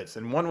benefits.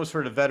 And one was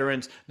for the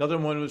veterans, another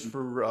one was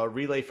for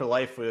Relay for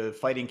Life,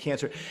 fighting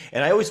cancer.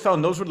 And I always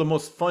found those were the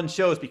most fun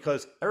shows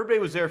because everybody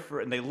was there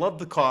and they loved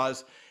the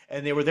cause,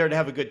 and they were there to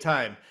have a good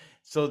time.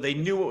 So they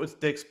knew what was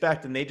to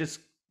expect, and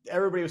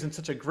everybody was in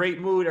such a great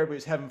mood. Everybody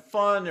was having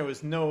fun. There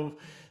was no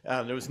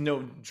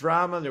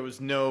drama. There was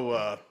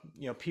no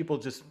people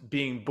just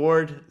being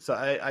bored.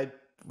 So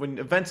when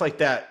events like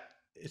that.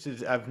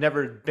 I've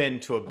never been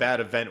to a bad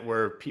event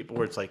where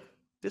it's like,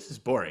 this is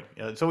boring.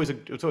 It's always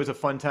a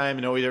fun time,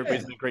 and always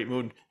everybody's in a great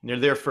mood, and they're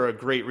there for a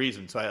great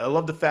reason. So I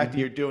love the fact that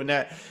you're doing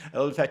that. I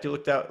love the fact you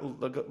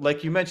look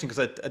like you mentioned,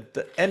 because at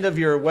the end of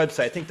your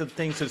website, I think the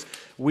thing says,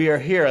 "We are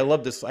here." I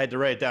love this. I had to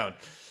write it down.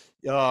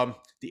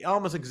 The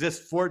Almas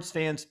exists for its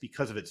fans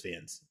because of its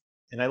fans,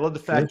 and I love the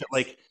fact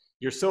that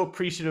you're so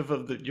appreciative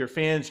of your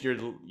fans.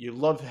 You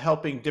love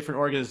helping different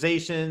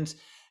organizations.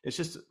 It's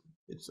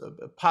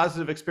a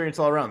positive experience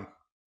all around.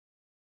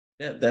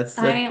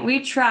 Yeah,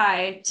 we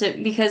try to,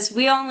 because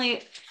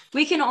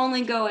we can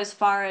only go as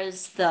far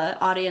as the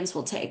audience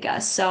will take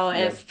us. So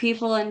if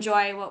people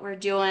enjoy what we're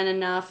doing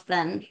enough,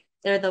 then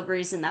they're the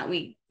reason that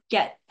we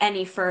get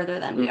any further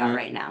than we are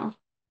right now.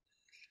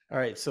 All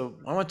right, so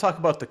I want to talk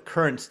about the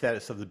current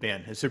status of the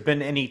band. Has there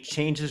been any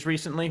changes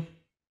recently?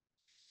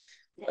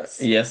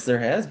 Yes, there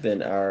has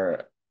been.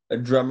 Our a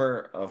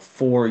drummer of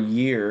 4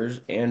 years,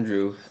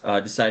 Andrew,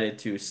 decided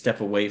to step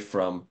away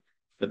from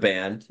the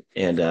band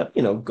and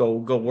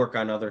go work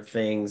on other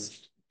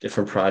things,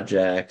 different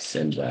projects,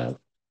 and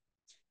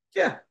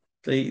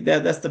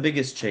that's the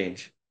biggest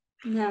change.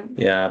 Yeah.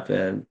 Yeah,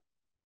 and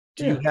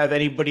do you have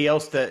anybody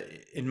else that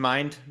in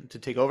mind to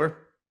take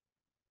over?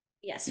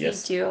 Yes, we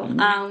do.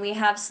 We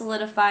have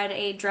solidified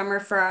a drummer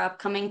for our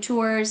upcoming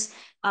tours.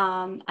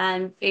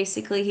 And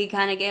basically he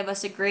kind of gave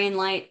us a green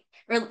light,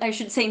 or I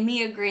should say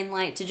me a green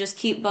light to just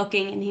keep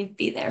booking and he'd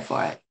be there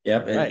for it.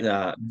 Yep,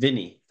 and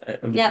Vinny.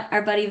 Yep,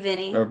 our buddy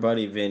Vinny.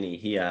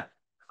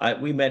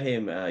 We met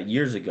him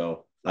years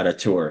ago on a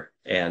tour,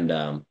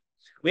 and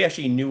we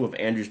actually knew of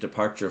Andrew's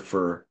departure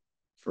for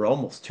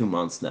almost 2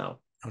 months now.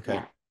 Okay.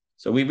 Yeah.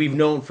 So we've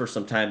known for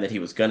some time that he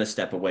was going to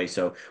step away.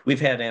 So we've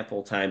had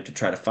ample time to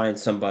try to find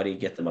somebody,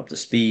 get them up to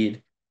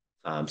speed,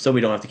 so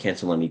we don't have to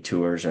cancel any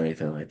tours or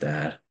anything like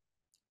that.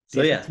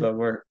 So yes, but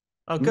we're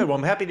good. Well,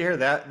 I'm happy to hear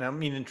that. And I don't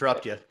mean to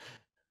interrupt you.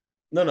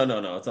 No.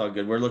 It's all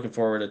good. We're looking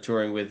forward to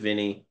touring with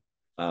Vinny.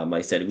 Like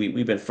I said,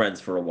 we've been friends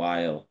for a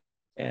while,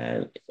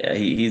 and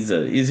he's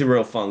a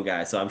real fun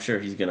guy. So I'm sure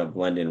he's going to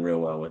blend in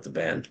real well with the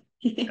band.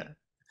 Yeah.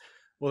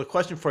 Well, the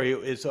question for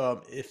you is,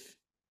 if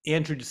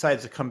Andrew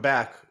decides to come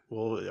back,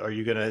 are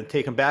you going to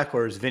take him back,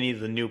 or is Vinny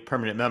the new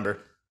permanent member?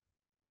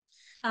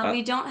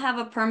 We don't have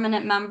a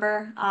permanent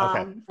member,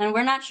 and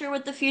we're not sure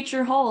what the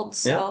future holds.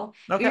 So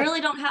we really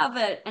don't have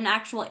an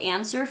actual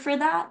answer for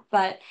that.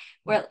 But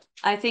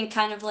I think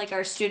kind of like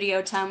our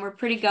studio time, we're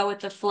pretty go with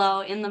the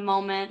flow in the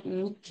moment,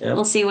 and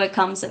we'll see what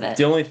comes of it.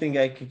 The only thing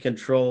I can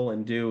control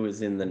and do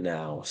is in the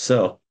now.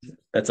 So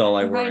that's all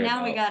I worry about. Right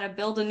now, we got to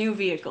build a new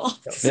vehicle.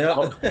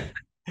 So.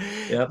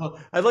 Yeah. Well,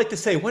 I'd like to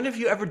say, when have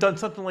you ever done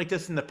something like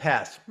this in the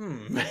past?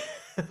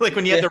 Like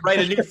when you had to write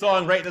a new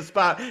song right in the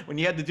spot, when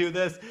you had to do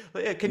this.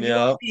 Can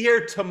you be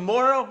here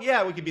tomorrow?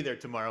 Yeah, we could be there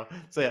tomorrow.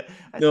 So yeah.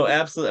 No,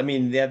 absolutely. I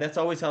mean, that's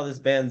always how this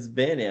band's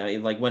been. I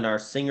mean, like when our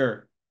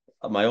singer,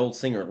 my old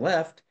singer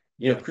left,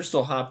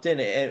 Crystal hopped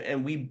in,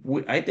 and we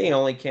I think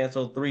only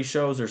canceled 3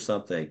 shows or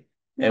something.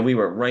 And we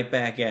were right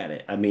back at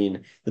it. I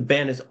mean, the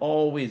band has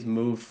always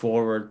moved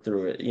forward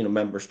through it,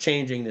 members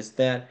changing, this,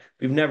 that.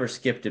 We've never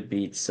skipped a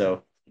beat.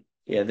 So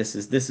yeah, this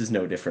is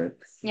no different.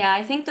 Yeah,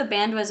 I think the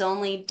band was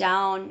only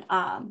down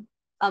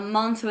a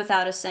month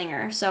without a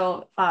singer.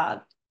 So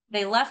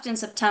they left in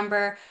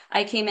September.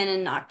 I came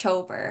in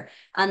October,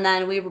 and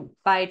then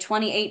by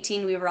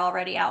 2018 we were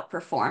already out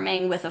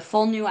performing with a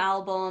full new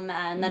album,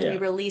 and then we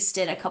released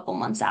it a couple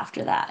months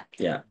after that.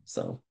 Yeah,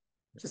 so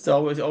just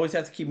always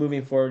have to keep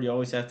moving forward. You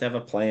always have to have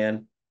a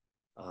plan,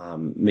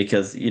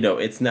 because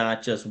it's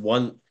not just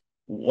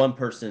one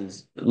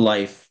person's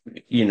life,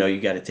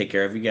 you got to take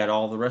care of. You got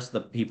all the rest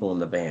of the people in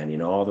the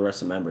band, all the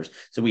rest of the members.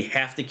 So we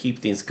have to keep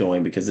things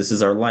going because this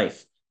is our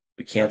life.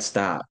 We can't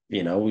stop, we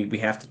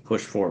have to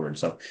push forward.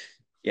 So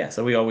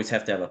so we always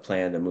have to have a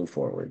plan to move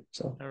forward.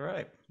 So all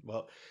right.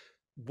 Well,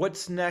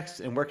 what's next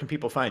and where can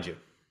people find you?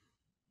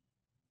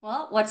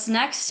 Well, what's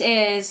next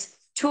is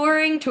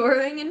touring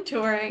and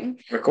touring.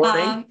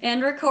 Recording.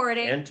 And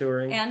recording. And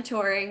touring.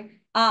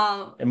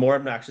 And more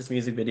obnoxious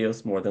music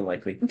videos, more than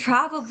likely.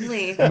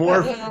 Probably.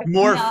 more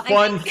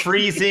fun,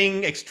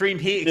 freezing, extreme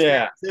heat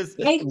experiences.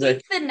 I think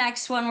the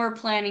next one we're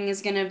planning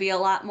is going to be a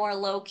lot more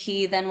low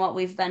key than what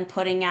we've been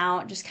putting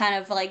out. Just kind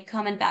of like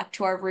coming back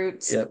to our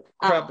roots. Yep.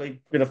 Probably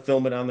going to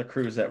film it on the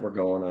cruise that we're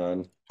going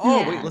on.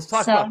 Oh, wait, let's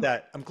talk about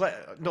that. I'm glad.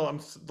 No,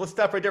 let's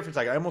stop right there for a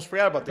second. I almost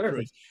forgot about the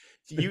cruise.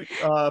 You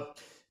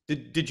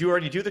did you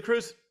already do the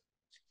cruise?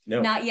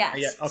 No, not yet.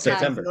 Okay.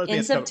 September.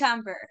 In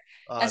September.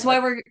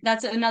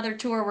 That's another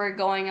tour we're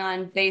going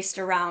on based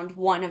around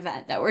one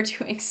event that we're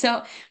doing.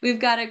 So we've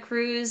got a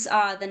cruise the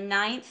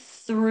 9th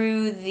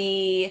through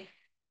the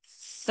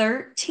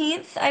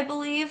 13th, I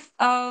believe,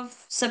 of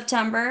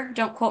September.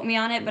 Don't quote me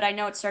on it, but I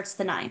know it starts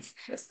the 9th.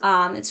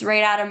 It's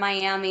right out of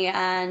Miami,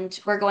 and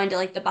we're going to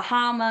like the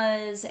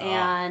Bahamas,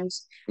 and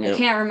I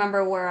can't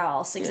remember where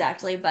else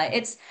exactly, but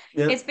it's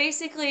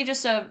basically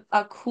just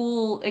a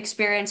cool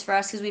experience for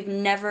us because we've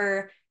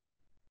never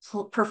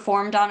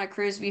performed on a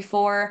cruise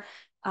before.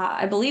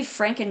 I believe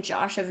Frank and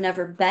Josh have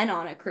never been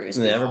on a cruise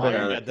before. Never been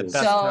on a cruise. The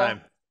best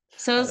time.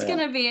 So it's going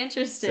to be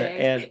interesting.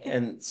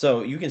 And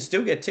so you can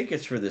still get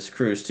tickets for this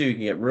cruise too. You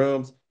can get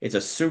rooms. It's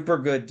a super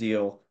good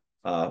deal.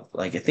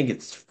 Like I think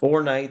it's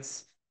 4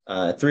 nights.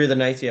 3 of the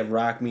nights you have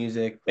rock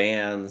music,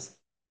 bands.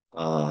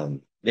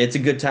 It's a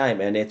good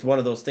time, and it's one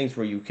of those things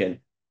where you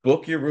can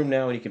book your room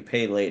now and you can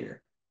pay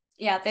later.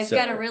 Yeah, they've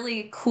got a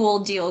really cool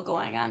deal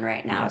going on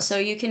right now. So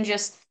you can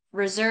just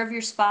reserve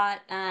your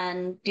spot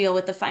and deal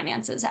with the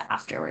finances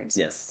afterwards.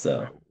 Yes.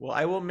 So well,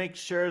 I will make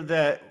sure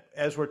that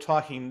as we're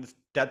talking,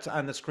 that's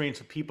on the screen.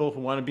 So people who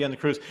want to be on the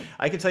cruise,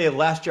 I can tell you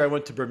last year I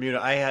went to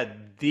Bermuda. I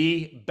had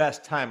the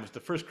best time. It was the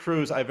first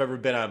cruise I've ever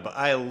been on, but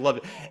I love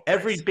it.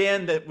 Every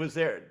band that was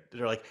there,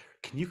 they're like,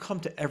 can you come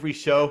to every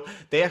show?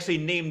 They actually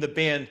named the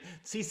band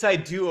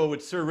Seaside Duo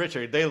with Sir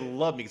Richard. They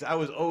loved me because I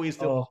was always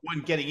the one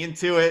getting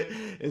into it.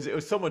 It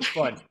was so much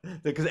fun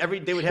because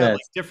they would have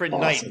like different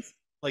nights,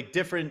 like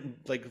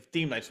different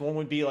theme nights. One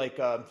would be like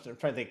I'm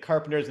trying to think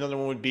Carpenters. Another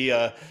one would be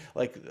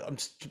like I'm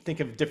just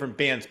thinking of different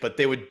bands, but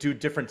they would do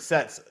different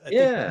sets. I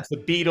think the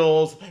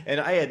Beatles, and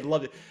I had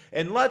loved it.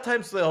 And a lot of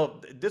times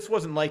this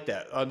wasn't like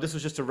that. This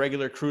was just a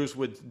regular cruise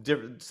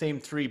with same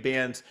 3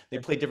 bands. They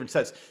played different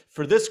sets.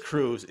 For this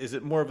cruise, is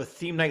it more of a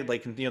theme night?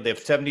 Like they have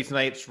 70s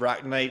nights,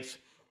 rock nights.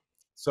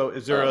 So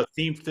is there a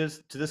theme to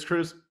this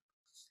cruise?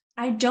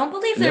 I don't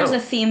believe there's a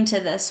theme to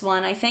this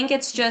one. I think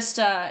it's just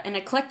an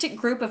eclectic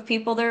group of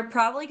people. They're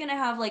probably going to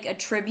have like a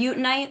tribute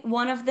night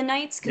one of the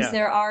nights because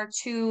there are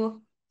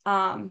two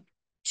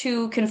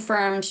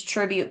confirmed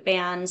tribute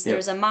bands.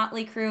 There's a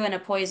Motley Crue and a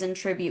Poison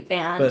tribute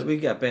band. But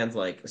we've got bands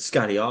like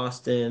Scotty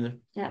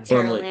Austin,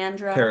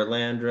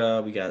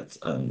 Paralandra. We got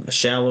a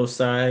Shallow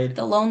Side,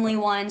 the Lonely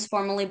Ones,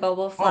 formerly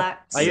Bobo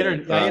Flax. I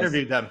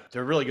interviewed them.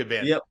 They're a really good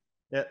band.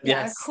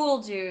 Yeah,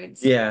 cool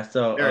dudes. Yeah,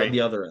 so the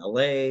other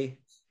LA.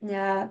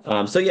 Yeah.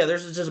 So yeah,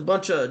 there's just a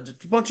bunch of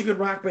good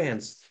rock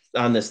bands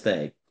on this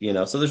thing,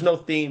 so there's no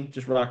theme,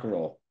 just rock and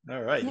roll.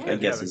 All right. I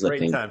guess it's a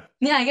great time.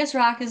 Yeah, I guess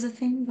rock is a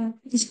theme, but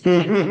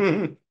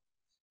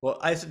well,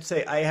 I should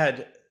say I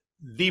had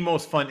the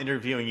most fun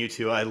interviewing you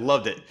two. I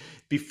loved it.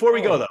 Before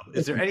we go though,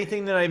 is there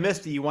anything that I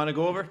missed that you want to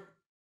go over?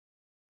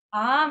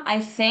 I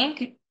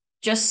think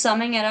just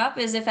summing it up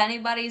is if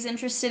anybody's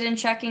interested in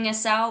checking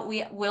us out,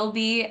 we will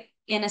be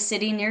in a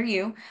city near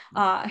you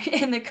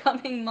in the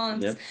coming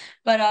months.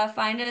 But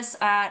find us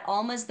at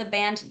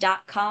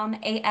almastheband.com,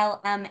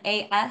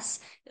 ALMAS,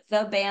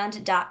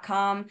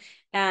 theband.com.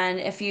 And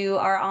if you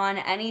are on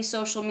any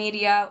social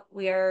media,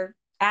 we are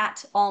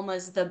at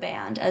Almas the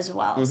Band as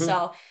well.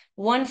 So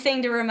one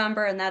thing to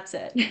remember, and that's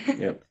it.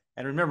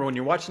 And remember, when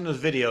you're watching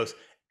those videos,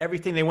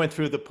 everything they went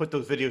through to put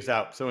those videos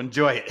out. So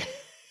enjoy it.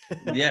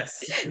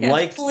 Yes.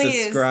 Like,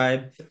 please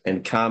subscribe,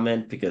 and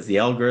comment because the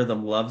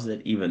algorithm loves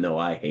it, even though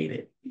I hate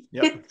it.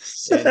 Yep.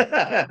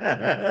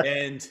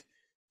 And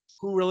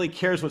who really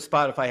cares what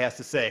Spotify has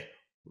to say?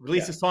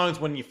 Release the songs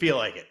when you feel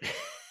like it.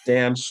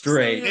 Damn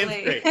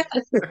straight.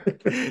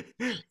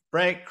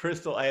 Frank,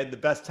 Crystal, I had the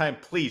best time.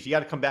 Please, you got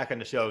to come back on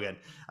the show again.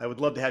 I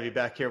would love to have you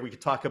back here. We could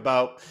talk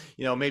about,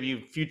 maybe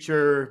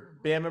future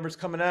band members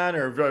coming on,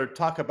 or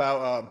talk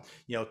about,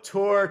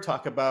 tour,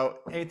 talk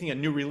about anything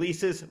on new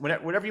releases,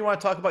 whatever you want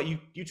to talk about. You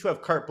two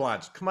have carte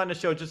blanche. Come on the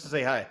show just to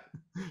say hi.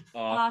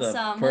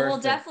 Awesome. Well, we'll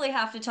definitely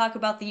have to talk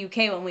about the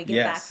UK when we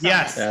get back.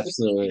 Yes,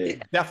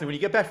 absolutely. Definitely. When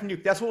you get back from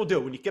UK, that's what we'll do.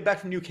 When you get back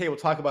from UK, we'll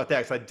talk about that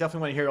because I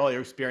definitely want to hear all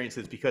your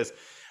experiences because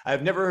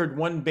I've never heard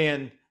one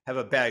band have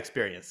a bad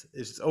experience.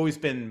 It's always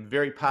been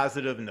very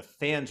positive, and the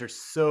fans are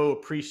so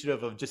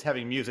appreciative of just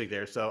having music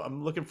there. So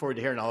I'm looking forward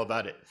to hearing all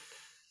about it.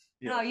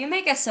 Oh, you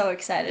make us so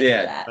excited for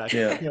that.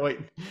 Yeah. Can't wait.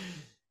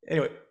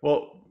 Anyway,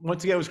 well,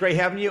 once again, it was great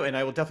having you, and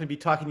I will definitely be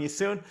talking to you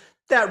soon.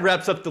 That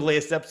wraps up the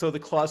latest episode of the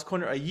Claws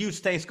Corner. A huge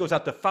thanks goes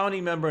out to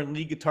founding member and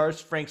lead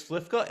guitarist Frank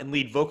Slifka and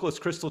lead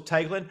vocalist Crystal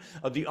Teigland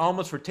of the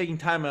Almas for taking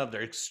time out of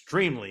their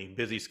extremely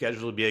busy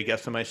schedule to be a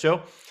guest on my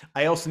show.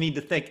 I also need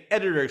to thank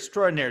editor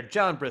extraordinaire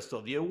John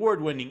Bristol, the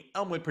award-winning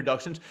Elmwood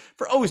Productions,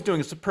 for always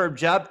doing a superb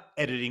job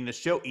editing the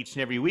show each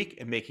and every week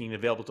and making it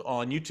available to all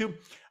on YouTube.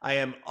 I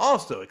am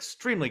also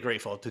extremely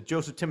grateful to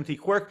Joseph Timothy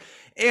Quirk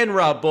and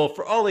Rob Bull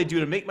for all they do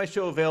to make my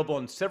show available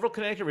on several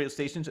connected radio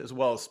stations as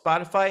well as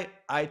Spotify,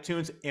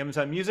 iTunes,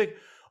 Amazon Music,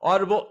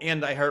 Audible,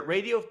 and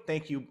iHeartRadio.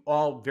 Thank you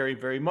all very,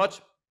 very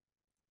much.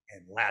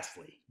 And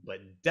lastly, but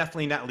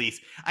definitely not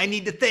least, I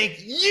need to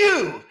thank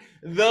you,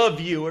 the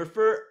viewer,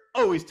 for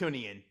always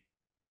tuning in.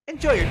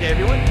 Enjoy your day,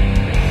 everyone.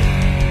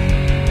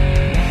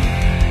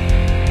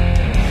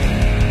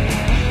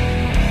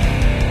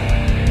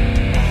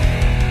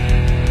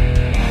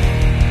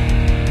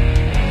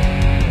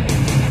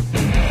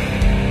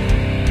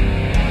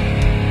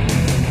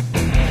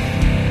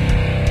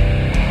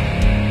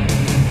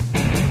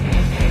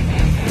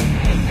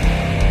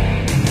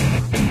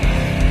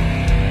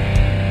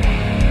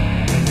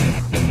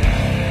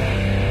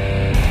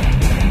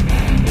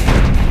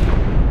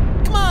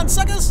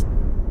 Suckers!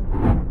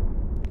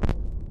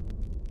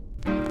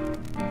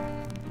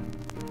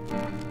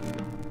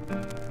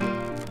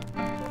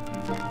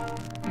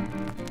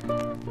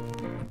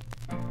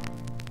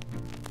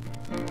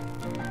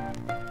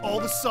 All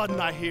of a sudden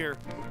I hear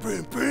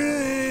brim,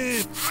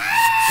 brim.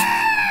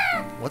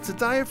 What's a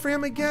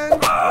diaphragm again?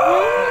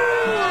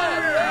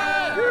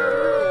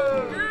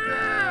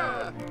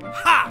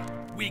 Ha!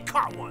 We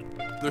caught one.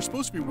 They're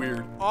supposed to be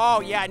weird. Oh,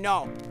 yeah,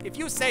 no. If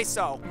you say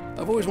so.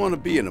 I've always wanted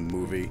to be in a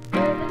movie.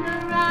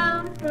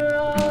 Around for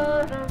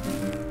all the